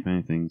and see if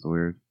anything's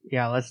weird.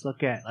 Yeah, let's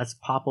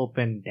pop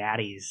open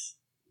Daddy's.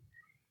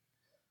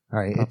 All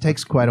right, it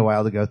takes quite a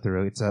while to go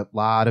through. It's a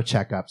lot of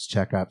checkups.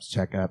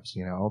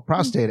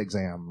 Prostate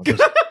exam.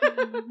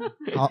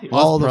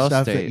 All the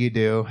stuff that you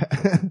do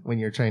when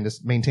you're trying to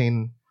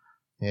maintain.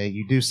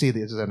 You do see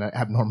there's an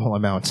abnormal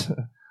amount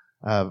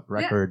of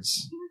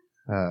records.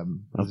 Of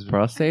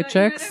prostate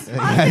checks?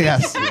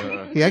 Yes.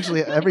 He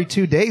actually, every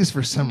 2 days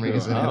for some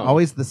reason, and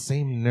always the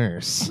same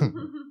nurse.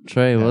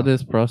 Trey, what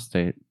is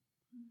prostate?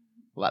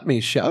 Let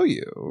me show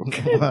you. All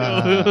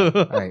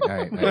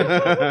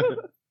right.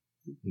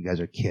 You guys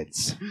are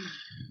kids.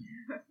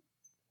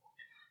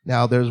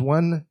 Now, there's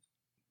one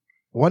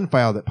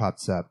file that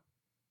pops up,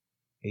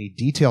 a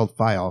detailed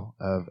file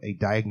of a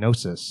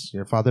diagnosis.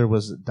 Your father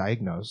was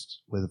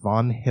diagnosed with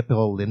von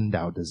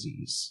Hippel-Lindau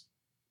disease.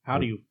 How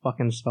do you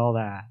fucking spell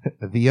that?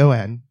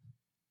 VON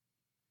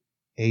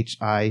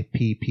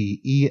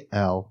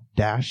HIPPEL-LINDAU.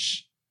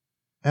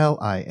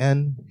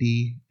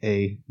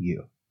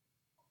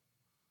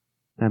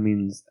 That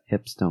means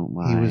hips don't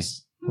lie.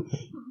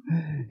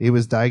 He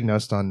was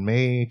diagnosed on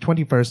May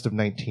 21st of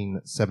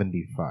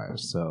 1975.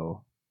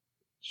 So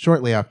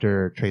shortly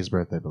after Trey's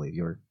birth, I believe.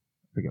 I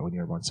forget when you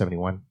were born,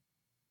 71?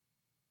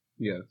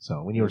 Yeah.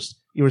 So when you were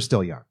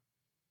still young.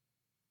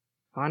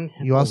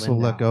 You also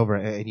look over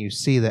and you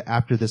see that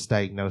after this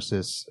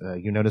diagnosis,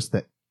 you notice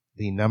that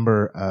the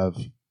number of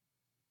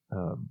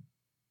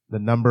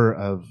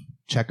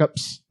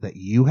checkups that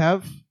you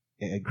have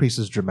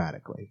increases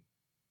dramatically.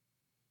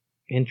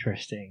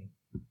 Interesting.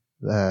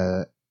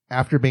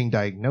 After being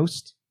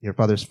diagnosed, your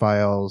father's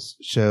files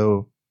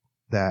show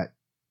that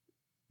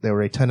there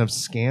were a ton of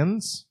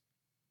scans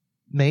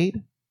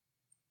made.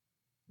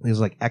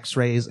 These like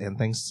X-rays and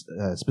things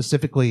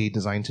specifically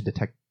designed to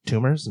detect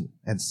tumors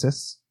and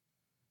cysts.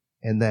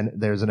 And then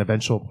there's an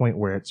eventual point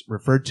where it's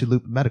referred to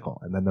Loop Medical,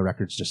 and then the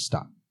records just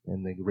stop,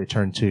 and they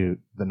return to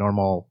the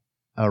normal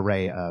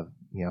array of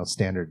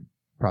standard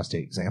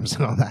prostate exams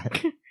and all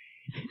that.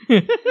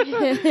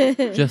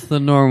 Just the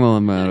normal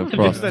amount of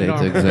prostate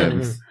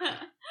exams.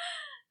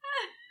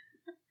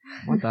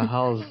 What the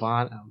hell is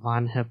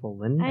von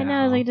Hippel-Lindau? I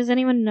know. Like, does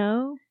anyone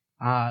know?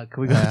 Can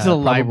we go to the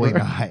library?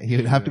 Probably not.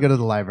 You'd have to go to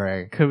the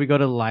library. Could we go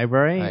to the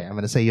library? All right, I'm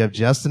going to say you have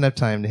just enough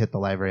time to hit the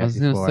library. I was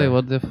going to say,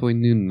 what if we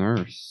knew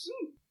nurse?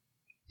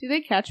 Do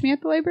they catch me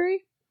at the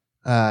library?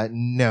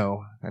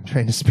 No. I'm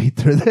trying to speed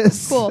through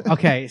this. Cool.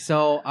 Okay,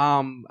 so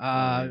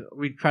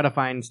we try to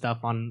find stuff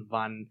on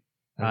von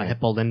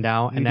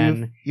Hippel-Lindau, and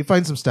then you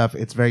find some stuff.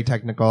 It's very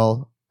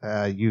technical.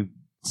 You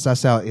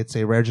suss out it's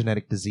a rare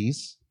genetic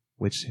disease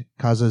which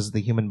causes the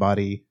human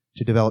body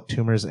to develop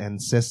tumors and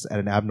cysts at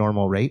an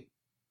abnormal rate,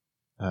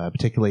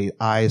 particularly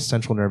eyes,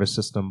 central nervous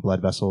system,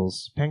 blood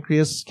vessels,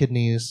 pancreas,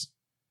 kidneys,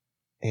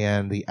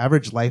 and the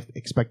average life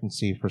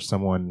expectancy for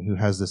someone who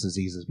has this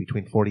disease is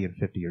between 40 and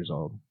 50 years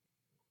old.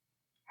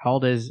 How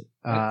old is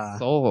That's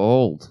so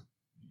old.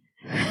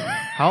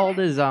 How old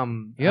is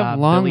You have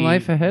long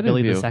life ahead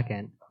Billy of you. the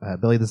Second?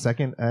 Billy the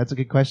Second? That's a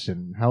good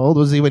question. How old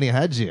was he when he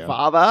had you?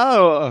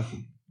 Father!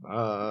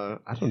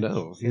 I don't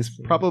know. He's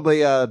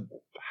probably a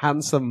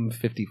handsome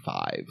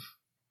 55.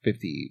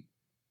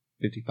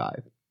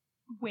 55.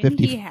 When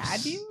 50. he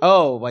had you?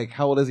 Oh, like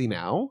how old is he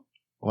now?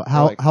 Well,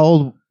 how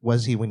old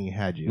was he when he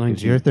had you? 'Cause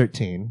 19. you're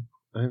 13.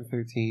 I'm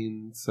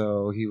 13,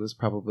 so he was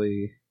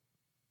probably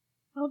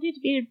How old do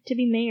you to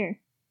be mayor?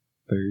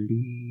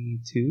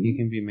 32? You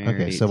can be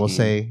married. Okay, so we'll 18.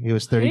 say he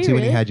was 32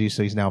 when he Really? had you,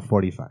 so he's now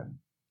 45.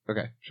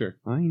 Okay, sure.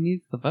 Well, he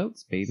needs the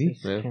votes, baby.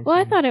 Yeah. Well,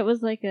 I thought it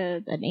was like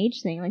an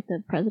age thing, like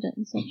the president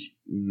and such.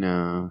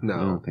 No. No. I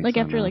don't think Like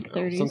so, after no. like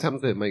 30s.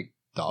 Sometimes they make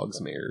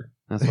dogs mayor.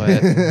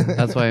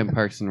 That's why in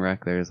Parks and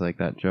Rec there's like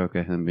that joke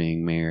of him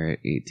being mayor at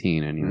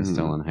 18 and he was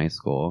still in high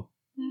school,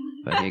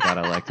 but he got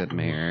elected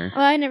mayor.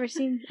 Well, I never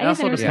seen. It I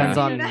guess I also never depends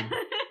seen on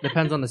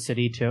depends on the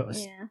city too,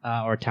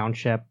 Yeah. or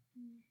township,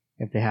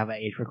 if they have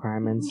age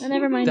requirements.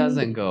 Never mind.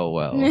 Doesn't go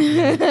well.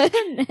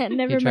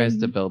 Never He tries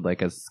mind. to build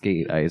like a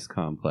skate ice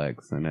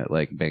complex and it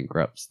like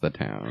bankrupts the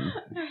town.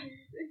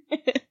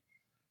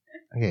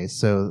 Okay,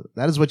 so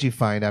that is what you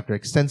find after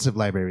extensive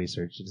library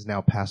research. It is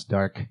now past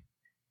dark.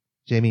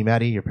 Jamie,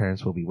 Maddie, your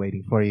parents will be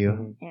waiting for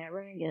you. Yeah,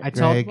 we're gonna get I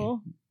told- Greg.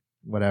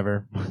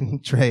 whatever.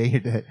 Trey,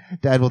 your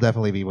dad will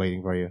definitely be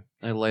waiting for you.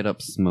 I light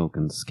up smoke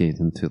and skate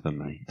into the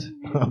night.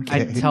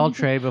 Okay. I tell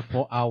Trey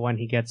before when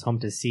he gets home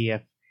to see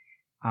if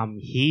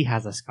he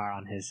has a scar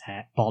on his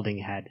head, balding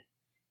head.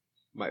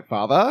 My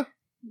father?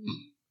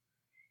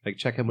 Like,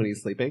 check him when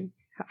he's sleeping?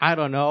 I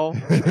don't know.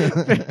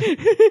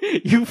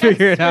 You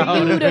figure it for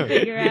out. you to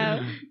figure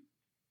out.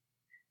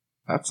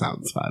 That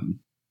sounds fun.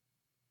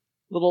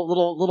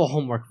 Little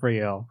homework for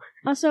you.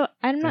 Also,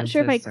 I'm not Good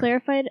sure if I sister.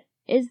 clarified.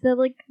 Is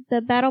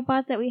the battle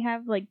bot that we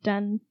have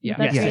done? Yeah.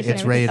 with Yeah, upgrades and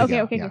it's ready to everything?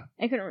 go, Okay, yeah. good.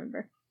 I couldn't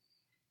remember.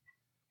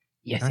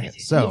 Yes, All right,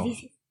 so,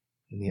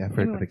 in the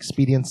effort of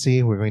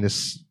expediency, we're going to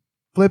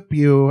flip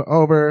you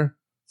over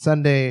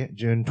Sunday,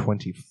 June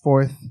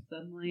 24th.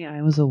 Suddenly,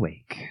 I was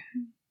awake.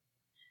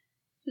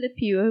 Flip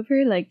you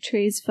over like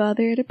Trey's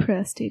father at a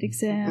prostate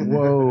exam.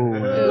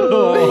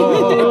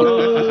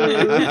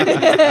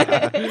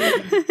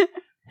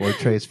 Poor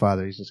Trey's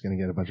father, he's just going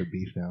to get a bunch of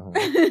beef now.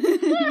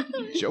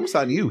 Joke's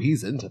on you.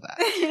 He's into that.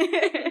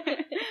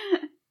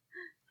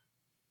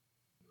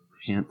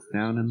 Pants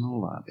down in the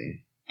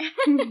lobby.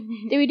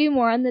 Did we do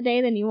more on the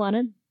day than you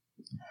wanted?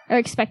 Or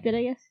expected,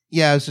 I guess?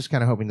 Yeah, I was just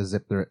kind of hoping to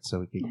zip through it so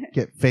we could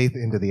get Faith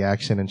into the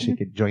action and she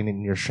could join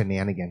in your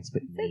shenanigans,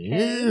 but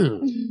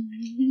no.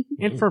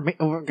 We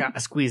gotta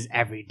squeeze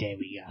every day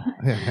we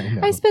got. I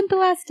know. I spent the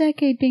last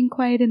decade being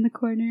quiet in the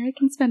corner. I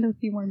can spend a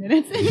few more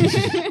minutes.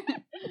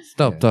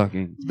 Stop Yeah.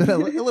 talking. It's been a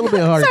little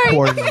bit hard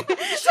coordinating.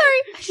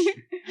 Sorry.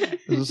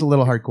 It was a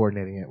little hard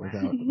coordinating it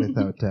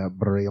without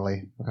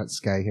Braley, without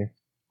Sky here.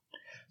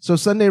 So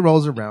Sunday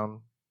rolls around.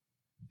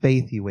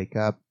 Faith, you wake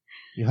up.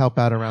 You help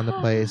out around the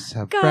place,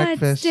 have God's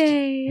breakfast,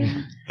 day.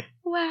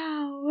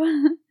 Wow.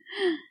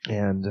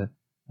 and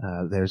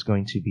there's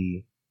going to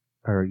be,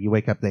 or you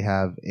wake up. They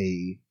have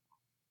a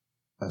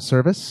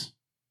service,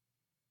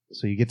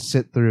 so you get to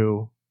sit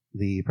through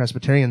the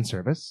Presbyterian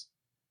service.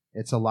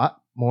 It's a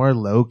lot more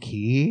low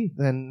key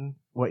than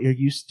what you're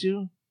used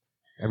to.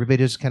 Everybody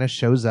just kind of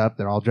shows up.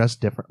 They're all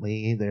dressed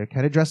differently. They're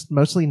kind of dressed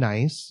mostly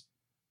nice.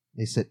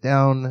 They sit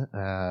down.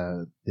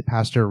 The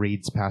pastor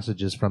reads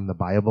passages from the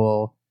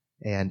Bible,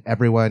 and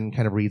everyone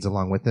kind of reads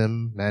along with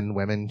him. Men,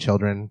 women,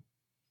 children.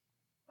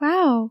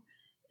 Wow.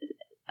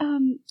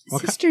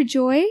 What Sister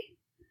Joy,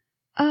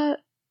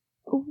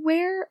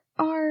 where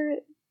are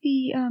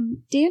the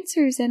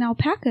dancers and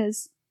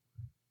alpacas?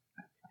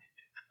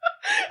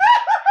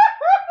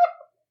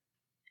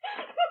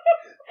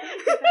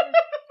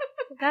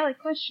 It's a valid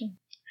question.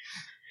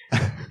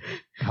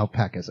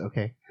 Alpacas,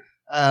 okay.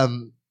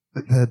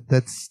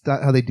 That's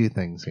not how they do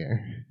things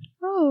here.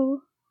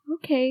 Oh,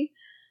 okay.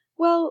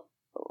 Well,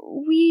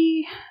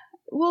 we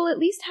will at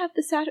least have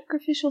the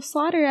sacrificial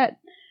slaughter at...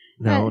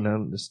 No, But-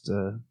 no, just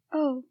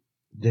Oh,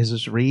 they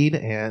just read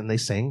and they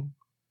sing.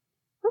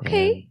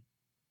 okay.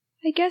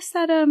 I guess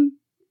that,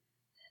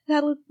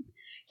 that'll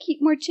keep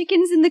more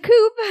chickens in the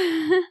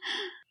coop.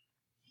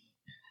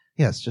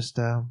 Yes, just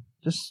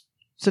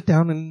sit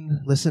down and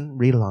listen,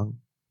 read along.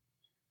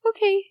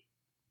 Okay.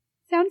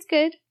 Sounds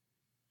good.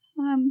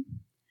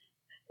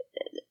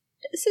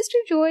 Sister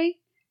Joy,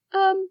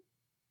 can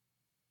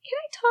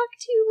I talk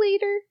to you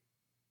later?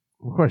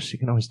 Of course, you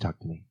can always talk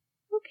to me.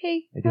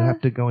 Okay. I do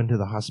have to go into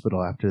the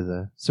hospital after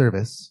the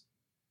service.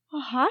 A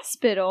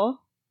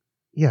hospital?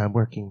 Yeah, I'm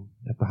working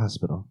at the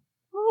hospital.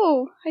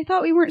 Oh, I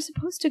thought we weren't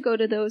supposed to go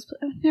to those.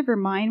 Never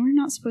mind. We're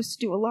not supposed to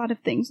do a lot of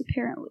things,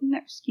 apparently. No,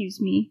 excuse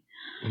me.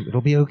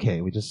 It'll be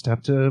okay. We just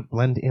have to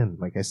blend in,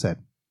 like I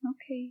said.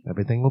 Okay.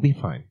 Everything will be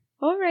fine.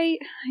 All right.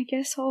 I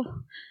guess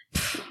I'll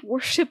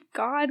worship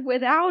God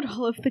without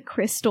all of the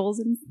crystals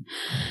and...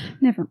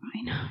 Never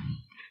mind.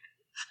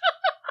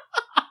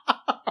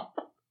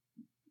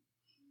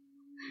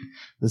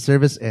 The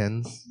service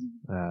ends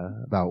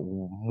about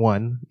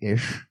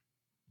 1-ish.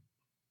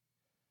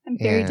 I'm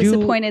very And-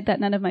 disappointed that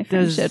none of my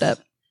friends showed up.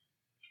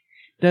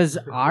 Does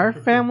our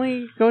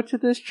family go to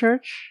this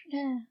church?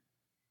 Yeah.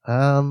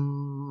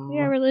 We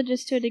are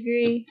religious to a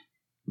degree.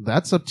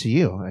 That's up to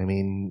you. I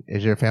mean,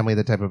 is your family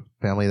the type of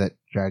family that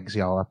drags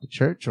y'all off to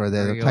church, or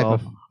they're Are the type y'all-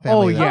 of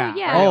family? Oh, that-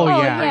 yeah. Oh, Oh, yeah.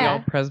 yeah. Are Yeah.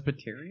 y'all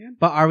Presbyterian?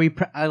 But are we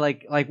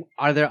like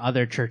are there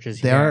other churches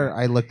There here? are.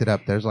 I looked it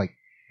up. There's like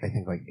I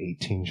think like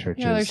 18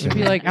 churches. Yeah, there should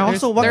be like. And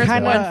also, there's- what there's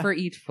kind one of- for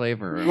each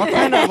flavor? what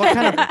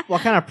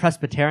kind of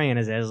Presbyterian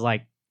is it? Is it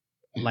like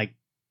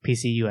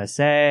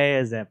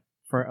PCUSA? Is it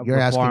for You're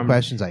asking Reformed?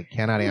 questions I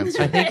cannot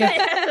answer.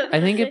 I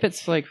think if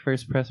it's like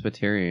First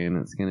Presbyterian,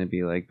 it's going to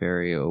be like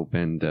very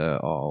open to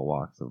all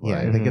walks of Yeah,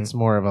 life. I think it's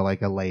more of a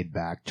like a laid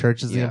back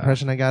church. Is the Yeah.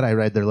 impression I got. I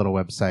read their little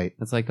website.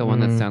 It's like the one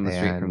that's Mm. down the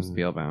street from And-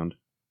 Spielbound.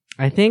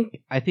 I think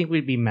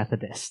we'd be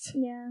Methodist.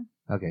 Yeah.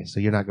 Okay, so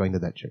you're not going to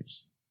that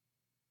church.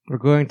 We're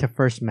going to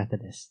First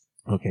Methodist.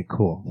 Okay,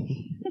 cool.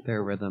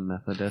 They're rhythm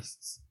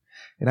Methodists.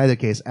 In either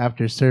case,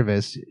 after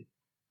service,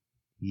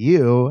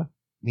 you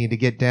need to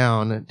get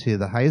down to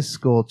the high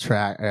school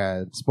track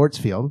sports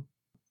field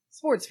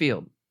Sports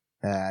field.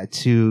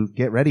 to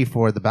get ready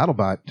for the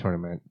BattleBot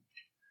tournament.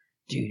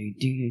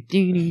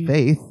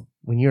 Faith,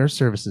 when your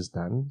service is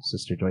done,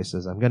 Sister Joy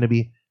says, I'm going to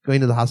be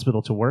going to the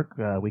hospital to work.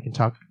 We can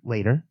talk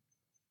later.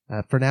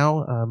 For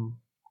now,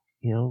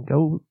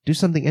 go do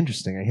something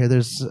interesting. I hear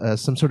there's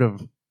some sort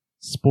of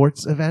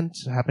sports event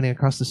happening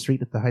across the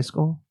street at the high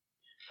school.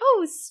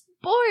 Oh,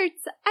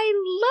 sports! I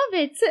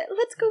love it.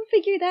 Let's go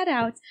figure that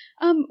out.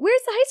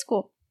 Where's the high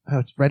school? Oh,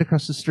 it's right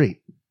across the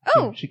street.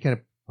 Oh, She kind of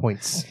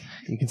points.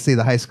 You can see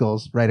the high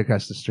school's right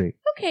across the street.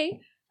 okay.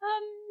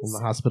 And the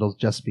hospital's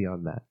just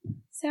beyond that.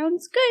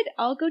 Sounds good.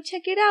 I'll go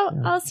check it out.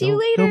 Yeah. I'll see you Go-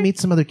 later. Go meet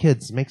some other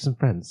kids. Make some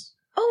friends.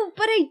 Oh,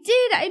 but I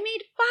did. I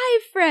made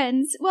 5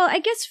 friends. Well, I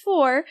guess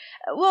 4.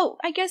 Well,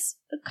 I guess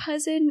a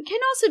cousin can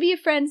also be a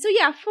friend. So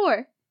yeah,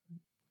 4.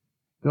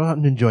 Go out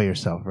and enjoy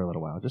yourself for a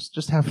little while.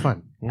 Just have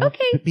fun.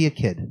 Okay. Be a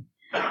kid.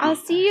 I'll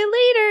see you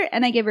later.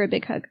 And I give her a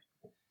big hug.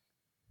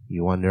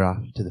 You wander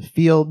off to the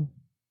field.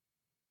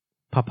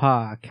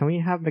 Papa, can we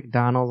have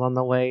McDonald's on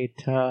the way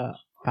to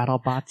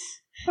BattleBots?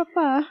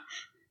 Papa.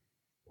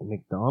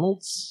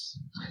 McDonald's?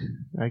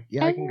 I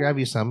can grab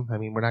you some. I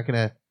mean, we're not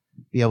going to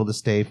be able to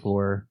stay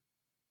for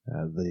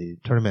the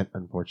tournament,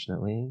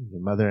 unfortunately. Your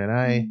mother and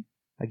I,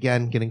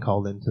 again, getting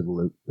called into the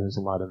loop. There's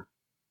a lot of...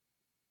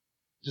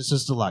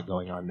 just a lot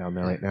going on down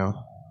there right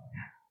now.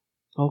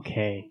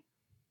 Okay.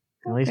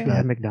 At least we Okay.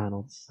 have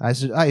McDonald's. I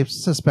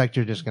suspect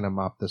you're just going to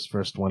mop this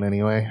first one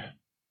anyway.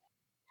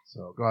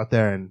 So go out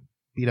there and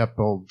beat up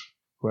old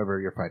whoever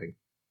you're fighting.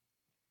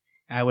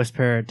 I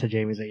whisper to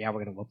Jamie, yeah,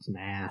 we're going to whoop some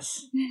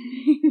ass.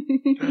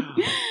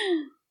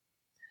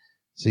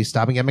 So you're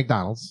stopping at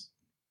McDonald's.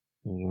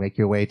 And you make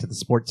your way to the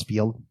sports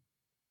field.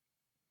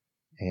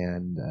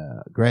 And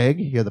Greg,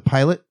 you're the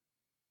pilot.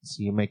 So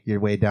you make your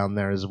way down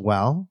there as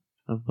well.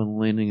 I've been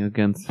leaning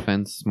against the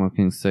fence,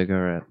 smoking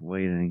cigarette,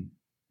 waiting.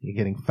 You're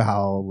getting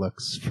foul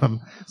looks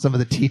from some of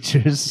the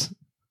teachers.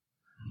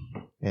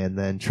 And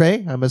then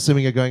Trey, I'm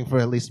assuming you're going for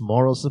at least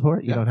moral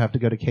support. You Yeah. don't have to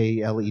go to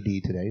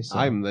KLED today. So.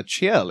 I'm the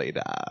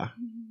cheerleader.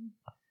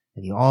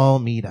 And you all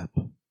meet up.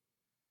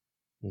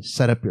 You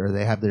set up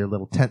they have their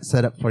little tent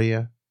set up for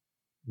you.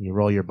 You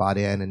roll your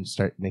body in and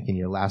start making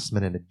your last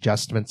minute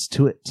adjustments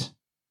to it.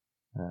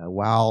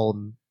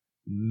 While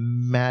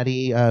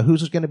Maddie,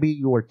 who's going to be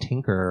your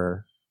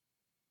tinker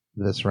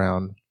this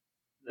round?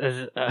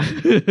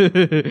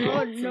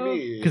 Oh, no.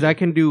 Because I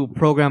can do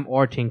program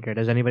or tinker.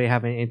 Does anybody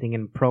have anything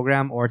in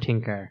program or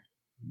tinker?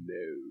 No.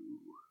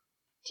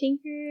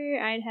 Tinker,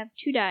 I'd have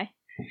 2 die.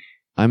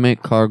 I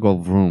make cargo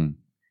vroom.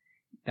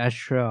 That's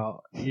true.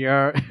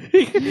 You're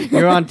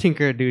you're on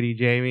tinker duty,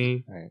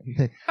 Jamie.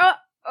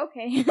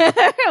 Okay.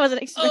 I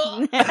wasn't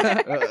expecting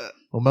that.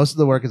 Well, most of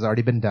the work has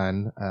already been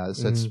done.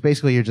 So it's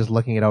basically you're just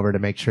looking it over to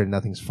make sure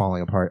nothing's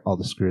falling apart, all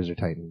the screws are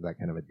tightened, that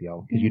kind of a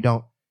deal. Because you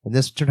don't, in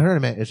this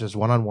tournament, it's just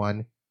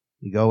one-on-one.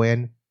 You go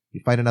in,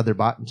 you fight another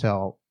bot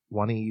until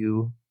one of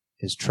you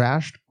is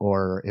trashed,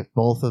 or if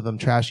both of them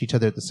trash each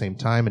other at the same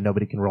time and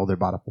nobody can roll their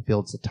bot off the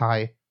field, it's a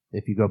tie.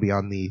 If you go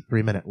beyond the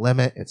 3-minute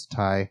limit, it's a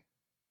tie.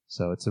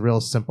 So it's a real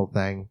simple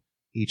thing.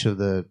 Each of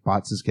the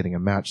bots is getting a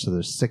match, so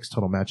there's 6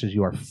 total matches.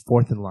 You are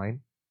 4th in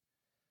line.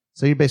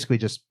 So you're basically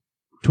just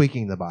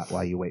tweaking the bot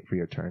while you wait for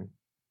your turn.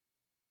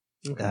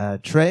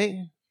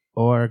 Trey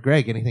or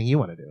Greg, anything you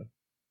want to do?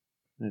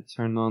 I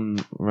turn on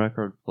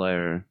record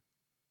player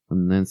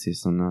and Nancy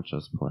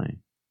Sinatra's playing.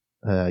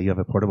 You have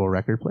a portable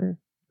record player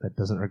that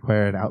doesn't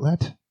require an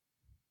outlet? Are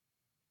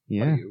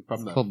Yeah. you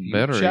from the called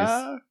future?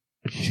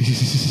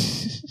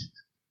 batteries.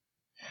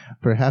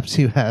 Perhaps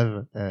you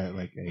have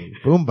like a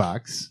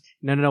boombox.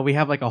 No. We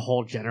have like a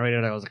whole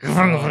generator that was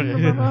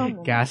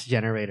like gas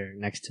generator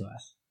next to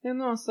us. Yeah,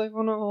 no, it's like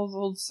one of those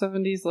old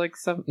 70s, like,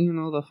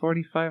 the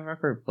 45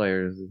 record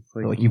players. It's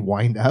like, Like you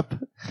wind up.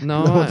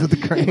 no, the ones with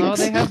the cranks. no,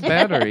 they have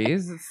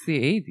batteries. It's the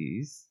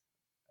 80s.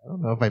 I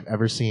don't know if I've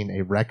ever seen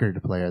a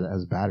record player that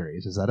has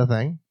batteries. Is that a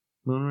thing?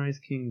 Moonrise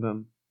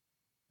Kingdom.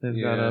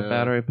 They've got Yeah. a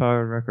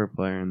battery-powered record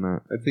player in that.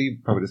 I think you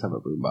probably just have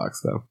a boombox,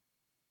 though.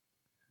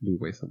 Be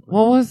way something.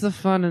 What was the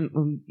fun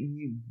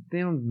in... they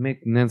don't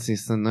make Nancy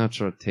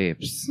Sinatra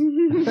tapes.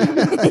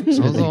 Those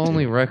are the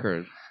only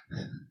record.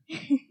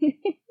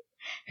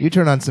 You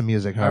turn on some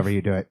music, however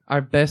you do it. Our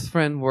best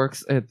friend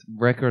works at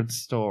record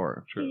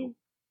store. True.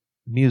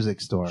 Music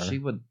store. She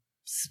would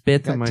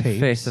spit Got in my tapes.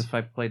 face if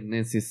I played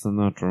Nancy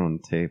Sinatra on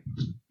tape.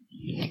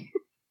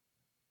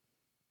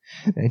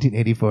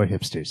 1984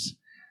 hipsters.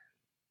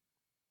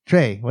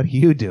 Trey, what are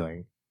you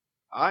doing?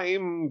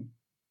 I'm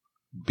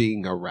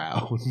being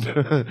around.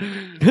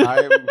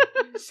 I'm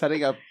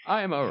setting up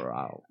I'm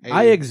around.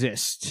 I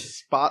exist.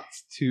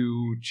 spots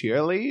to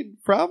cheerlead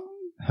from.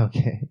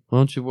 Okay. Why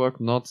don't you work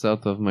knots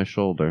out of my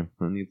shoulder?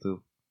 I need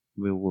to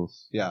be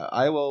loose. Yeah,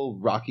 I will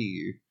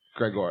Rocky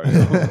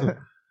Gregorio.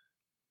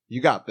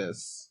 You got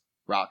this,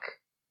 Rock.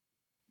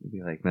 I'd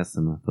be like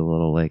messing with the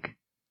little like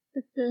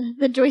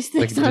the joysticks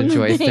like the on the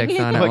joysticks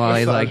thing. on it Like while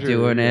he's like massager,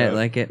 doing yeah. it,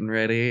 like getting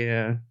ready.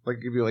 Yeah. Like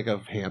give you like a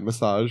hand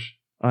massage.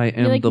 I You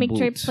am like the make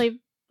Trey boot. play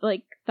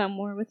like thumb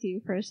war with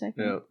you for a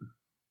second.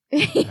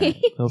 Yeah.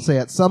 He'll say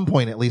at some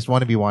point at least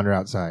one of you wander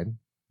outside.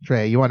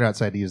 Trey, you wander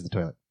outside to use the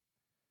toilet.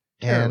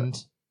 Sure. And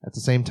at the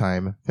same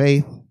time,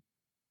 Faith,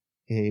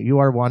 you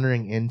are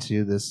wandering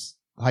into this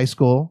high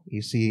school.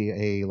 You see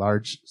a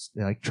large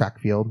like track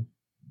field.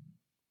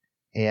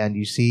 And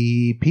you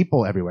see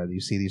people everywhere.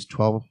 You see these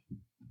 12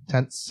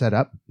 tents set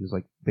up, these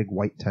like big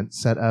white tents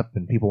set up,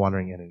 and people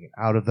wandering in and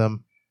out of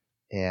them.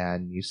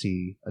 And you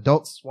see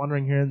adults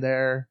wandering here and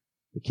there.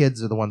 The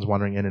kids are the ones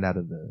wandering in and out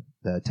of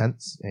the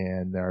tents.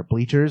 And there are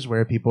bleachers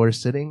where people are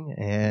sitting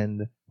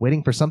and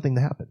waiting for something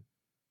to happen.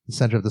 The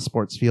center of the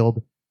sports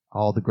field,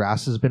 all the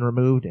grass has been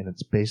removed, and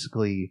it's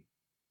basically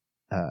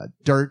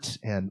dirt,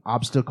 and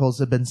obstacles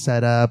have been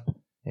set up,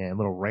 and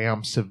little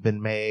ramps have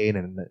been made,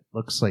 and it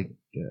looks like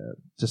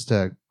just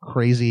a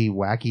crazy,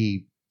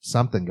 wacky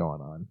something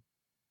going on.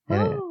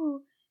 And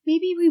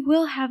maybe we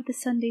will have the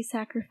Sunday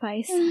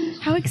sacrifice.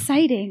 How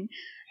exciting.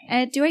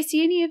 Do I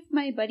see any of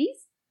my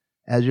buddies?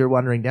 As you're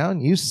wandering down,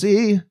 you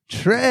see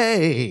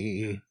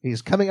Trey.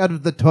 He's coming out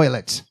of the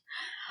toilet.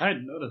 I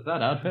didn't notice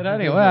that outfit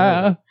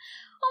anyway.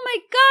 Oh my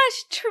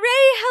gosh, Trey,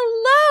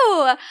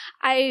 hello!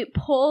 I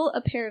pull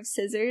a pair of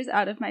scissors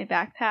out of my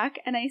backpack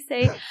and I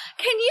say,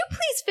 can you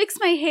please fix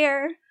my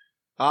hair?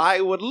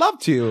 I would love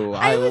to.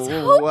 I was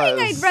hoping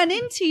I'd run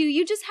into you.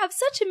 You just have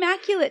such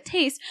immaculate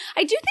taste.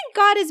 I do think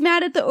God is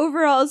mad at the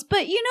overalls,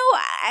 but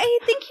I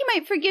think he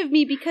might forgive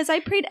me because I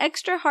prayed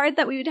extra hard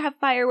that we would have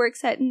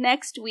fireworks at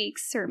next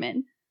week's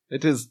sermon.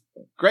 It is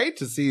great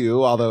to see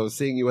you, although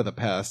seeing you with a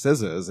pair of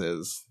scissors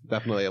is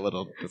definitely a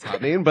little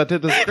disheartening, but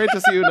it is great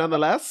to see you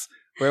nonetheless.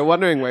 We're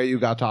wondering where you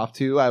got off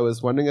to. I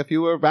was wondering if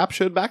you were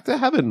raptured back to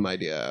heaven, my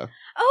dear.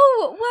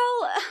 Oh,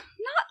 well,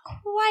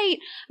 not quite,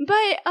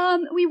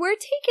 but we were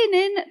taken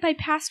in by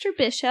Pastor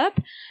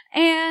Bishop,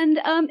 and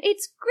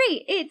it's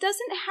great. It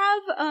doesn't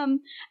have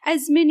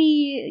as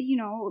many,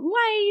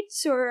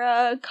 lights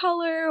or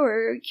color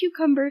or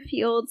cucumber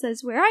fields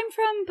as where I'm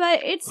from,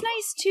 but it's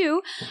nice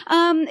too.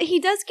 He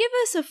does give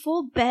us a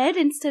full bed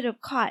instead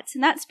of cots,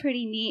 and that's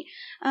pretty neat.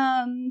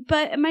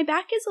 But my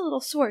back is a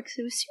little sore because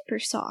it was super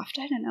soft.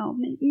 I don't know.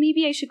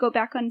 Maybe I should go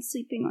back on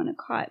sleeping on a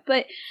cot,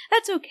 but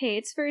that's okay.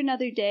 It's for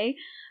another day.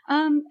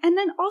 And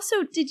then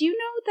also, did you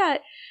know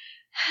that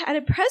at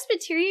a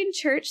Presbyterian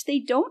church, they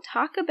don't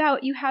talk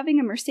about you having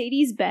a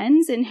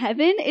Mercedes-Benz in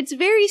heaven? It's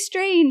very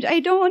strange. I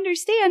don't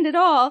understand at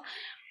all.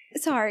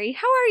 Sorry.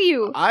 How are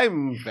you?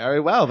 I'm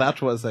very well.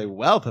 That was a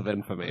wealth of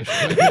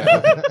information.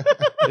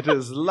 It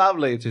is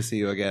lovely to see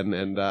you again.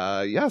 And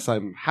yes,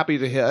 I'm happy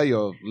to hear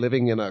you're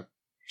living in a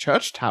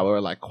church tower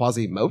like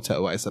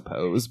Quasimodo, I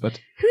suppose. But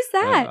who's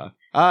that?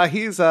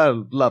 He's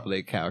a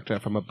lovely character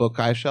from a book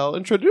I shall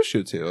introduce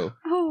you to.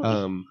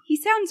 Oh, he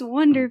sounds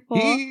wonderful.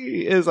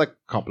 He is a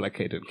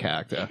complicated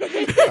character.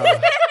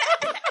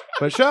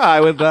 But sure, I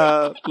would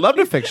love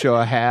to fix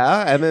your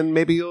hair, and then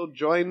maybe you'll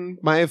join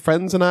my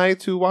friends and I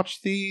to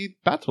watch the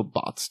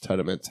BattleBots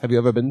tournament. Have you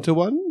ever been to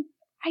one?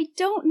 I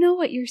don't know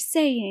what you're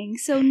saying,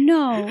 so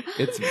no.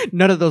 It's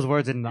None of those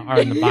words are in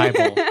the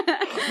Bible.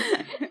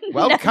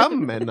 Well,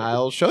 come, and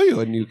I'll show you,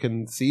 and you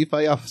can see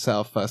for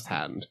yourself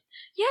firsthand.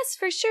 Yes,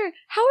 for sure.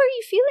 How are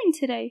you feeling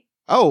today?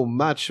 Oh,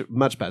 much,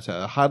 much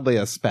better. Hardly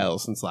a spell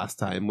since last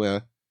time.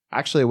 We're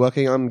actually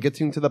working on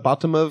getting to the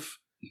bottom of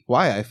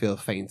why I feel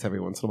faint every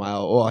once in a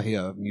while or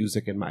hear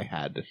music in my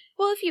head.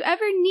 Well, if you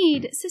ever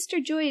need, Sister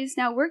Joy is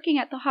now working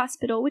at the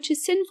hospital, which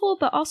is sinful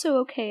but also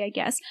okay, I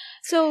guess.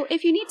 So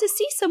if you need to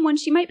see someone,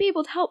 she might be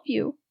able to help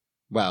you.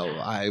 Well,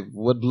 I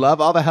would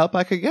love all the help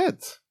I could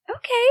get.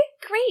 Okay,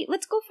 great.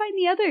 Let's go find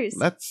the others.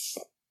 Let's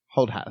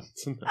hold hands.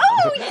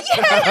 Oh, yes!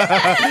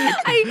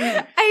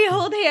 I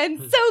hold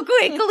hands so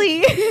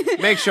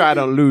quickly. Make sure I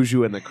don't lose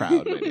you in the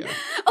crowd, my dear.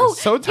 Oh,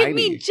 so give tiny.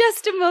 me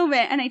just a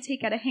moment. And I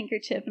take out a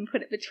handkerchief and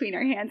put it between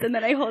our hands, and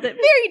then I hold it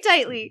very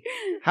tightly.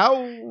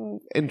 How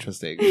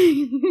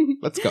interesting.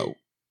 Let's go.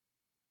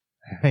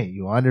 Hey,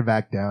 you wander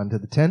back down to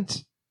the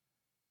tent.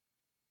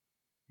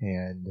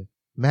 And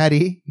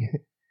Maddie,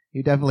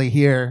 you definitely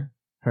hear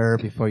her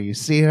before you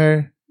see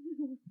her.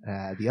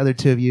 The other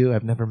two of you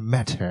have never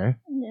met her.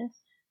 Yes.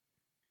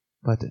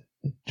 But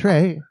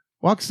Trey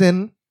walks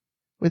in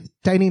with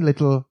tiny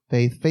little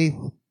Faith. Faith,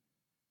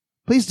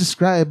 please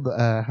describe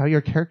how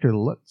your character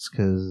looks,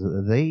 because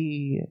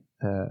they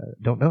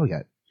don't know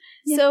yet.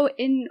 So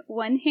in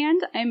one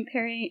hand,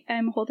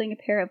 I'm holding a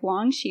pair of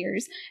long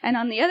shears, and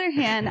on the other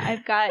hand,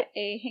 I've got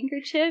a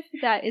handkerchief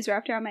that is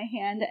wrapped around my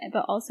hand,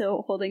 but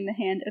also holding the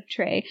hand of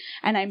Trey.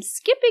 And I'm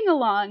skipping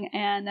along,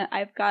 and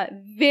I've got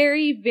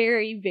very,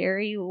 very,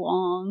 very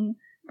long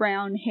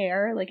brown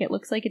hair. Like, it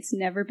looks like it's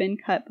never been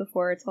cut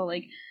before. It's all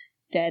like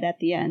dead at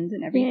the end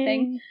and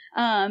everything.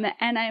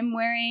 And I'm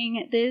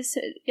wearing this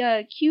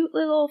cute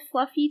little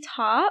fluffy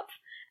top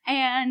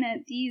and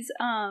these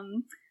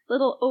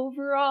little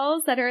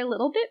overalls that are a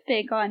little bit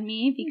big on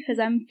me because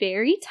I'm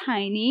very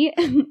tiny.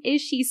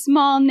 Is she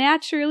small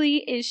naturally?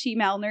 Is she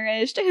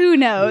malnourished? Who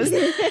knows?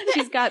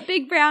 She's got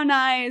big brown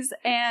eyes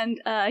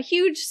and a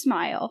huge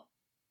smile.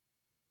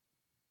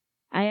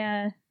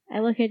 I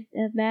look at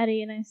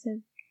Maddie and I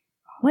said,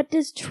 "What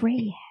does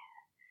Trey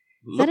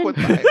Look that what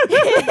have?"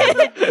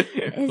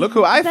 Look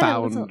who I Is that a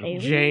found. little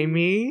alien?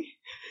 Jamie,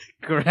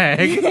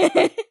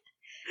 Greg,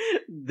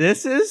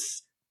 this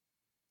is,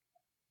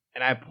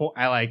 and I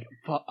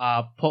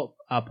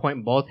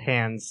point both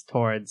hands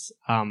towards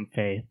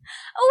Faith.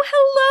 Oh,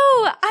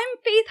 hello! I'm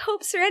Faith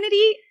Hope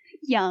Serenity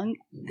Young.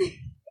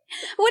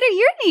 What are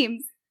your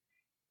names?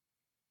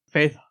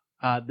 Faith,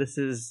 this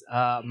is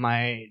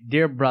my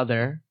dear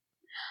brother,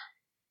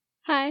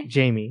 Hi.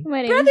 Jamie.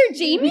 My name Brother is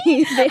Jamie?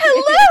 Jamie.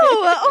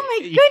 Hello! Oh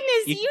my You-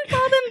 goodness, you- you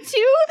know them too?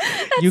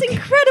 You That's can-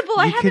 incredible.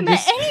 I you haven't can met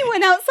just-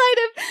 anyone outside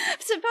of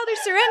Father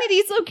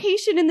Serenity's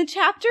location in the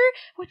chapter.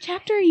 What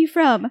chapter are you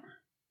from?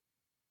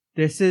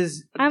 This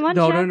is I'm on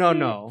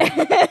no.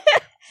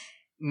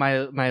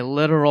 My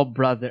literal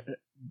brother,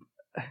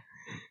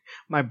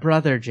 my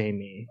brother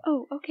Jamie.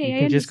 Oh, okay. You I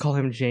can just understand. call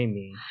him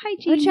Jamie. Hi,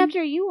 Jamie. What chapter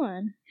are you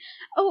on?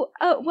 Oh,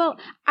 well,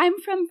 I'm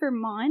from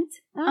Vermont.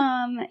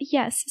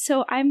 Yes,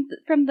 so I'm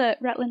from the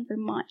Rutland,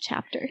 Vermont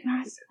chapter.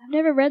 I've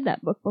never read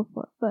that book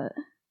before, but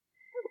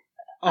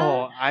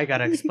Oh, I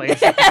gotta explain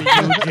something to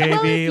you,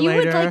 Well, JB, if you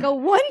later. would like a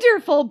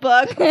wonderful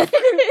book,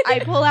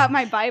 I pull out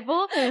my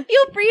Bible. Feel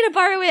free to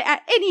borrow it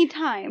at any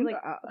time. like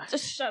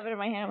just shove it in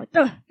my hand. I'm like,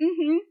 oh,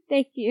 Mm-hmm.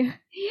 thank you.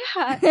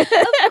 Yeah, of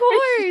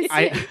course.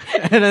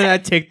 And then I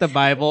take the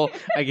Bible,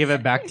 I give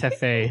it back to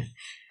Faith.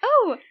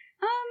 Oh,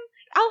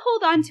 I'll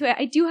hold on to it.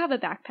 I do have a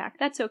backpack.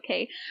 That's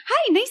okay.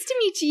 Hi, nice to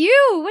meet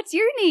you. What's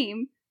your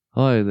name?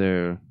 Hi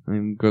there,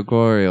 I'm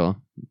Gregorio.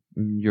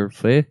 Your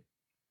Faith?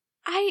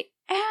 I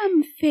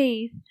am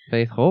Faith.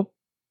 Faith Hope?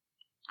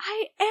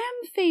 I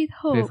am Faith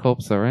Hope. Faith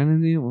Hope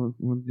Serenity?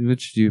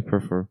 Which do you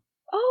prefer?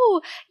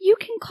 Oh, you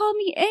can call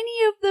me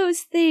any of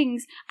those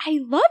things. I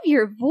love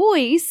your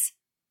voice.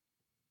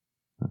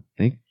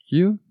 Thank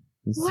you.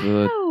 Is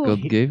Wow. what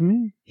God gave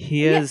me?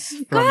 He Yeah, is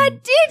from...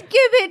 God did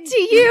give it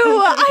to you.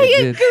 I He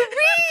did. agree.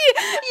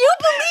 You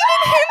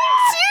believe in him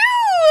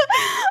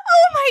too.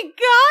 Oh my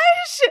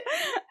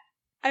gosh.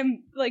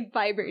 I'm like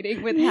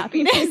vibrating with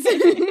happiness.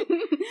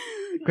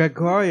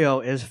 Gregorio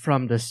is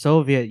from the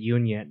Soviet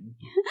Union.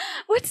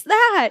 What's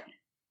that?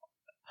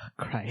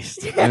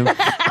 Christ.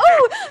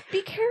 Oh,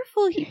 be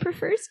careful. He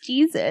prefers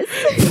Jesus.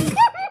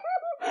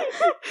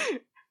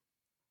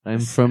 I'm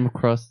from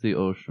across the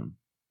ocean.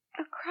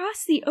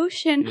 Across the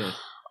ocean. Yes.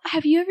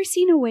 Have you ever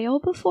seen a whale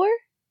before?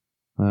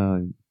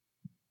 In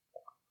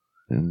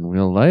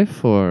real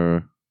life,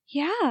 or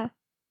Yeah.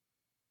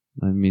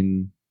 I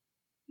mean,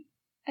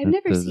 I've At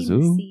never the seen zoo?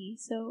 the sea,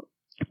 so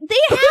they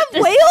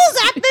have whales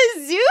at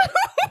the zoo.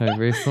 I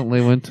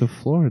recently went to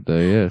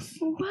Florida. Yes,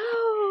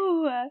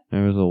 Whoa!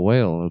 there was a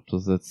whale. It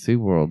was at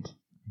SeaWorld.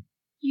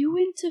 You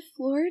went to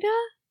Florida?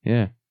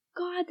 Yeah,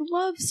 God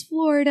loves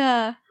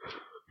Florida.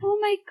 Oh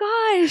my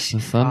gosh! the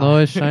sun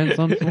always shines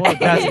on Florida.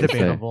 That's I would say.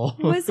 debatable.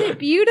 Was it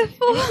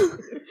beautiful?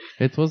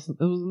 It was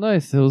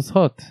nice. It was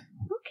hot.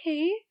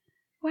 Okay.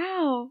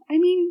 Wow. I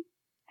mean,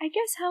 I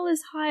guess hell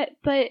is hot,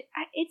 but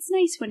it's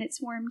nice when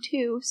it's warm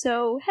too.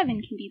 So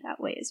heaven can be that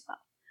way as well.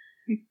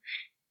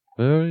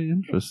 Very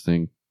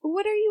interesting.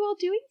 What are you all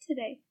doing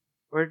today?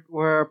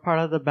 We're part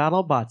of the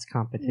BattleBots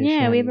competition.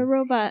 Yeah, we have a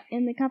robot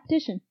in the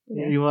competition.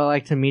 You would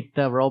like to meet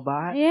the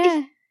robot?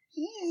 Yeah.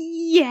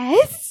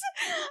 Yes,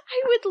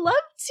 I would love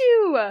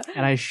to.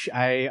 And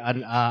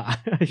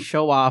I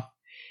show off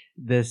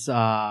this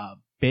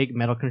big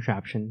metal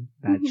contraption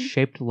that's Mhm.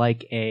 shaped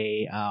like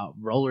a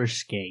roller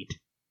skate.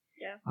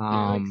 Yeah.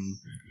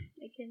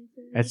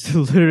 It's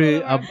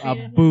literally Oh, I'm a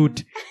feeling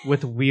boot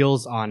with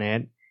wheels on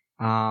it,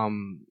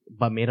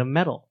 but made of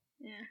metal.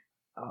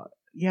 Yeah.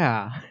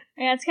 Yeah.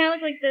 Yeah, it's kind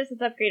of like this.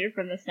 It's upgraded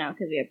from this now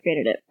because we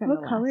upgraded it from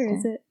What the color last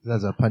is time. it?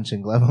 There's a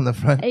punching glove on the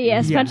front.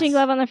 Yes, Yes. punching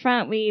glove on the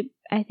front.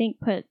 I think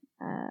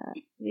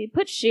we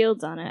put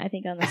shields on it. I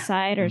think on the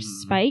side or Mhm.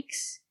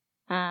 spikes.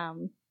 I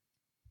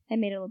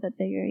made it a little bit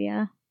bigger.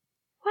 Yeah.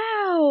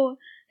 Wow,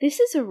 this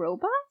is a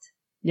robot?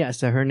 Yeah,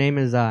 so her name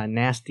is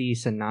Nasty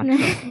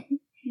Sinatra.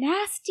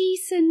 Nasty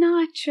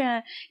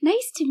Sinatra.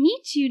 Nice to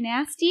meet you,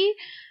 Nasty.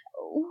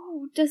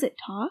 Ooh, does it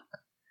talk?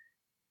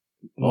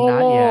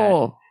 Not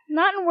yet.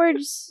 Not in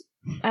words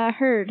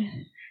heard.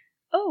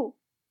 Oh,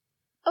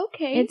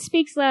 okay. It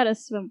speaks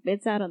loudest when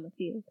it's out on the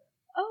field.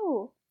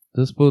 Oh,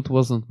 This boot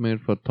wasn't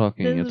made for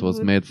talking. This It was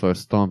boot- made for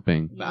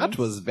stomping. That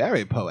was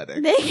very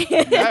poetic.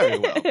 Very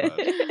well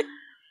put.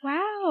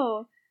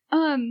 wow.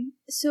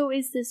 So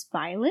is this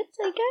Violet,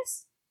 I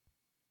guess?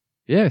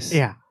 Yes.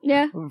 Yeah,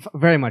 Yeah.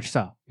 very much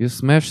so. You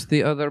smash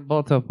the other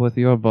bot up with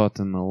your bot,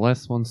 and the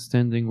last one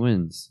standing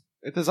wins.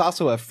 It is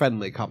also a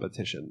friendly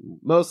competition,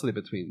 mostly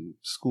between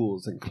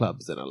schools and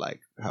clubs and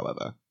alike,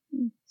 however.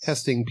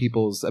 Testing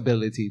people's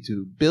ability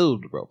to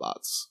build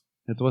robots.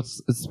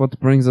 It's what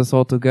brings us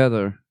all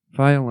together.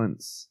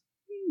 Violence.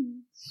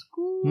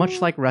 School Much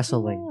like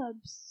wrestling.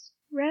 clubs.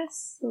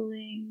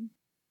 Wrestling.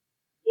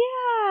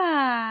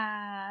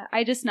 Yeah.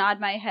 I just nod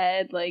my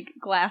head, like,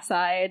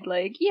 glass-eyed,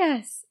 like,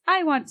 yes,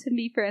 I want to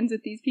be friends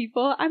with these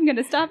people. I'm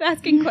gonna stop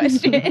asking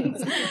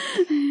questions.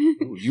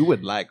 Ooh, you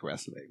would like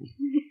wrestling.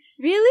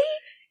 Really?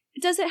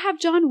 Does it have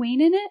John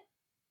Wayne in it?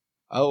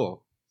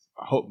 Oh,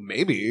 I hope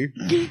maybe.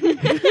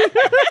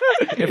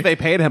 If they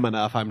paid him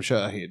enough, I'm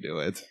sure he'd do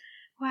it.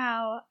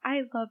 Wow,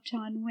 I love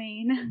John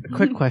Wayne.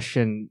 Quick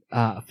question,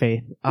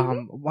 Faith.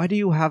 Why do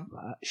you have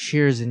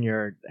shears in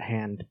your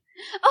hand?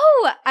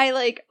 Oh, I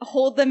like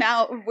hold them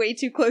out way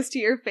too close to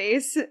your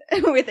face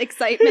with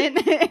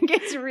excitement. It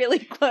gets really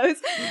close.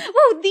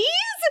 Whoa, these?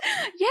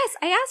 Yes,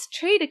 I asked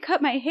Trey to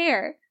cut my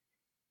hair.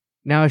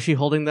 Now is she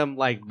holding them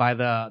like by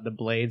the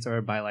blades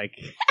or by like?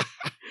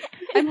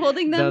 I'm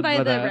holding them by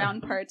the the-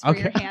 round parts where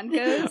your hand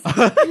goes.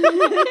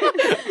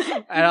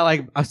 And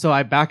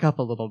I back up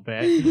a little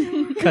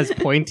bit because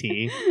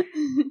pointy.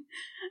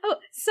 Oh,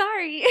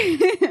 sorry.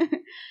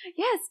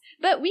 Yes,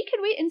 but we could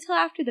wait until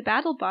after the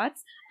battle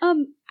bots.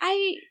 Guess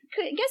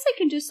I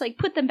can just like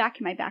put them back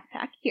in my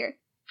backpack here.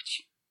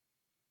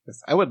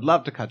 Yes, I would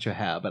love to cut your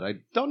hair, but I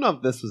don't know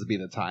if this would be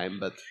the time,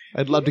 but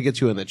I'd love to get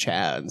you in the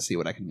chair and see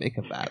what I can make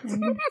of that.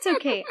 That's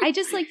okay. I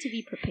just like to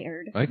be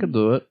prepared. I could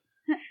do it.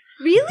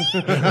 Really?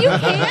 You can?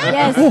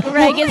 Yes,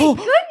 Greg is. Oh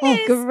my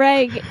goodness.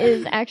 Greg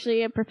is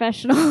actually a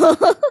professional.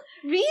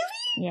 Really?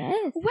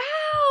 Yes.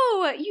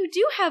 Wow, you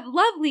do have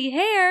lovely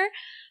hair.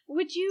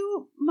 Would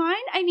you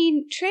mind? I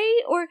mean,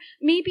 Trey, or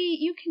maybe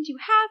you can do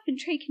half and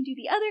Trey can do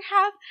the other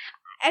half.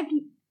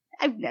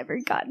 I've never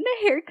gotten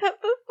a haircut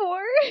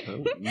before.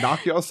 Oh,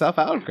 knock yourself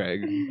out,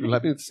 Greg.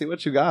 Let me see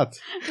what you got.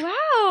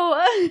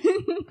 Wow.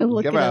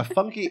 Look Give at her a us.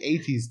 funky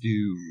 80s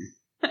do.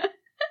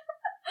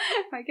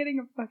 Am I getting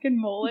a fucking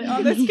mullet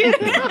on this kid?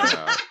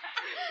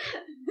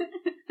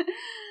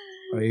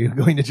 Are you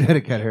going to try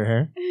to cut her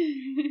hair?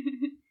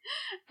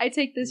 I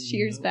take this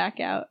shears back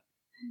out.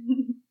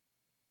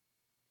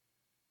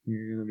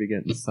 You're gonna be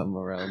getting something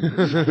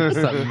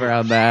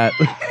around that.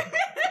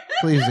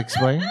 Please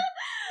explain.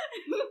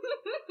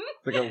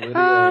 It's like a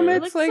Lydia.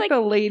 It's looks like like- the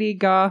Lady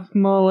Goth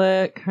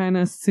mullet, kind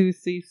of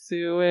Susie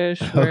Sue-ish,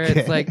 where Okay.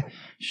 it's like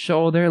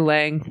shoulder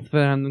length,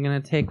 but I'm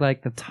gonna take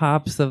like the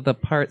tops of the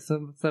parts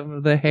of some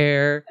of the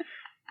hair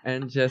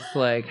and just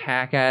like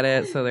hack at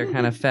it so they're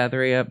kind of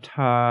feathery up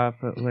top,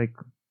 but like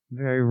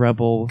very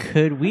rebel.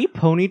 Could we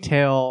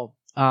ponytail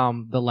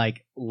the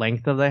like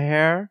length of the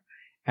hair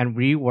and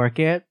rework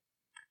it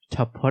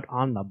to put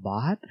on the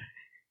bot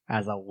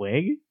as a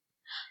wig?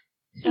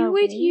 You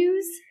would Okay.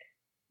 use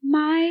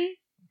my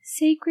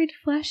sacred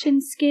flesh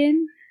and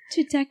skin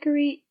to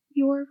decorate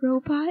your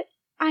robot?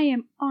 I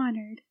am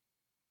honored.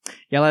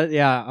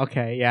 Yeah,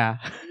 okay, yeah.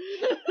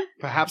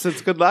 Perhaps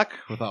it's good luck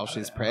with all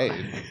she's prayed.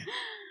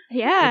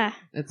 Yeah.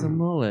 It's a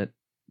mullet.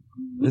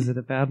 Is it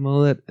a bad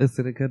mullet? Is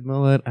it a good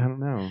mullet? I don't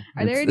know.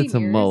 Are there it's any a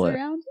mirrors mullet.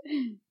 around?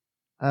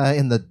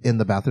 In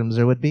the bathrooms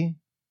there would be.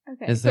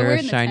 Okay, Is so there we're a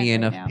in the shiny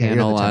tent right enough now. Yeah, you're in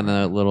panel the on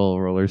tent. a little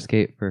roller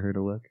skate for her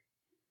to look?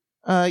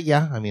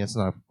 Yeah, I mean it's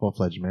not a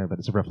full-fledged mirror, but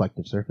it's a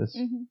reflective surface.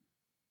 Mm-hmm.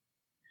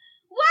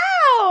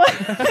 Wow!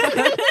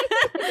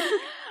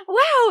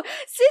 Wow!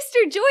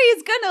 Sister Joy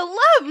is gonna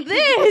love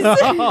this!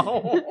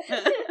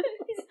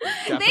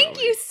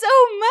 Thank you so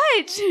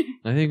much!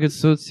 I think it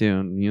suits you.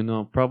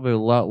 And, probably a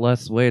lot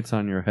less weights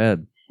on your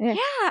head. Yeah,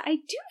 I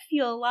do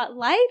feel a lot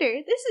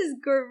lighter. This is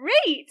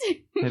great!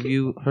 Have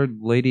you heard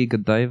Lady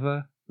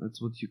Godiva?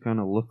 That's what you kind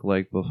of looked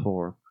like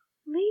before.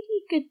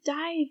 Lady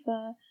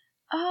Godiva.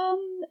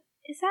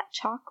 Is that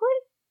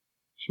chocolate?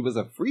 She was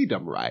a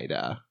freedom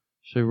rider.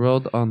 She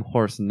rode on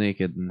horse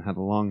naked and had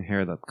long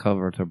hair that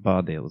covered her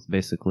body. It was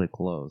basically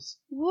clothes.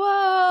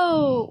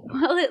 Whoa!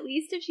 Well, at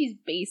least if she's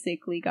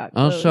basically got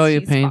I'll clothes, show you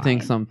she's painting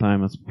fine.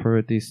 sometime. It's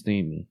pretty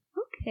steamy.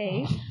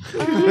 Okay.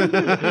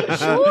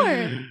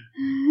 Sure.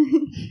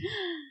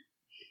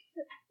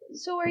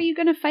 So are you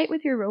gonna fight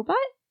with your robot?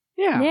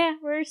 Yeah. Yeah,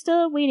 we're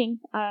still waiting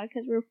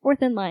because we're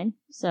fourth in line,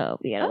 so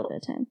we got a little bit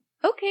of time.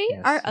 Okay.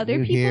 Yes, Are other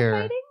you people hear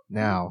fighting?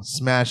 Now,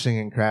 smashing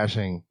and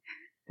crashing.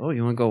 Oh,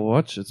 you want to go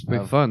watch? It's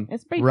pretty fun.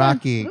 It's pretty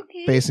Rocky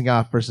Okay. facing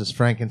off versus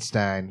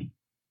Frankenstein.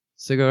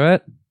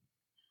 Cigarette?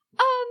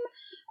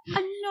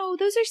 No,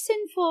 those are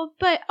sinful,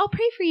 but I'll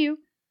pray for you.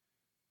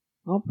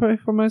 I'll pray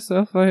for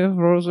myself. I have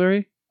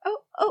rosary.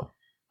 Oh,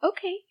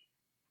 okay.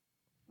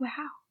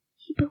 Wow.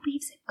 He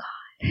believes in God.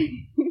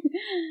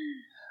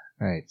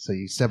 All right, so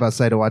you step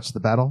outside to watch the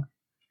battle.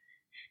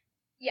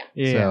 Yeah.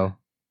 So,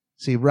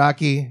 see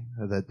Rocky,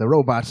 the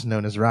robot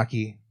known as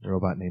Rocky, the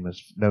robot name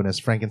is known as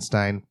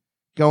Frankenstein,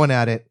 going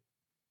at it,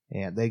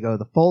 and they go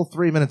the full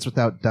 3 minutes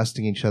without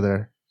dusting each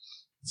other.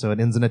 So it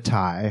ends in a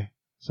tie.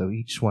 So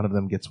each one of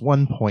them gets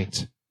 1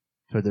 point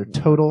for their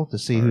total to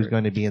see who's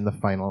going to be in the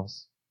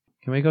finals.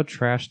 Can we go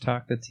trash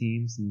talk the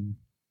teams and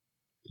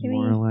Can we-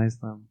 demoralize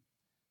them?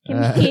 Can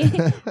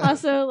we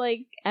also,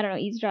 I don't know,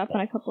 eavesdrop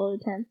on a couple of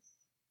the tents?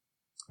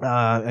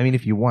 I mean,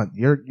 if you want,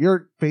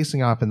 you're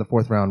facing off in the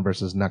 4th round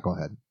versus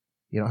Knucklehead.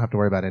 You don't have to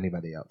worry about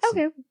anybody else.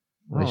 Okay.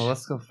 Oh,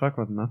 let's go fuck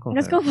with Knucklehead.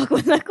 Let's go fuck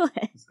with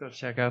Knucklehead. Let's go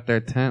check out their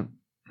tent.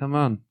 Come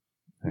on.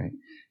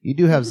 You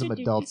do have some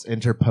adults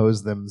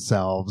interpose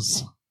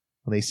themselves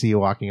when they see you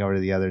walking over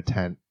to the other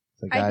tent.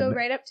 It's like, I go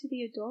right up to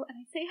the adult and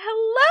I say,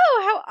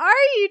 "Hello, how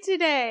are you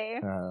today?"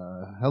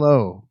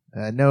 hello.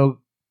 No,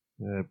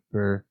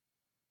 for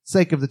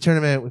sake of the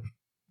tournament, with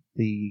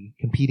the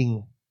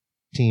competing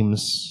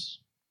teams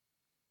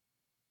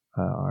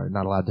are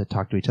not allowed to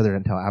talk to each other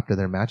until after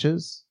their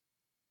matches.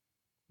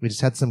 We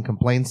just had some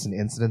complaints and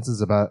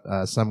incidences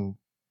about some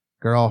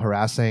girl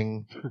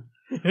harassing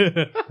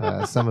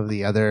some of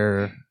the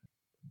other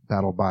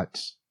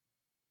BattleBot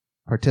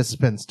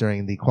participants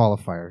during the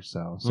qualifier.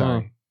 So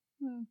sorry.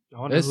 I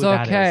wonder It's who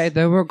that okay. is.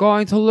 They were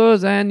going to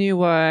lose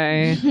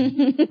anyway.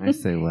 I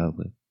say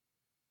loudly.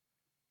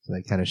 So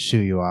they kind of shoo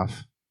you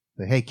off.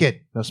 Say, hey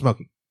kid, no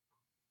smoking.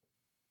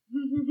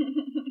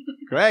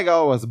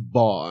 Gregor was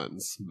born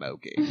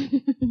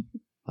smoking.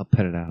 I'll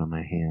put it out on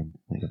my hand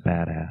like a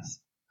badass.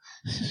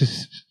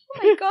 Oh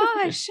my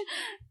gosh.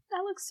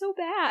 That looks so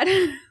bad.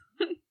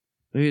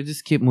 You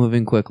just keep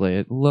moving quickly.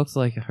 It looks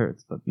like it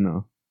hurts, but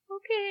no.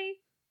 Okay.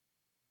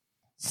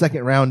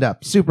 Second round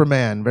up,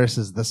 Superman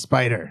versus the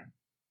Spider.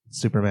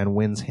 Superman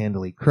wins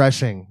handily,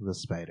 crushing the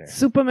Spider.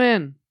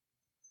 Superman!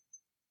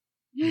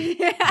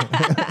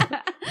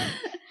 I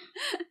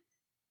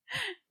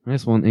I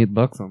just won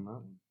 $8 on that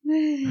one.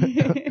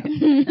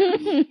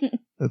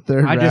 The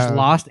third I round just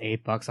lost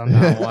 $8 on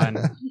that one.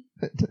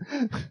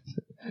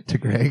 to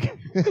Greg.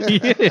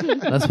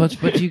 That's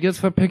what you get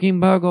for picking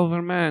Bug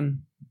over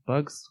Man.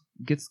 Bugs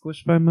get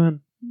squished by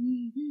Man.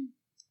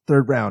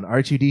 Third round,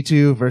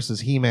 R2D2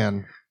 versus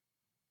He-Man.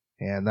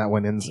 And that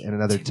one ends in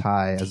another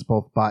tie as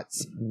both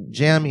bots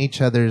jam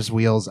each other's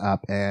wheels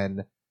up,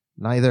 and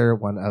neither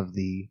one of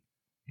the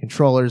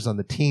controllers on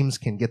the teams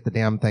can get the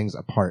damn things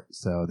apart,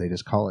 so they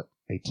just call it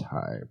a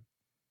tie.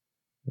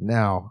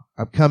 Now,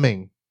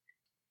 upcoming,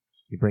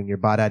 you bring your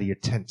bot out of your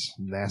tent,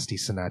 Nasty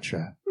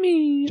Sinatra.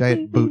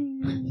 Giant boot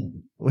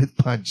with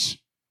punch.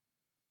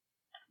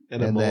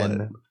 And a mullet.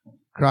 then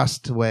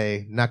crossed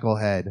away,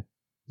 Knucklehead,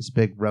 this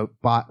big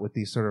bot with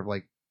these sort of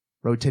like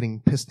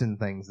rotating piston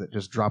things that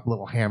just drop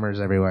little hammers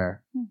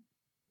everywhere.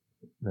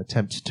 An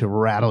attempt to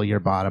rattle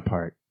your bot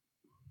apart.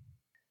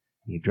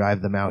 You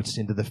drive them out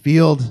into the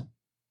field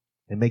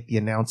and make the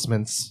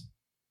announcements.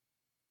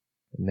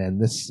 And then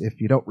this,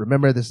 if you don't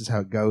remember, this is how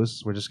it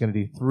goes. We're just going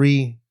to do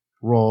 3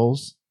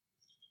 rolls.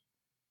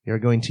 You're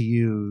going to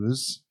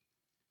use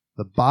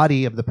the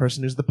body of the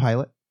person who's the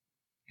pilot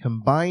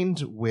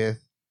combined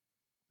with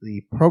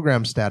the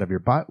program stat of your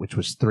bot, which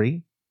was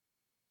 3.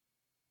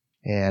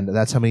 And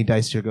that's how many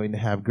dice you're going to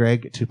have,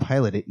 Greg, to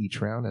pilot it each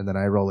round. And then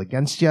I roll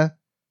against you.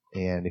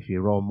 And if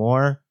you roll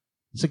more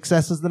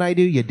successes than I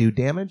do, you do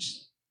damage.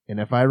 And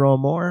if I roll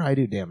more, I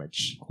do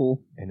damage.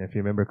 Cool. And if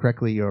you remember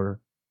correctly, your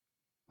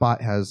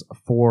bot has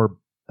 4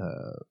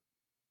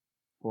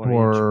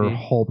 HP.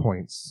 hull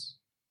points.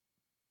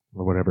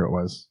 Or whatever it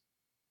was.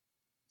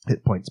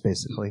 Hit points,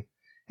 basically.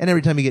 And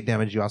every time you get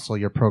damage, you also,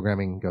 your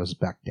programming goes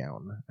back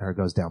down. Or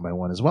goes down by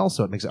 1 as well,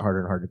 so it makes it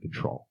harder and harder to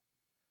control.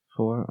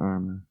 4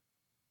 armor.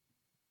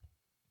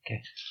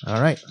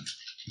 All right.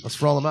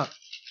 Let's roll them up.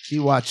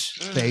 You watch,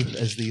 Faith,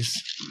 as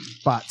these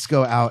bots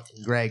go out.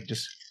 And Greg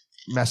just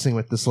messing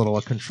with this little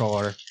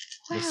controller.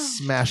 Wow. Just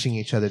smashing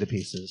each other to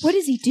pieces. What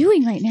is he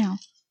doing right now?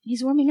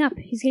 He's warming up.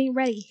 He's getting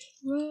ready.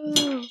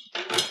 Whoa.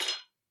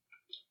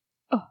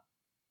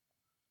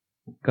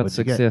 Got What'd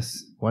you get?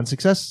 success. 1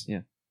 success?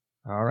 Yeah.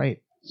 All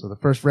right. So the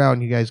first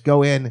round, you guys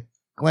go in,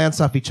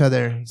 glance off each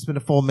other, spend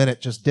a full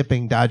minute just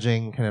dipping,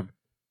 dodging, kind of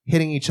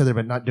hitting each other,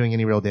 but not doing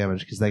any real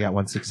damage because they got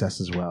 1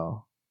 success as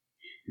well.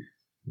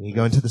 And you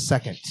go into the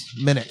second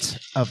minute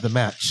of the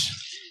match.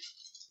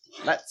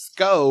 Let's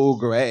go,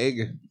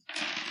 Greg.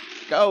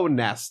 Go,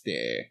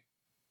 Nasty.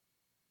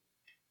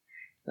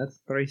 That's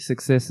 3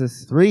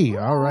 successes. 3.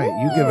 All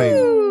right. You give a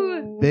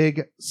Ooh.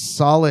 big,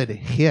 solid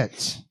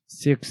hit.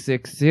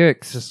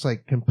 666. Just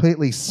like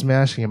completely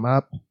smashing him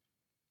up.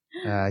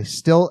 He's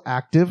still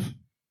active.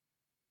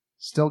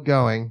 Still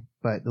going.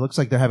 But it looks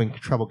like they're having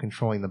trouble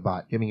controlling the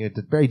bot, giving you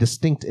a very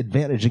distinct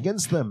advantage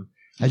against them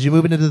as you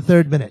move into the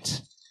third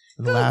minute.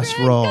 The Go, last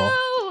Greg, roll.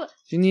 go!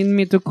 You need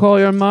me to call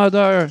your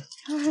mother.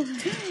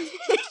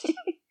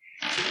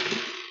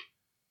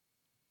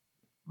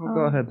 I'll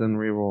go ahead and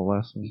reroll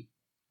last one.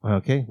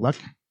 Okay, luck.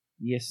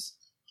 Yes.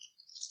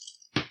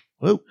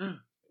 Whoa.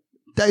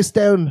 Dice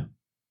down.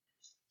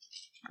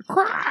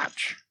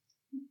 Crotch.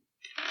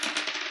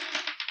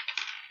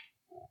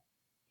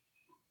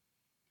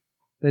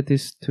 That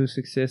is 2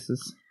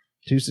 successes.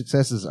 2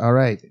 successes. All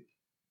right.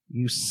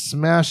 You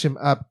smash him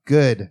up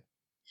good.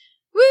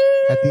 Woo!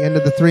 At the end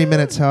of the 3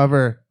 minutes,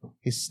 however,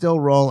 he's still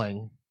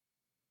rolling.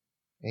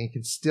 And you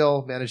can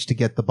still manage to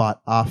get the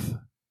bot off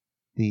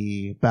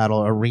the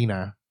battle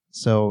arena.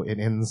 So it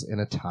ends in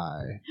a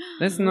tie.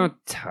 That's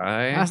not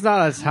tie. That's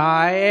not a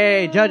tie.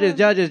 Hey, judges.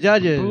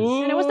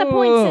 Ooh. And what's the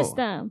point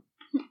system?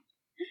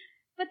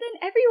 But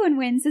then everyone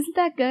wins. Isn't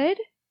that good?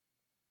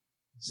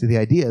 See, the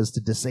idea is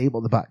to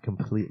disable the bot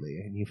completely.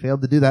 And you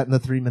failed to do that in the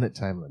 3-minute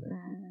time limit.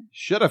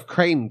 Should have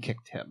crane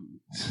kicked him.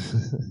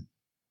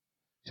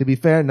 To be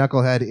fair,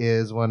 Knucklehead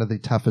is one of the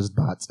toughest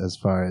bots as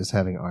far as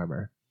having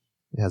armor.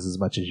 It has as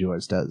much as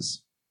yours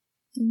does.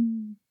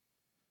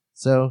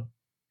 So,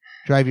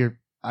 drive your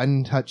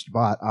untouched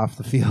bot off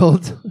the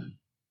field.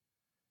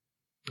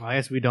 Well, I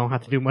guess we don't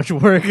have to do much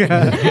work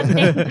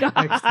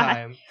next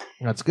time.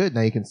 That's good.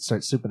 Now you can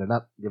start souping it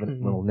up, giving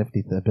it little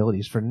nifty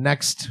abilities for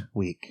next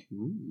week.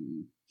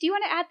 Ooh. Do you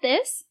want to add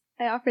this?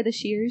 I offer the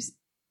shears.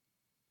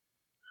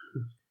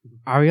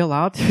 Are we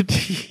allowed to?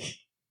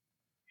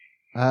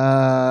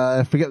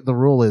 I forget what the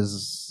rule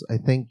is. I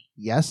think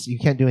yes, you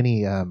can't do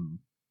any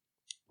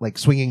like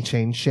swinging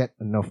chain shit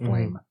and no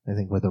flame. I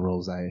think with the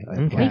rules I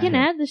Okay. applied We can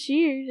here. add the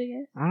shears, I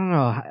guess. I don't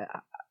know.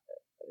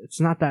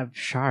 It's not that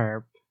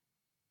sharp.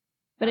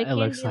 But it It can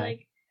looks be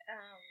like-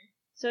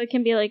 so it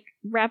can be like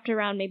wrapped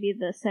around maybe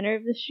the center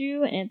of the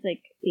shoe, and it's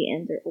like the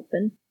ends are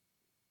open.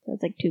 So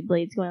it's like two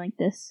blades going like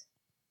this.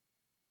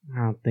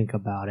 I don't think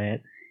about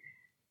it.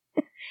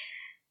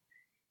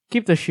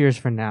 Keep the shears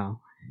for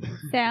now.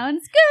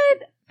 Sounds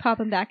good. Pop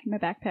them back in my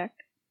backpack.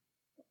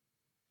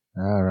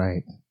 All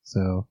right.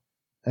 So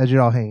as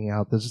you're all hanging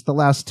out, this is the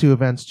last two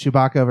events: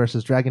 Chewbacca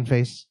versus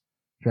Dragonface.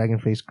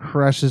 Dragonface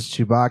crushes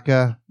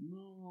Chewbacca,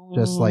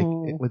 just like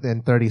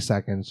within 30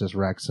 seconds, just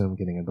wrecks him,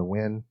 getting him the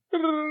win.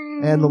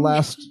 And the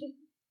last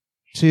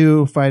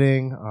two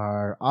fighting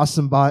are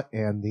Awesome Bot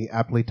and the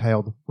aptly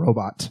titled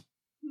Robot.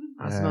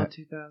 Awesome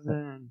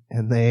 2000.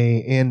 And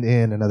they end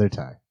in another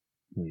tie.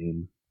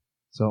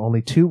 So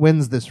only 2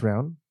 wins this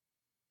round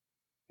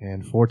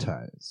and 4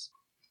 ties.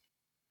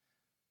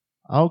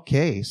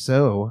 Okay,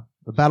 so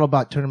the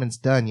BattleBot tournament's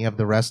done. You have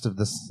the rest of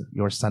this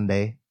your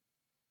Sunday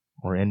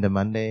or into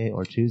Monday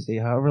or Tuesday,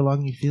 however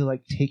long you feel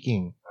like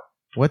taking.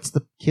 What's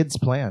the kids'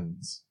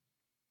 plans?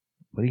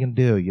 What are you going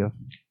to do? You have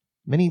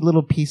many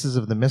little pieces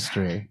of the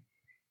mystery.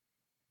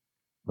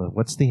 But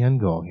what's the end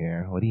goal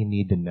here? What do you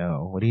need to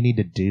know? What do you need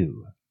to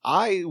do?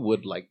 I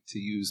would like to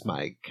use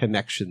my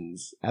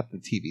connections at the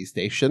TV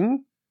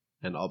station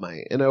and all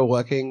my inner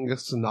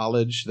workings,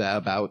 knowledge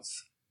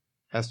thereabouts,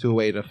 as to a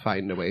way to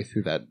find a way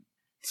through that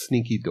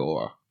sneaky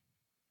door.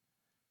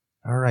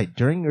 All right.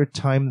 During your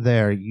time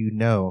there, you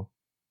know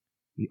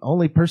the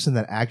only person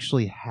that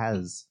actually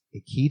has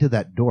a key to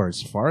that door,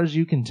 as far as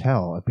you can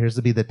tell, appears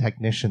to be the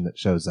technician that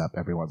shows up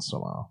every once in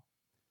a while.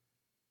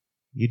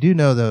 You do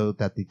know, though,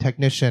 that the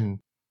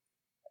technician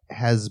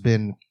has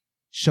been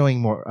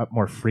showing up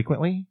more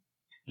frequently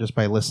just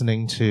by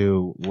listening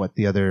to what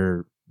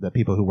the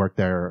people who work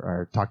there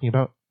are talking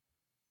about.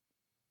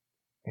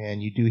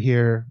 And you do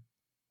hear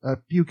a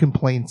few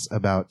complaints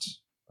about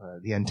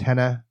the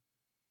antenna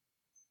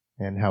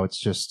and how it's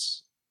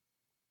just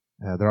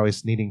they're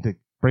always needing to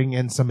bring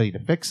in somebody to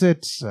fix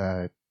it.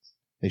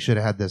 They should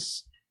have had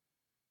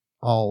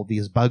all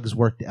these bugs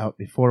worked out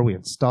before we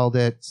installed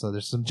it. So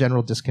there's some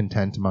general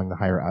discontent among the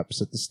higher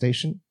ups at the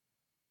station.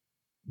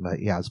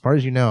 But yeah, as far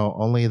as you know,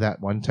 only that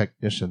one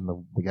technician,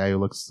 the guy who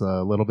looks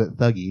a little bit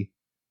thuggy,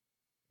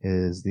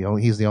 he's the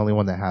only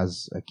one that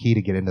has a key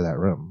to get into that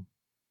room.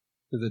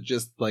 Is it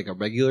just like a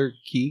regular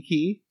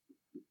key?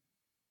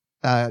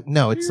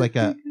 No, it's like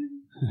the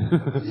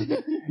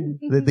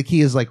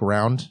key is like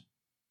round.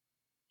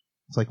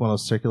 It's like one of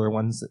those circular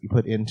ones that you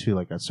put into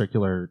like a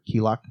circular key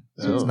lock.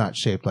 So it's Oh. not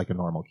shaped like a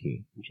normal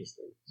key.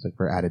 Interesting. It's like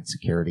for added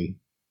security.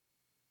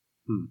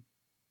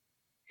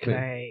 Could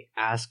I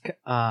ask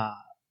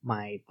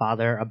my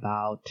father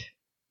about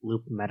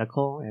Loop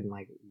Medical and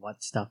like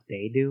what stuff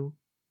they do?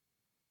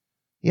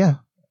 Yeah.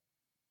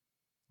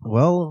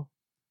 Well,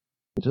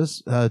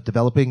 just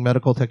developing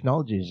medical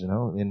technologies,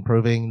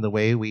 improving the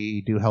way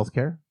we do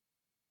healthcare.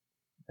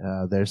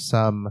 There's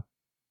some,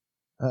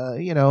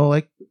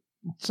 like,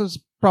 so there's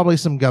probably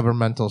some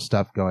governmental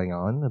stuff going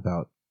on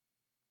about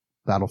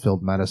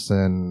battlefield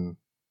medicine,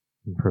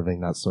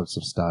 improving that sorts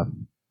of stuff.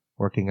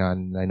 I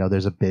know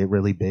there's a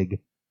really big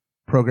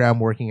program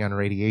working on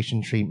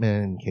radiation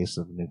treatment in case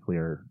of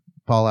nuclear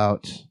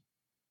fallout.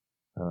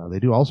 They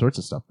do all sorts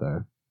of stuff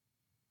there.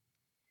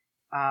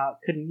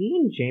 Could me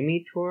and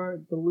Jamie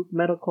tour the Loop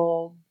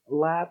Medical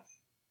lab?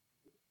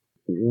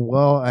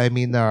 Well, I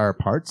mean, there are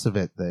parts of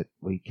it that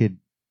we could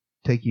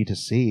take you to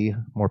see,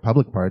 more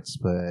public parts,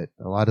 but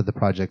a lot of the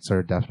projects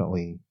are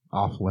definitely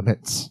off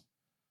limits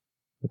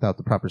without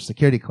the proper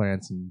security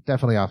clearance, and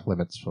definitely off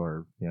limits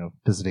for,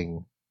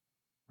 visiting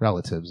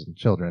relatives and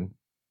children.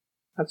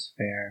 That's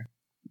fair.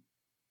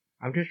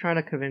 I'm just trying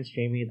to convince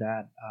Jamie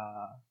that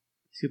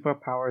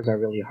superpowers are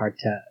really hard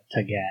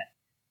to get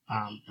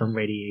from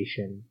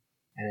radiation,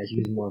 and is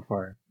used more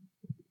for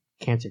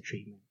cancer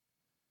treatment.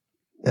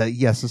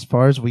 Yes, as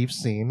far as we've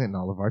seen in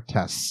all of our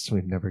tests,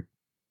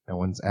 no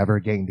one's ever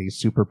gained a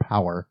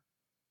superpower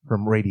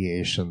from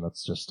radiation.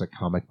 That's just a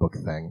comic book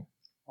thing.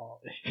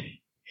 Well,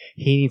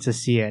 he needs to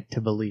see it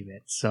to believe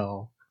it,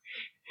 so...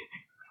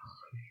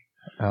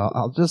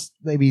 I'll just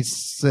maybe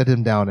sit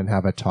him down and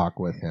have a talk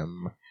with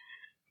him.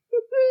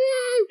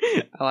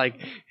 I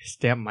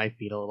stamp my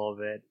feet a little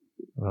bit.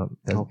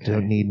 I Okay.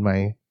 don't need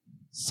my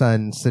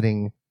son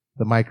sitting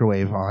the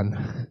microwave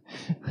on,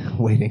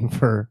 waiting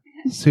for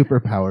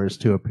superpowers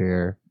to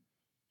appear.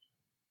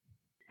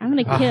 I'm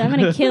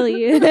gonna kill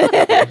you.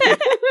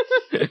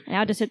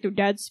 Now to sit through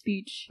Dad's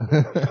speech.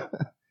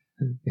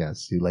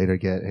 Yes, you later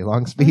get a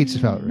long speech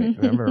about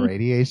remember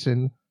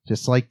radiation,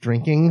 just like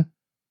drinking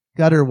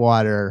gutter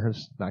water.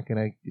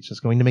 It's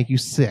just going to make you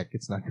sick.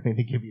 It's not going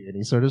to give you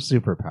any sort of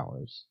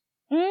superpowers.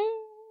 I'm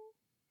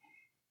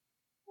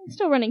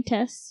still running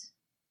tests.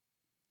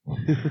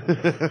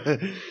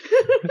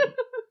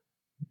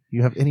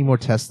 You have any more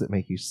tests that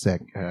make you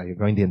sick, you're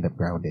going to end up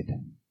grounded.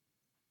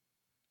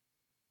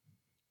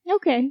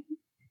 Okay.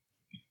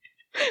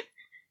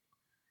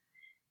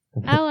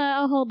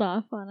 I'll hold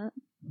off on it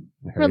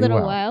for a Very little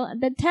well. while.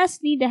 The tests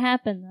need to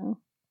happen, though.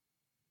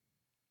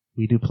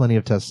 We do plenty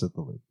of tests at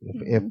the loop.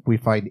 If we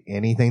find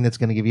anything that's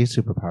going to give you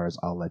superpowers,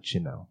 I'll let you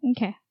know.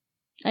 Okay.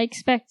 I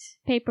expect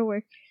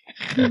paperwork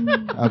Of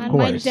on my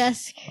course.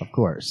 desk. Of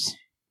course.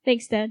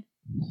 Thanks, Dad.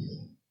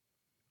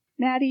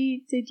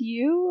 Maddie, did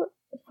you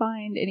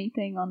find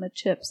anything on the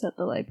chips at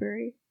the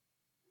library?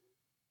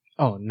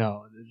 Oh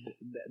no,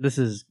 this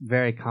is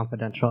very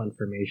confidential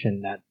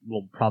information that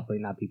will probably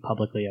not be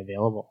publicly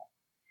available.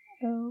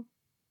 Oh,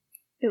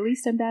 at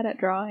least I'm bad at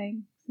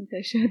drawing since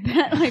I showed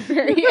that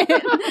librarian.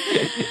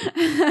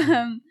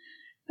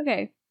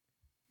 Okay,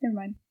 never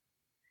mind.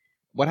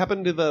 What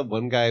happened to the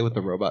one guy with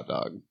the robot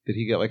dog? Did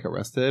he get like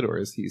arrested, or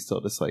is he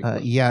still just like?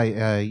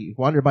 You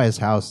wandered by his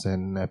house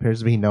and appears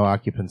to be no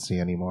occupancy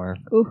anymore.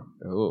 Ooh.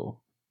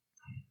 Oh,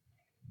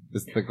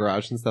 is the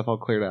garage and stuff all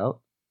cleared out?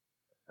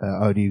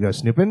 Do you go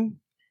snooping?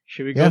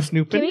 Should we Yeah. go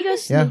snooping? Can we go Yeah,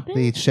 snooping?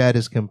 the shed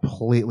is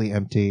completely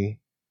empty.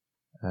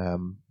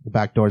 The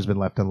back door's been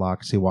left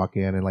unlocked, so you walk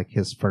in and like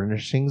his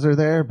furnishings are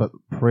there, but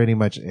pretty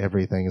much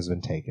everything has been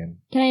taken.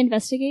 Can I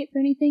investigate for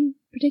anything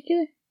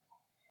particular?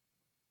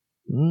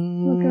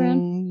 Look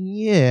around.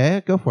 Yeah,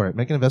 go for it.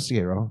 Make an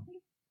investigate roll.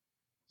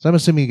 So I'm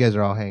assuming you guys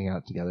are all hanging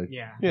out together.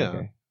 Yeah. Yeah.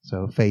 Okay.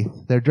 So Faith,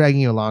 they're dragging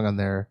you along on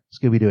their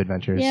Scooby-Doo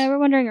adventures. Yeah, we're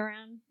wandering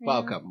around. right now.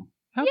 Welcome.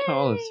 How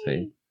tall is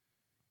Faith?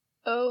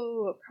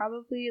 Oh,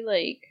 probably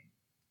like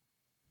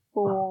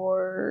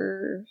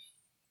 4'5",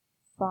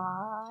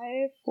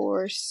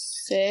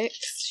 4'6".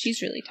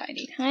 She's really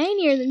tiny.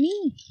 Tinier than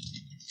me.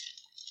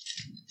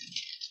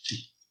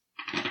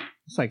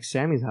 It's like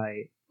Sammy's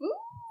height.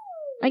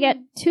 I got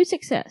 2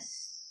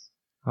 success.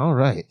 All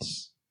right.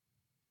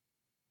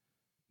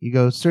 You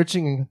go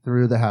searching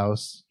through the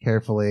house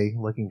carefully,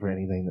 looking for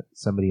anything that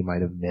somebody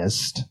might have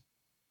missed.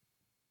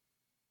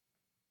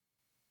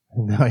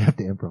 And now I have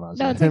to improvise.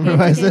 No, it's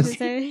Improvise okay. It's this.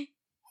 okay.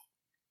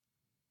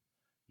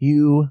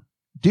 You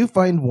do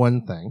find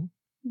one thing.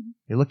 Mhm.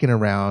 You're looking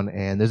around,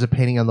 and there's a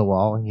painting on the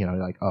wall, and you're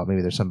like, oh,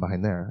 maybe there's something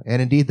behind there.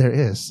 And indeed, there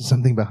is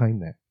something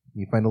behind there.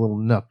 You find a little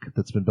nook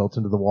that's been built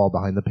into the wall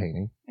behind the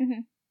painting.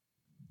 Mhm.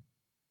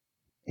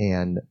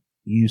 And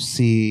you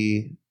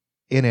see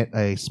in it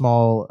a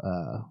small,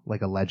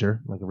 like a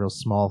ledger, like a real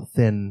small,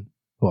 thin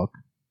book.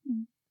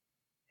 Mhm.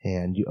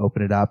 And you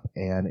open it up,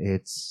 and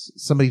it's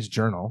somebody's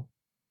journal.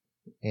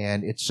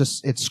 And it's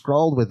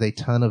scrawled with a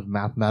ton of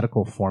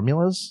mathematical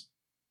formulas,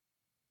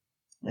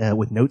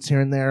 with notes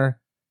here and there.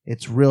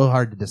 It's real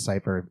hard to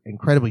decipher,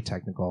 incredibly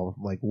technical,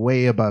 like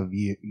way above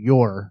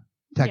your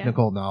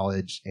technical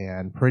knowledge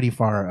and pretty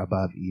far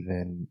above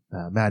even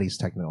Maddie's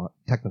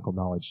technical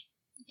knowledge.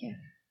 Okay.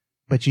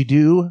 But you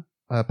do,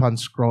 upon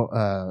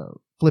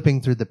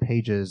flipping through the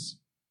pages,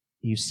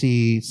 you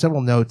see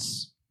several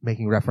notes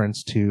making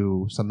reference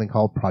to something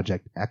called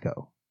Project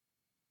Echo,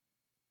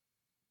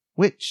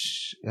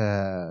 which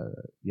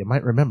you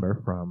might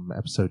remember from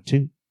episode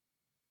 2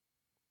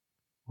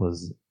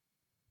 was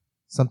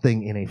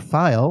something in a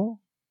file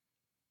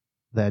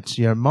that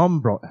your mom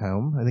brought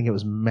home. I think it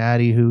was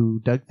Maddie who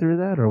dug through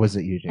that, or was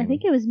it you, Jamie? I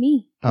think it was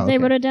me. Oh, Because I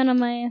okay. wrote it down on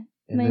my...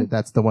 And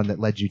that's the one that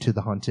led you to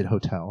the haunted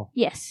hotel.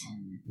 Yes.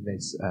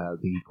 It's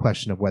the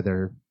question of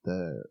whether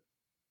the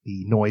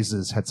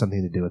noises had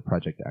something to do with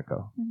Project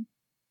Echo.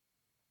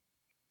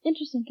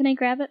 Interesting. Can I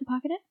grab it and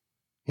pocket it?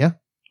 Yeah.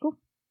 Cool.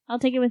 I'll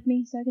take it with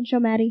me so I can show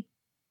Maddie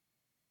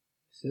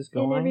This is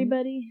and going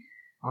everybody.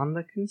 on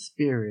the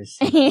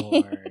conspiracy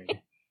board.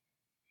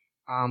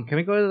 Can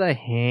we go to the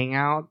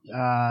hangout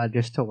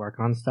just to work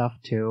on stuff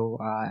too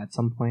at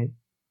some point?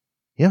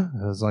 Yeah,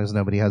 as long as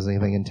nobody has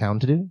anything in town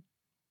to do.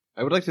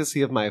 I would like to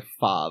see if my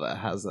father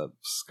has a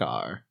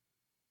scar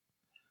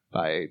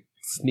by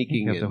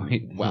sneaking You have to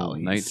wait in till while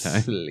he's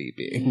nighttime.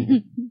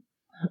 sleeping.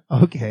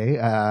 Okay,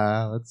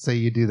 let's say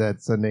you do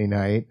that Sunday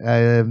night.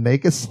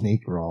 Make a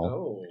sneak roll.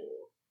 Oh.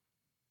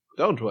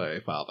 Don't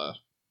worry, father.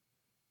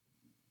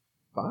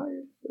 5.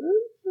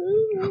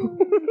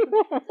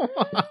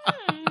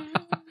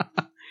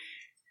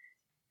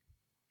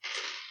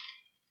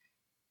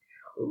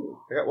 Ooh,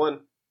 I got 1.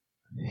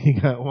 You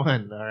got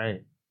 1. All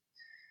right.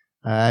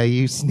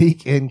 You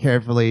sneak in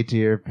carefully to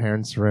your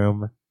parents'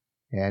 room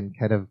and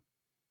kind of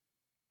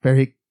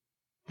very,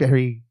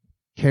 very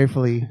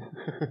carefully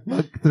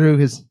look through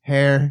his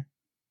hair,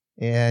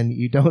 and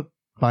you don't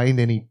find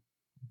any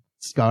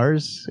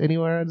scars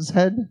anywhere on his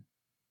head.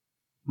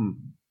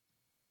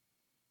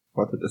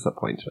 What a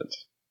disappointment.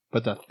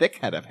 But a thick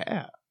head of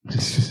hair.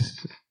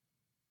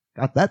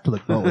 Got that to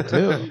look forward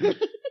to.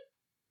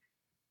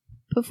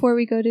 Before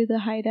we go to the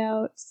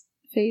hideout,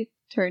 Faith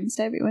turns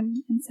to everyone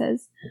and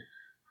says,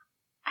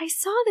 I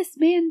saw this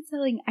man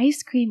selling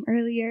ice cream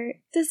earlier.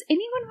 Does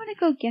anyone want to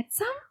go get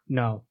some?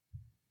 No.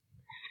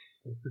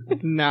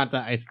 Not the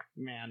ice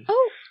cream man.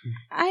 Oh,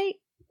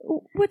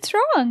 what's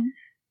wrong?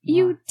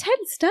 You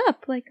tensed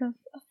up like a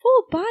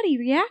full body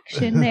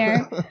reaction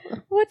there.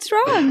 What's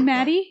wrong,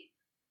 Maddie?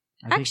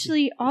 I think-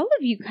 Actually, all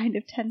of you kind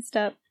of tensed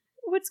up.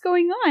 What's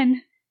going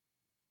on?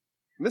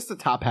 Mr.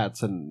 Top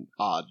Hat's an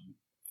odd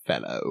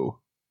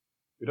fellow.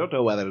 We don't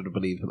know whether to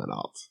believe him or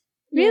not.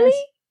 Really?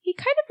 Yes. He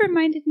kind of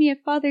reminded me of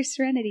Father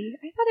Serenity.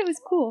 I thought it was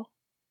cool.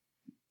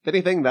 If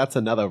anything, that's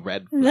another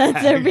red flag.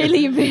 That's a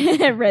really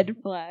red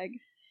flag.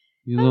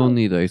 You don't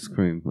need ice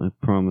cream. I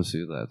promise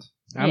you that.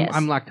 Yes.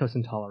 I'm lactose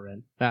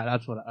intolerant.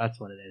 That's what it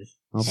is.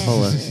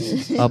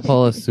 I'll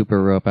pull a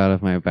super rope out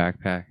of my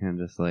backpack and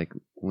just like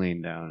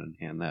lean down and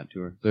hand that to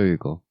her. There you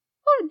go.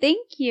 Oh,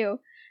 thank you.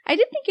 I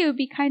did think it would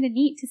be kind of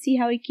neat to see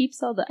how he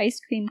keeps all the ice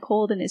cream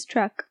cold in his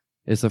truck.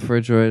 It's a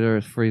refrigerator,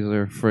 a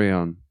freezer,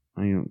 Freon.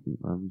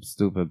 I'm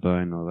stupid, but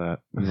I know that.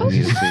 You don't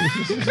need to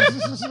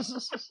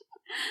see.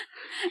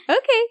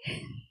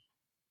 Okay.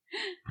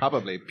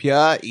 Probably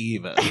pure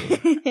evil.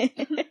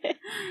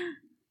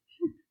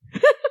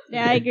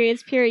 Yeah, I agree.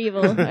 It's pure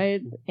evil.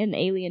 An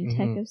alien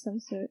tech Mhm. of some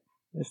sort.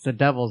 It's the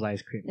devil's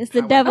ice cream. It's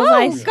the devil's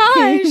ice cream.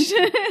 Oh, gosh.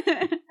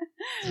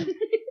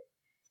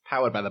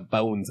 Powered by the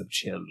bones of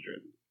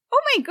children.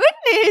 Oh, my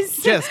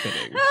goodness. Just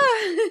kidding.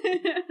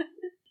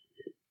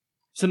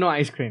 So no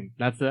ice cream.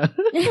 That's a.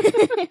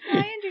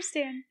 I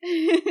understand.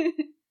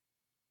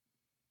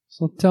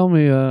 So tell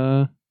me,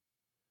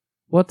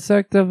 what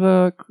sect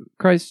of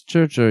Christ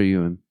Church are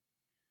you in?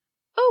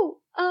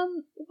 Oh,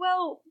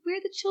 well, we're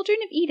the Children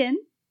of Eden.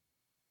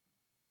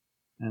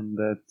 And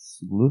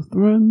that's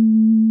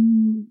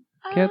Lutheran,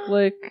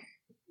 Catholic.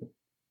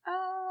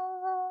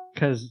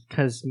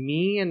 Cause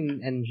me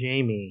and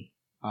Jamie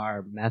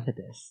are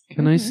Methodists.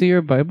 Can I see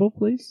your Bible,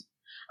 please?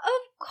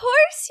 Of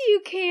course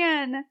you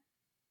can.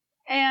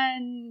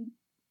 And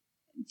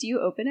do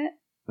you open it?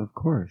 Of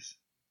course.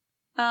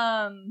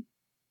 You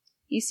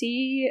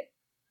see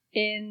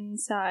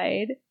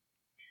inside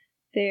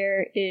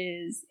there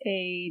is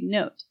a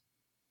note.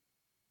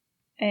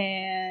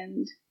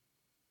 And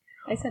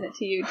I sent it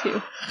to you too.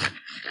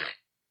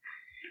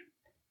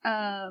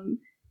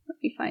 Let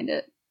me find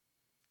it.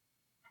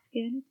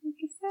 Gonna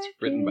take a second.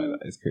 It's written by the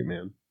ice cream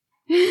man.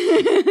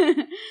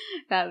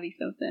 That would be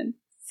something.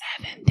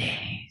 7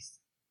 days.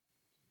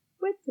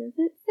 What does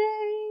it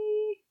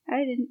say?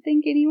 I didn't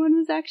think anyone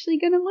was actually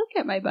going to look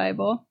at my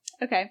Bible.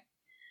 Okay.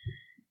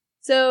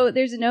 So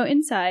there's a note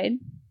inside,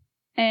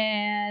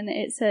 and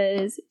it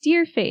says,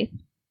 "Dear Faith,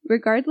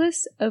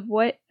 regardless of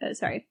what is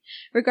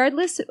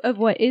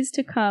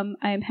to come,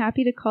 I am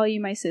happy to call you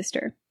my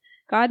sister.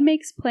 God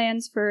makes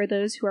plans for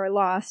those who are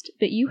lost,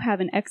 but you have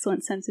an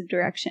excellent sense of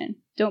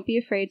direction. Don't be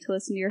afraid to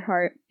listen to your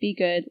heart. Be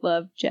good.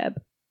 Love, Jeb."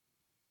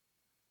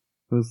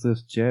 Who's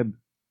this Jeb?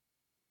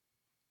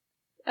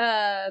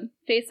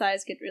 Faith's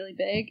eyes get really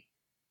big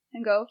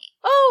and go,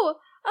 I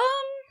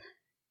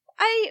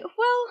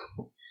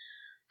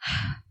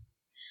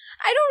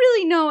don't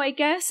really know, I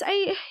guess.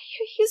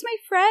 He's my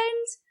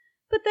friend,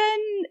 but then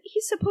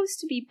he's supposed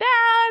to be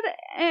bad,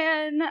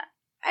 and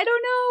I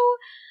don't know.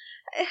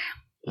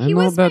 I He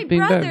know was about my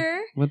being bad.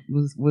 brother. What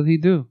did he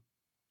do?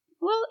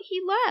 Well, he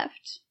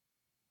left.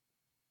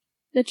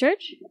 The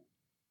church?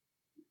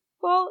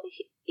 Well,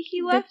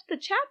 he left the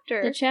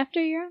chapter. The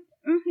chapter you're on?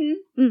 Mm-hmm.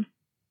 Mm.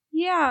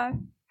 Yeah.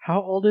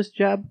 How old is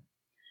Jeb?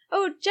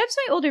 Oh, Jeb's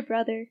my older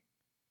brother.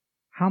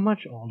 How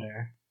much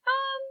older?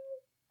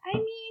 I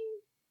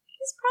mean,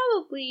 he's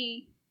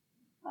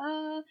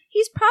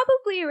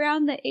probably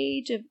around the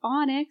age of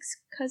Onyx,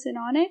 cousin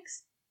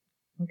Onyx.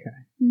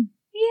 Okay.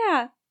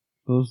 Yeah.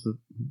 Who's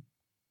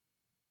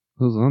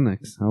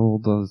Onyx? How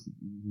old was?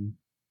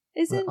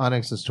 Isn't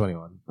Onyx is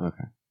 21.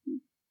 Okay.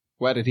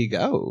 Where did he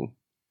go?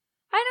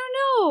 I don't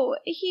know.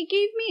 He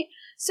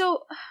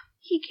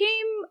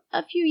came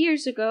a few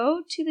years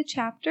ago to the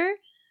chapter,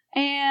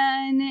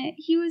 and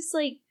he was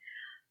like,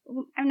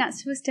 I'm not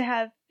supposed to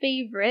have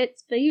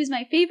favorites, but he was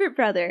my favorite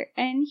brother,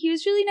 and he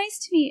was really nice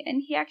to me,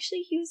 and he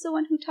was the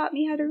one who taught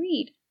me how to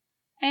read.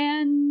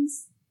 And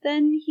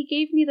then he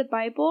gave me the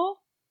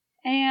Bible,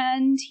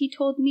 and he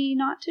told me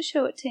not to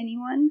show it to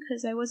anyone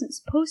because I wasn't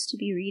supposed to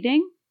be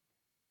reading.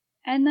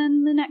 And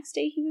then the next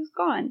day he was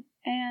gone,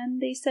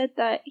 and they said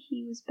that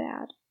he was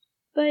bad.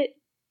 But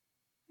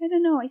I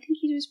don't know, I think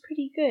he was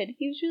pretty good.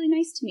 He was really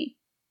nice to me.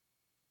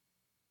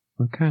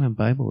 What kind of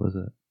Bible is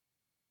it?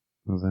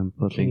 As I'm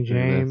flipping King through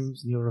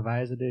James, New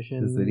Revised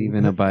Edition. this, is it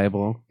even a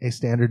Bible? A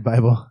standard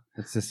Bible.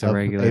 It's just Of a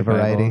regular a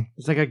variety. Bible.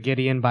 It's like a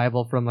Gideon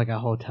Bible from like a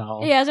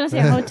hotel. Yeah, I was gonna say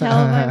a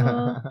hotel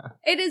Bible.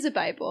 It is a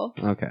Bible.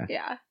 Okay.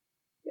 Yeah.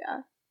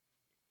 Yeah.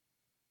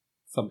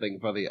 Something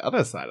for the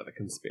other side of the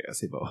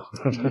conspiracy ball.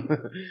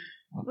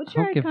 What's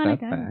your I'll give iconic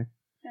that gun? back.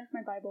 That's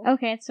my Bible.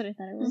 Okay, that's what I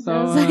thought it was. So,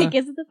 I was like,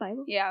 is it the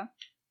Bible? Yeah.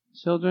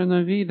 Children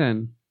of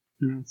Eden.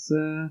 That's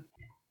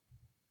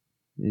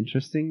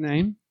interesting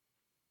name.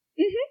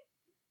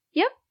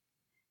 Yep.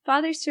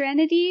 Father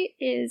Serenity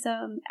is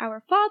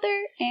our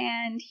father,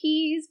 and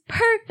he's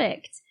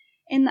perfect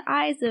in the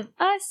eyes of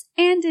us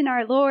and in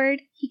our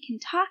Lord. He can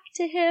talk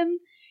to him.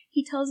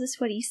 He tells us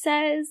what he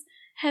says.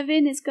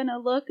 Heaven is going to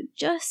look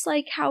just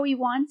like how we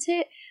want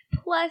it.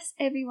 Plus,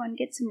 everyone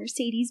gets a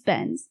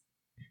Mercedes-Benz.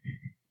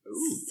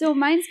 So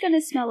mine's going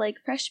to smell like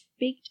fresh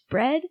baked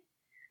bread,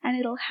 and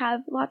it'll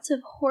have lots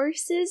of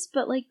horses,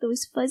 but like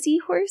those fuzzy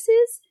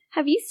horses.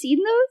 Have you seen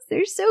those?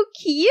 They're so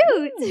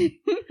cute.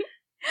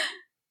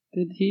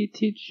 Did he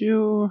teach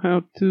you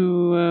how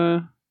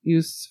to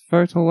use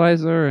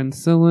fertilizer and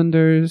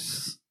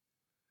cylinders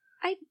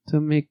to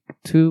make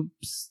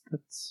tubes?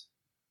 That's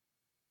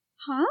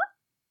Huh?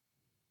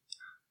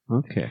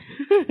 okay.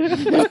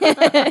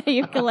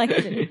 You've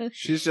collected.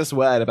 She's just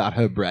worried about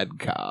her bread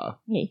car.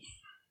 Yes.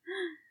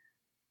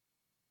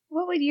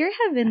 What would your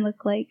heaven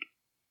look like?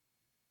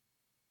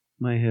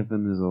 My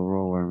heaven is a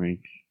roller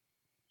rink.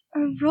 A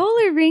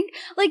roller rink?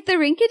 Like the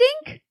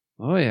Rink-a-Dink?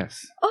 Oh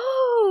yes,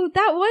 Oh,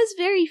 that was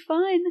very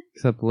fun.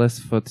 except less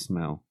foot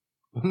smell.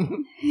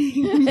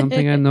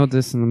 Something I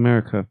noticed in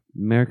America: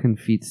 American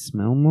feet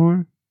smell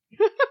more.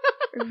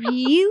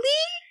 Really?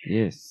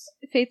 Yes.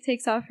 Faith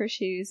takes off her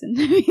shoes and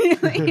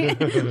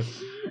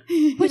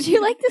Would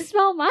you like to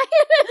smell mine?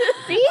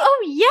 See?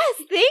 Oh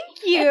yes,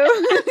 thank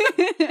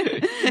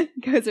you.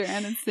 Goes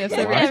around and sniffs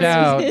Watch everything.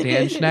 out,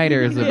 Dan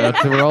Schneider is about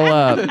to roll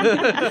up.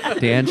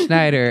 Dan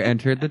Schneider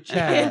entered the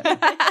chat.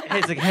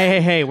 He's like,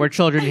 hey, we're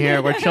children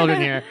here. We're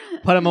children here.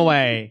 Put him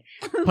away.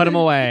 Put him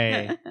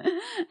away.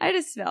 I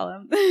just smell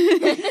him.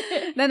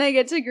 Then I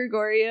get to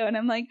Gregorio and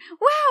I'm like,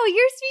 wow,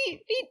 your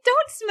feet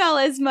don't smell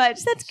as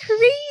much. That's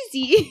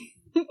crazy.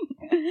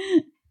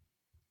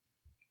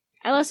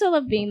 I also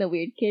love being the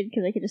weird kid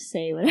because I can just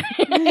say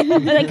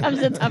whatever that comes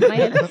to the top of my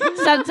head.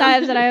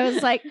 Sometimes, and I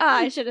was like,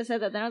 I should have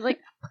said that. Then I was like,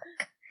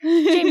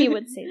 Jamie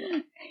would say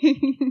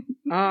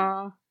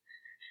that.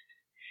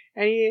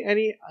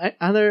 Any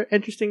other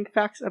interesting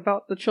facts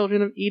about the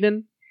children of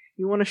Eden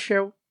you want to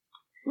share?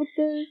 What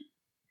the?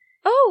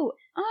 Oh,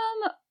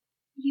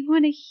 you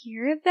want to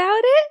hear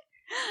about it?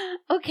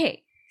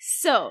 Okay,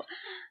 so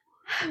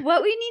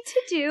what we need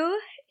to do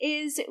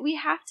is we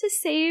have to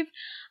save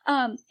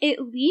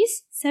at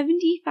least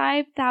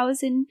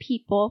 75,000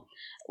 people.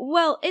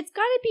 Well, it's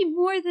got to be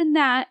more than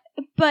that,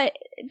 but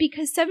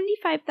because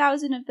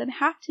 75,000 of them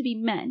have to be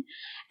men.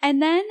 And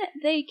then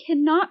they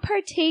cannot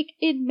partake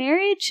in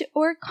marriage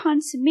or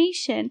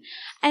consummation.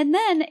 And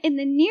then in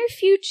the near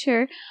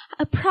future,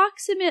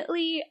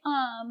 approximately,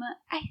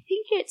 I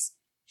think it's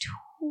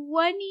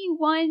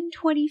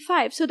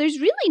 2125. So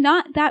there's really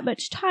not that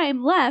much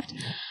time left.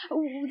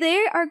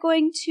 They are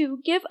going to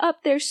give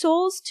up their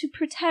souls to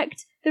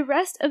protect the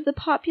rest of the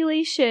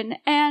population,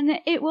 and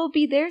it will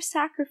be their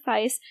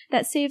sacrifice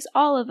that saves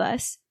all of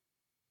us.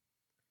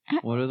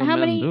 What do the How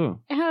men many- do?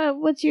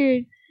 What's your?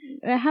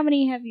 How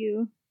many have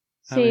you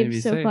How many have saved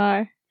you so saved?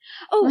 far?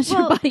 Oh, What's your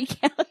well, body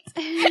count?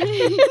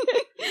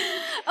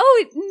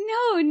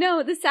 oh,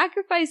 no, the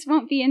sacrifice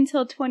won't be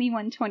until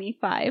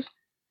 2125.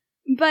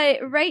 But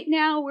right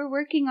now we're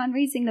working on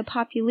raising the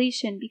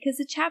population because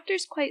the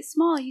chapter's quite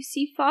small. You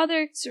see,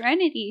 Father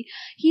Serenity,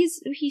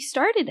 he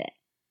started it.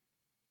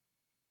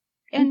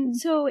 And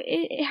so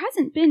it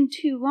hasn't been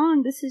too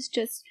long. This is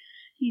just,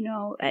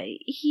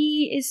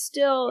 he is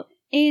still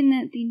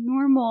in the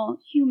normal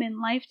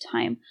human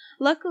lifetime.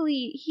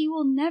 Luckily, he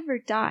will never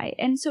die,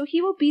 and so he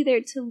will be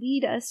there to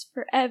lead us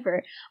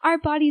forever. Our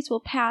bodies will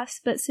pass,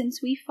 but since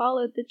we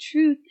followed the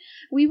truth,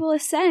 we will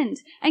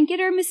ascend and get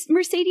our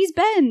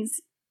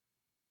Mercedes-Benz.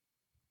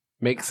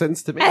 Makes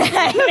sense to me.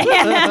 Yes.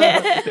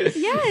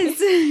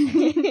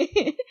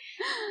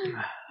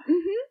 Mhm.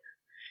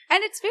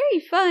 And it's very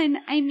fun.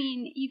 I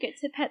mean, you get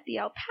to pet the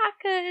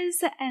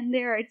alpacas, and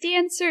there are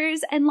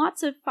dancers and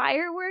lots of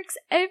fireworks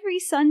every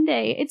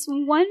Sunday. It's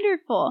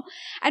wonderful.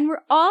 And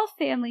we're all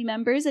family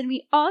members, and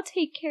we all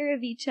take care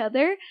of each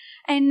other.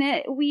 And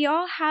we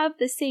all have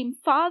the same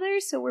father,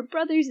 so we're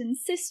brothers and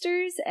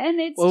sisters.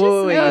 And it's Wait,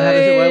 just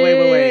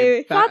wait,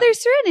 wait. Father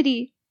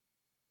Serenity.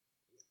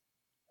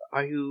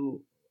 Are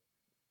you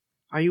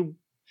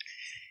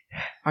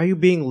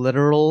being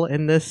literal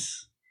in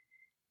this?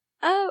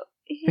 Oh,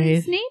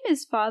 his Faith? name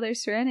is Father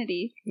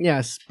Serenity.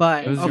 Yes,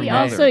 but Who's Is your he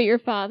mother? also your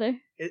father?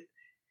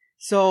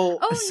 So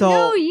Oh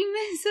no, you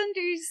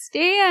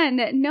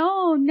misunderstand.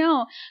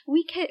 No.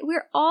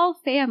 We're all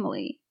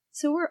family.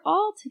 So we're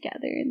all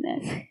together in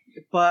this.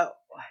 but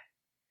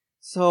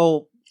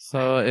so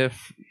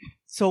if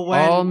when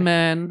all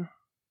men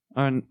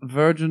are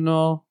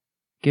virginal,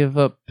 give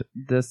up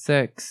the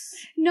sex.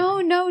 No.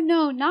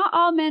 Not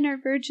all men are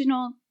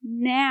virginal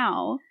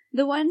now.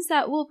 The ones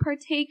that will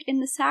partake in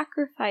the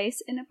sacrifice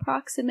in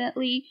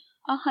approximately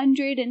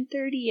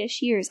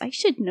 130-ish years. I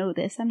should know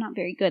this. I'm not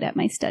very good at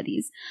my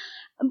studies.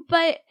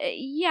 But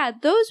yeah,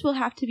 those will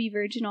have to be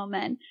virginal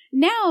men.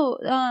 Now,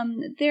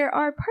 there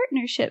are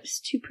partnerships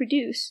to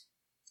produce.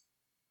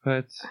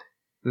 But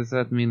does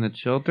that mean the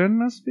children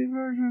must be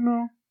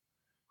virginal?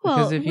 Well,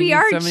 Because if you we need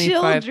are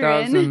 75,000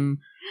 children.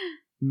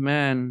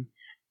 men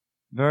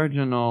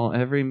virginal,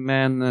 every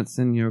man that's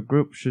in your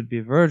group should be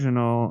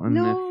virginal, and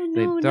if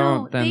they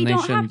don't, then they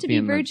don't shouldn't have to be be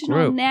in the virginal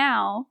group.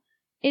 now.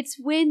 It's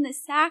when the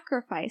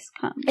sacrifice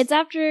comes. It's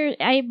after,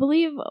 I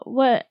believe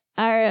what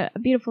our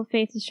beautiful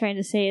Faith is trying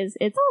to say is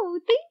it's Oh,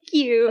 thank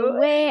you.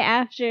 way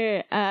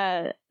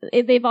after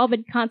they've all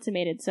been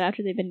consummated. So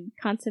after they've been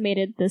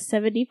consummated, the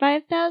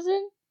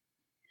 75,000?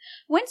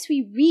 Once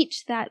we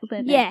reach that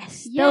limit,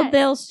 Yes,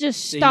 they'll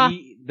just stop.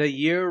 The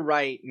year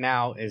right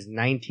now is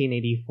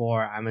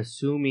 1984. I'm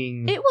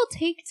assuming it will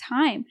take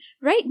time.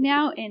 Right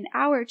now, in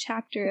our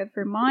chapter of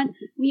Vermont,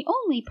 we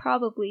only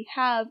probably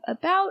have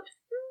about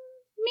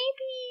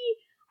maybe,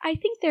 I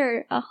think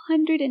there are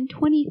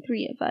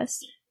 123 of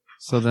us.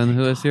 So then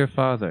who is your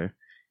father?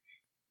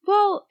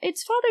 Well,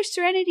 it's Father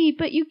Serenity,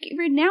 but you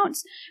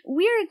renounce.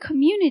 We're a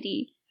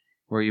community.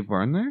 Were you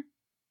born there?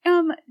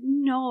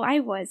 No, I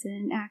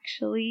wasn't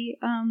actually.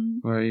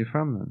 Where are you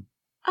from then?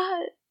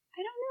 I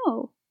don't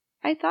know.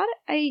 I thought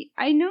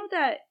I know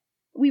that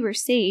we were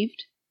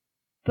saved,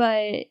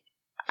 but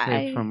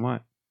Saved from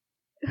what?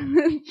 from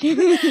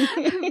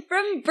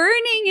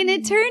burning in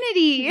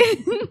eternity.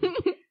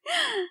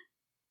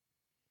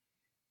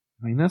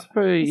 I mean, that's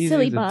pretty easy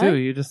Silly to bug. do.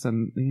 You just,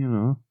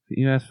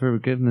 you ask for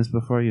forgiveness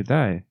before you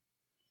die.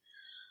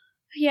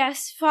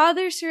 Yes,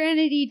 Father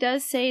Serenity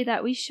does say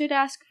that we should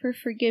ask for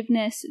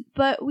forgiveness,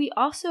 but we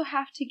also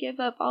have to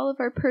give up all of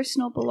our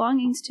personal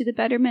belongings to the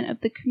betterment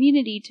of the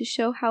community to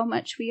show how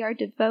much we are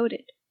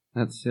devoted.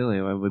 That's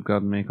silly. Why would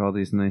God make all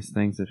these nice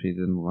things if He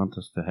didn't want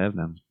us to have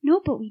them? No,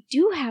 but we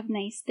do have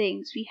nice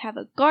things. We have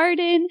a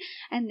garden,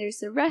 and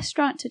there's a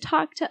restaurant to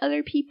talk to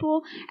other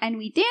people, and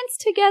we dance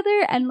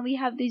together, and we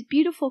have these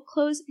beautiful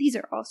clothes. These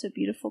are also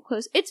beautiful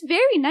clothes. It's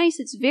very nice.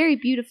 It's very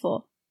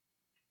beautiful.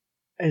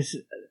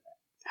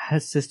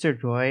 Has Sister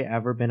Joy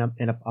ever been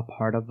a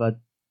part of a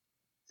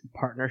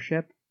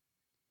partnership?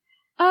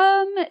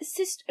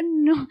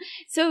 No.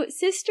 So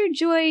Sister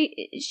Joy,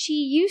 she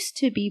used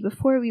to be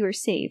before we were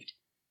saved,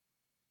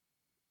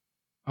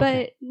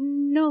 Okay. but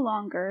no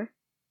longer.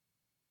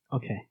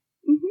 Okay.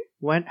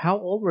 Mhm. How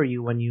old were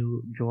you when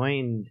you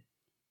joined?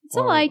 It's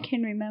all I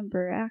can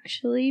remember,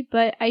 actually,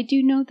 but I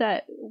do know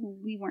that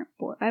we weren't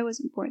born. I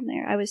wasn't born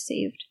there. I was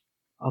saved.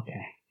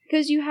 Okay.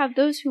 Because you have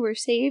those who were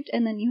saved,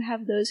 and then you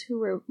have those who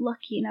were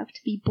lucky enough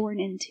to be born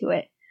into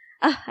it.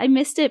 I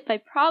missed it by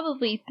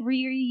probably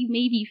 3,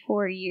 maybe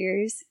 4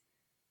 years.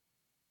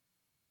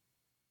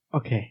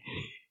 Okay.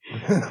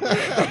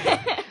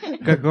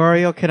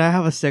 Gregorio, can I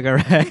have a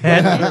cigarette?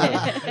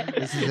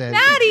 This is it.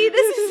 Maddie,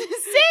 this is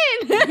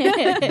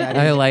sin!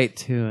 I light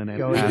too, and I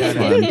Going pass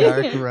down one. a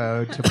dark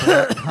road to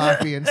pour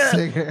coffee and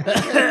cigarettes.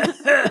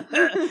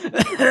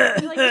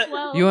 Like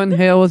 12. You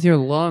inhale with your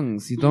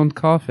lungs. You don't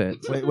cough it.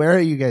 Wait, where are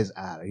you guys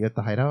at? Are you at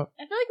the hideout?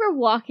 I feel like we're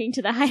walking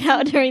to the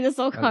hideout during this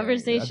whole Okay,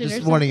 conversation. just or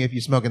something. warning, if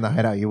you smoke in the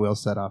hideout, you will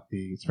set off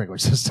the sprinkler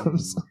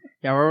systems.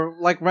 Yeah, we're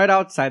like right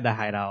outside the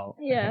hideout.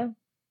 Yeah.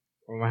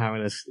 When we're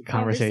having this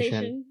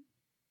conversation.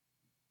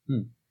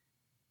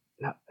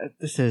 No,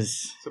 this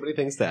is So many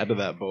things to add to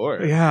that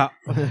board. yeah.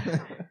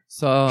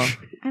 So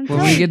I'm when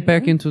we telling get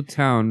back you. into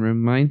town,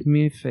 remind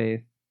me,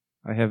 Faith.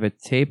 I have a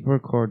tape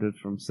recorded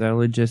from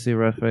Sally Jesse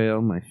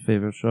Raphael, my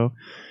favorite show.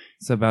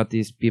 It's about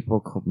these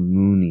people called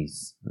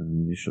Moonies,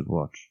 and you should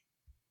watch.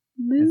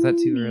 Is that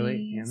too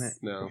early? Damn it.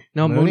 No.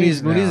 No,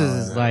 Moonies? Moonies No.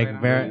 is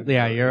like very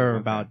yeah. You're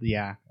about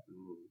yeah.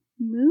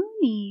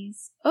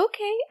 Moonies.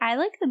 Okay, I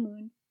like the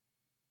moon.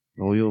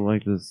 Oh, you'll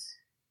like this.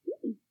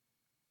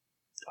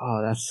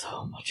 Oh, that's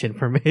so much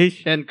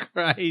information,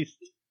 Christ.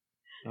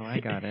 Oh, I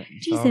got it.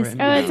 It's all Jesus.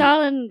 written Oh, it's down.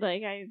 all in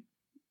like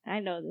I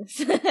know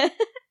this.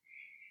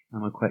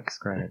 I'm a quick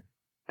scribe.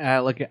 I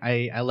look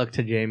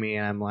to Jamie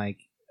and I'm like,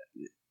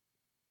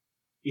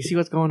 you see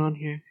what's going on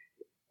here?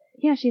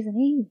 Yeah, she's an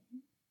alien.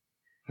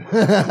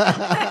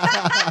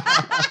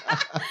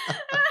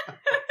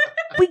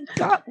 We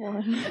got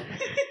one.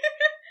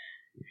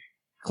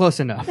 Close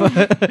enough.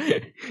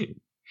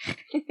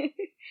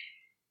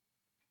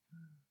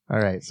 All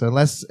right, so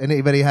unless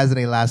anybody has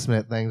any last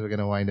minute things, we're going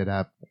to wind it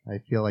up. I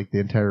feel like the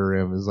entire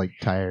room is like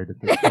tired at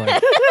this point.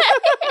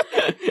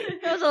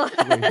 That was a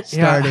lot. We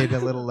started a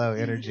little low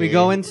energy. We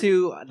go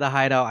into the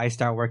hideout. I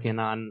start working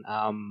on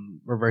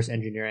reverse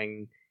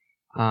engineering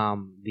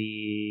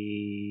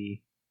the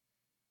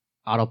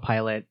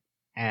autopilot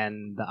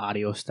and the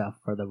audio stuff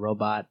for the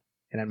robot,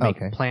 and then make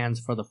Okay. plans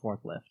for the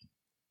forklift.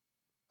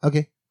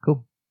 Okay,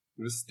 cool.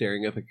 I'm just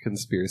staring at the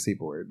conspiracy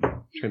board,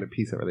 trying to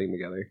piece everything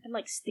together. I'm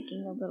like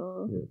sticking a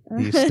little.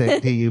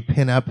 Do you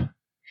pin up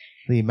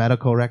the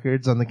medical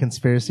records on the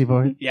conspiracy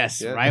board?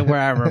 Yes, Yeah. right where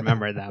I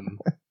remember them.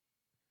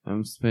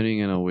 I'm spinning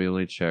in a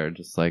wheelie chair,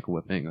 just like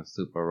whipping a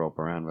super rope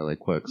around really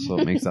quick, so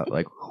it makes that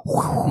like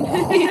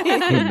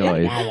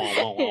noise.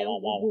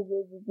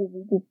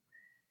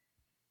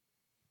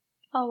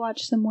 I'll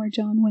watch some more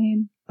John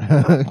Wayne.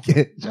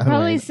 Okay, John I'll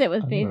probably Wayne. sit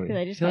with I'm Faith sorry. because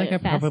I I just feel like I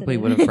find it probably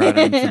fascinating. would have brought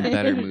on some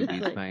better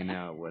movies by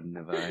now, wouldn't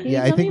have I? Can Yeah, you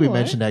I tell think me we more?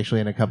 mentioned actually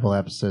in a couple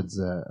episodes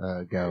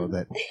ago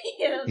that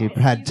you've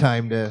had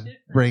time to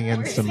bring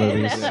in some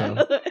movies.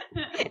 So.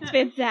 It's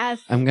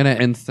fantastic. I'm gonna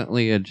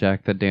instantly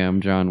eject the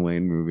damn John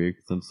Wayne movie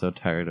because I'm so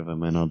tired of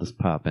him, and I'll just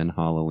pop in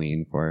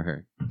Halloween for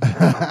her.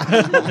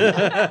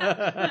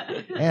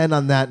 And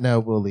on that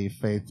note, we'll leave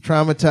Faith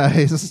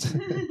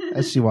traumatized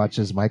as she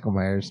watches Michael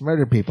Myers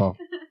murder people.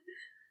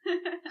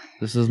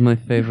 This is my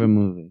favorite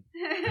movie.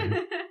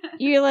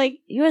 You're like,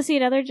 you want to see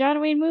another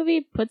John Wayne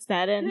movie? Puts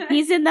that in.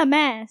 He's in The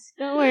Mask.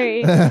 Don't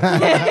worry.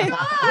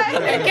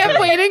 I kept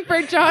waiting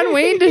for John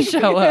Wayne to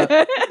show up.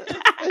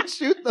 And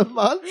shoot the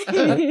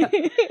monster.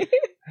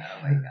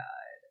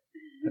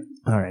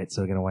 All right,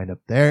 so we're gonna wind up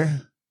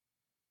there,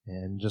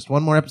 and just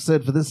one more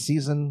episode for this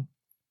season.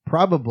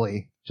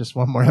 Probably just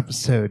one more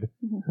episode.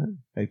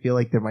 I feel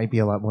like there might be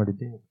a lot more to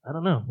do. I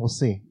don't know. We'll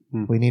see.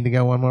 If we need to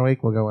go one more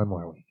week, we'll go one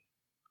more week.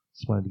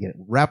 Just wanted to get it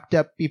wrapped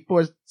up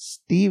before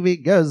Stevie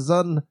goes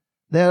on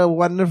their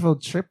wonderful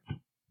trip to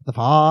the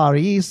Far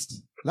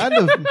East, land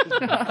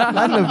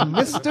of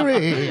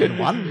mystery and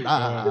wonder.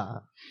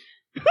 Are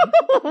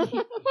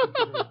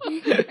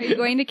you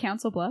going to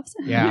Council Bluffs?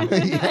 Yeah.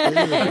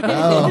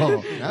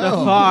 No. The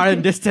far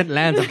and distant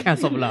lands of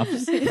Council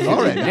Bluffs.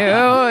 Florida.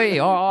 New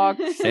York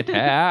City.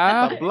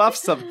 The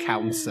Bluffs of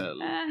Council.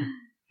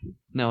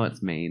 No,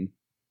 it's Maine.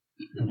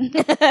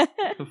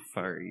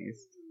 Far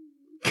East.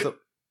 It's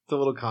a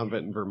little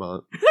convent in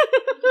Vermont.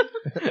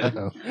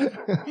 Uh-oh.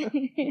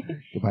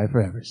 Goodbye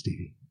forever,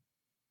 Stevie.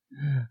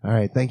 All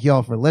right. Thank you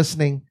all for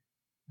listening.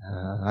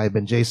 I've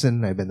been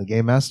Jason. I've been the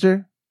Game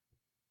Master.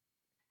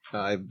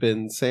 I've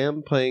been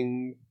Sam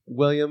playing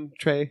William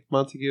Trey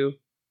Montague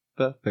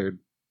the Third.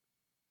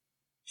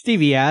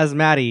 Stevie as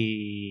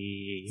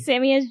Maddie.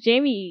 Sammy as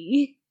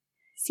Jamie.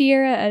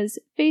 Sierra as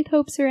Faith,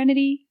 Hope,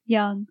 Serenity,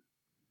 Young.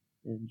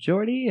 And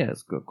Jordy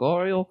as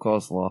Gregorio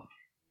Kozlov.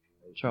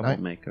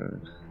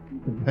 Troublemaker.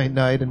 Night,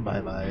 night, and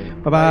bye-bye.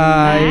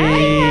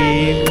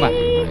 Bye-bye.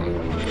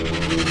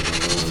 Bye.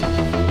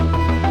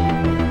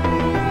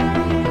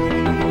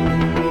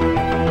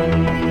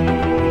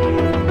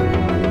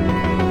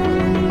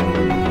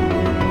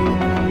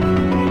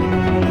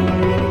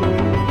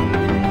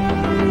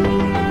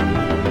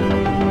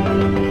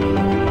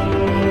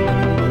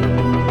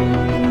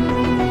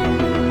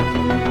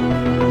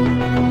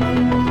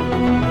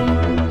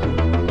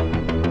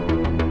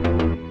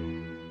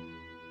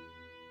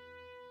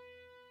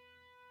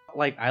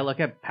 Like, I look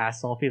at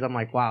past selfies, I'm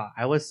like, wow,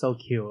 I was so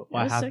cute.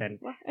 What happened?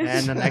 And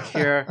then the next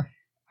year,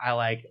 I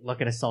like look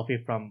at a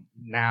selfie from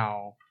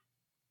now.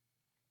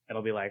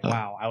 It'll be like,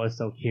 wow, I was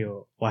so cute.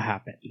 What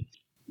happened?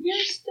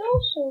 You're still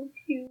so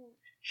cute.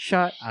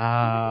 Shut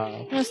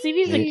up. No,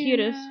 Stevie's the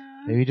cutest.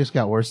 Maybe you just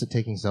got worse at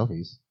taking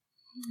selfies.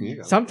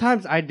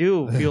 Sometimes I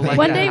do feel like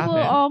One that day happened.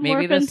 we'll all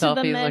Maybe morph the into the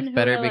selfies men looked who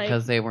better are, like-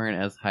 because they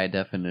weren't as high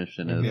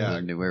definition as Yeah.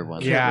 the newer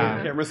ones. Yeah.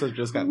 The cameras have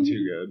just gotten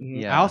too good.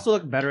 Yeah. I also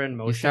look better in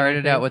motion. We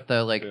started I out think. with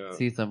the Yeah.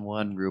 season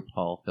 1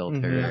 RuPaul filter,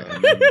 Mhm.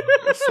 and, then,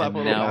 Slap a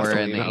and little now we're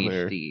in the Vaseline on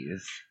there.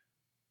 HDs.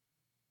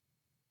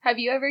 Have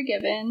you ever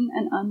given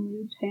an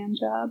unlubed hand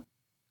job?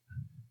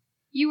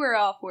 You were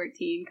all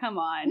 14. Come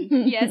on.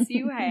 Yes,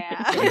 you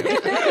have.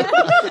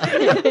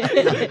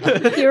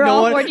 You're no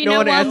all one, 14 no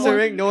and one one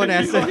answering. No one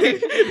answering.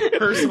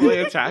 Personally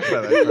attacked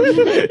by that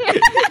question.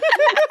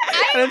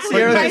 And then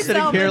Sierra's Like just sitting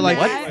myself here in like,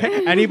 that.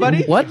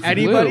 Anybody? What's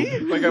Anybody?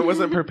 Like I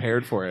wasn't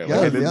prepared for it. Yeah,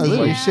 Like, I didn't you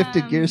like-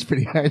 shifted gears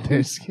pretty hard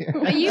there, Scare.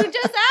 You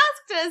just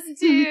asked us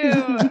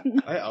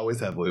to. I always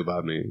have lube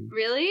on me.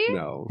 Really?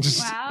 No.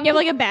 Wow. You have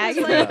like a bag.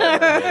 Just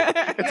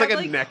It's like a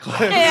like- necklace.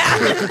 Yeah.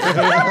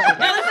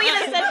 That looks like an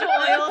essential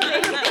oil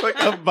thing. Like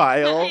a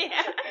vial.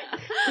 Yeah.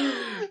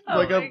 Oh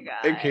Like my a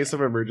God. in case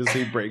of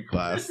emergency break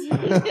glass. You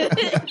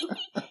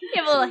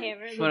have a little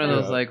hammer. It's one of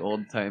those like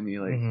old timey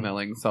like Mhm.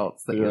 smelling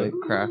salts that you Yeah. like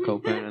crack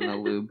open and the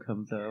lube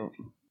comes out.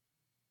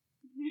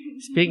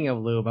 Speaking of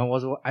lube, I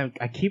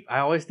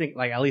always think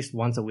like at least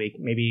once a week,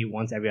 maybe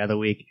once every other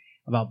week,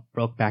 about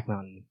Brokeback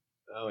Mountain.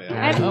 Oh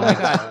I've- Oh my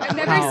god. I've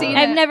never How- seen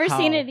I've it. never How-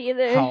 seen it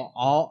either. How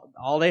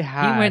all they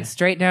had He went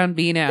straight down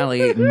Bean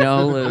Alley,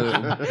 no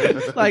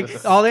lube. like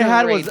all they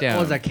had was Straight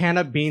down. a can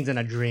of beans and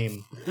a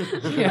dream.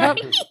 Yep.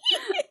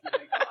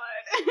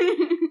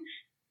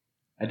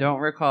 I don't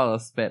recall a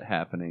spit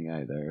happening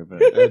either, but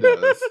It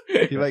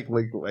does. He like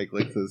licks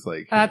his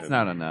like. that's hand.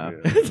 not enough.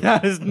 Yeah.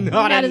 That is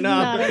not That is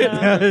enough. not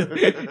enough. That is-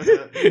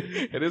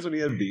 It is when he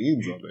had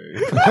beans on there.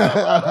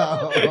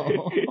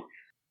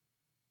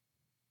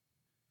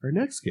 Our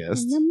next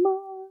guest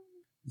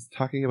is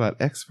talking about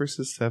X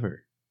versus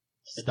Sever.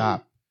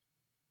 Stop.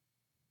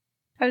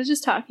 I was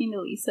just talking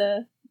to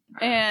Lisa,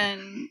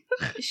 and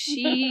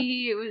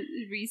she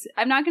was.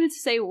 I'm not going to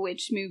say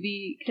which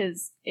movie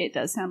because it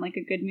does sound like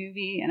a good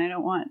movie, and I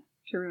don't want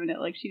to ruin it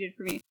like she did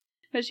for me.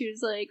 But she was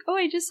like, "Oh,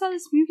 I just saw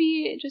this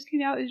movie. It just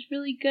came out. It was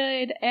really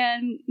good,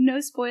 and no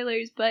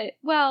spoilers. But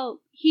well,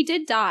 he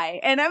did die."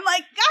 And I'm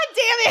like, "God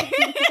damn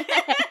it!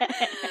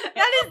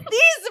 That is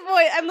the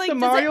spoil." I'm like, the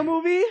does Mario it-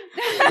 movie?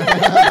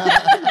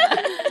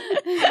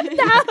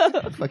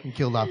 No. Fucking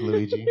killed off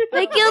Luigi.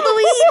 They killed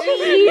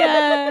Luigi.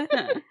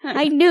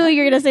 I knew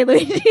you were gonna say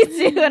Luigi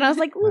too, and I was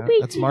like, Luigi.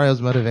 That's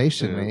Mario's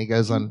motivation, man. He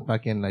goes on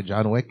fucking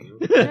John Wick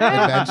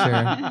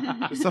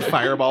adventure. Just a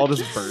fireball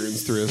just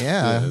burns through his.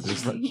 Yeah, head.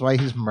 that's why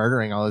he's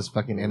murdering all his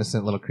fucking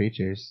innocent little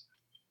creatures.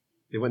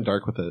 They went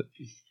dark with it.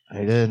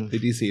 I did. They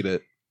DC'd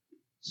it.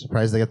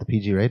 Surprised they got the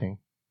PG rating.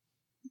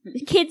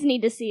 Kids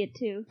need to see it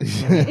too.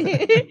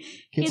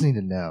 Kids need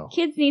to know.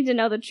 Kids need to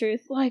know the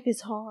truth. Life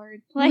is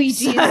hard.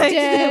 Luigi's Life sucks.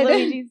 dead.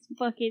 Luigi's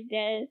fucking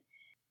dead.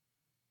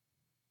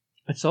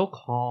 It's so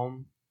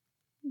calm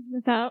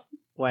Without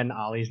when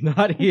Ollie's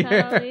not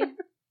here. Ollie.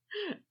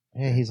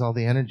 Hey, he's all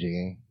the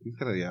energy. He's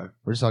gonna, yeah.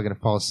 We're just all gonna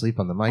fall asleep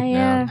on the mic I,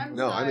 now. I'm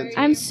No, I'm sorry. into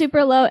I'm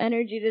super low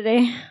energy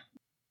today.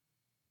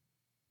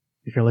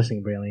 If you're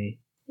listening, Braylee,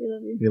 We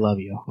love you we love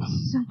you.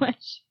 so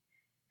much.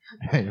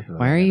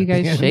 Why are you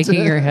guys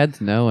shaking your heads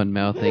no and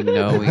mouthing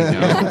no, we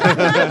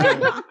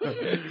know?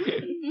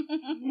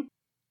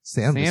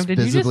 Sam Sam, just did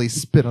you visibly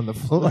spit on the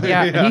floor.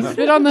 Yeah, he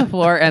spit on the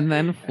floor and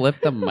then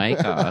flipped the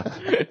mic off.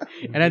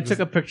 And then took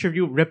a picture of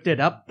you, ripped it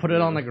up, put it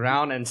on the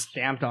ground, and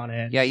stamped on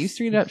it. Yeah, you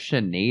straight up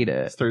Sinead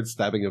it. Start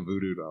stabbing a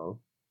voodoo doll.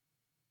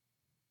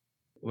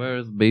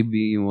 Where's baby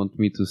you want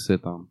me to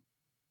sit on?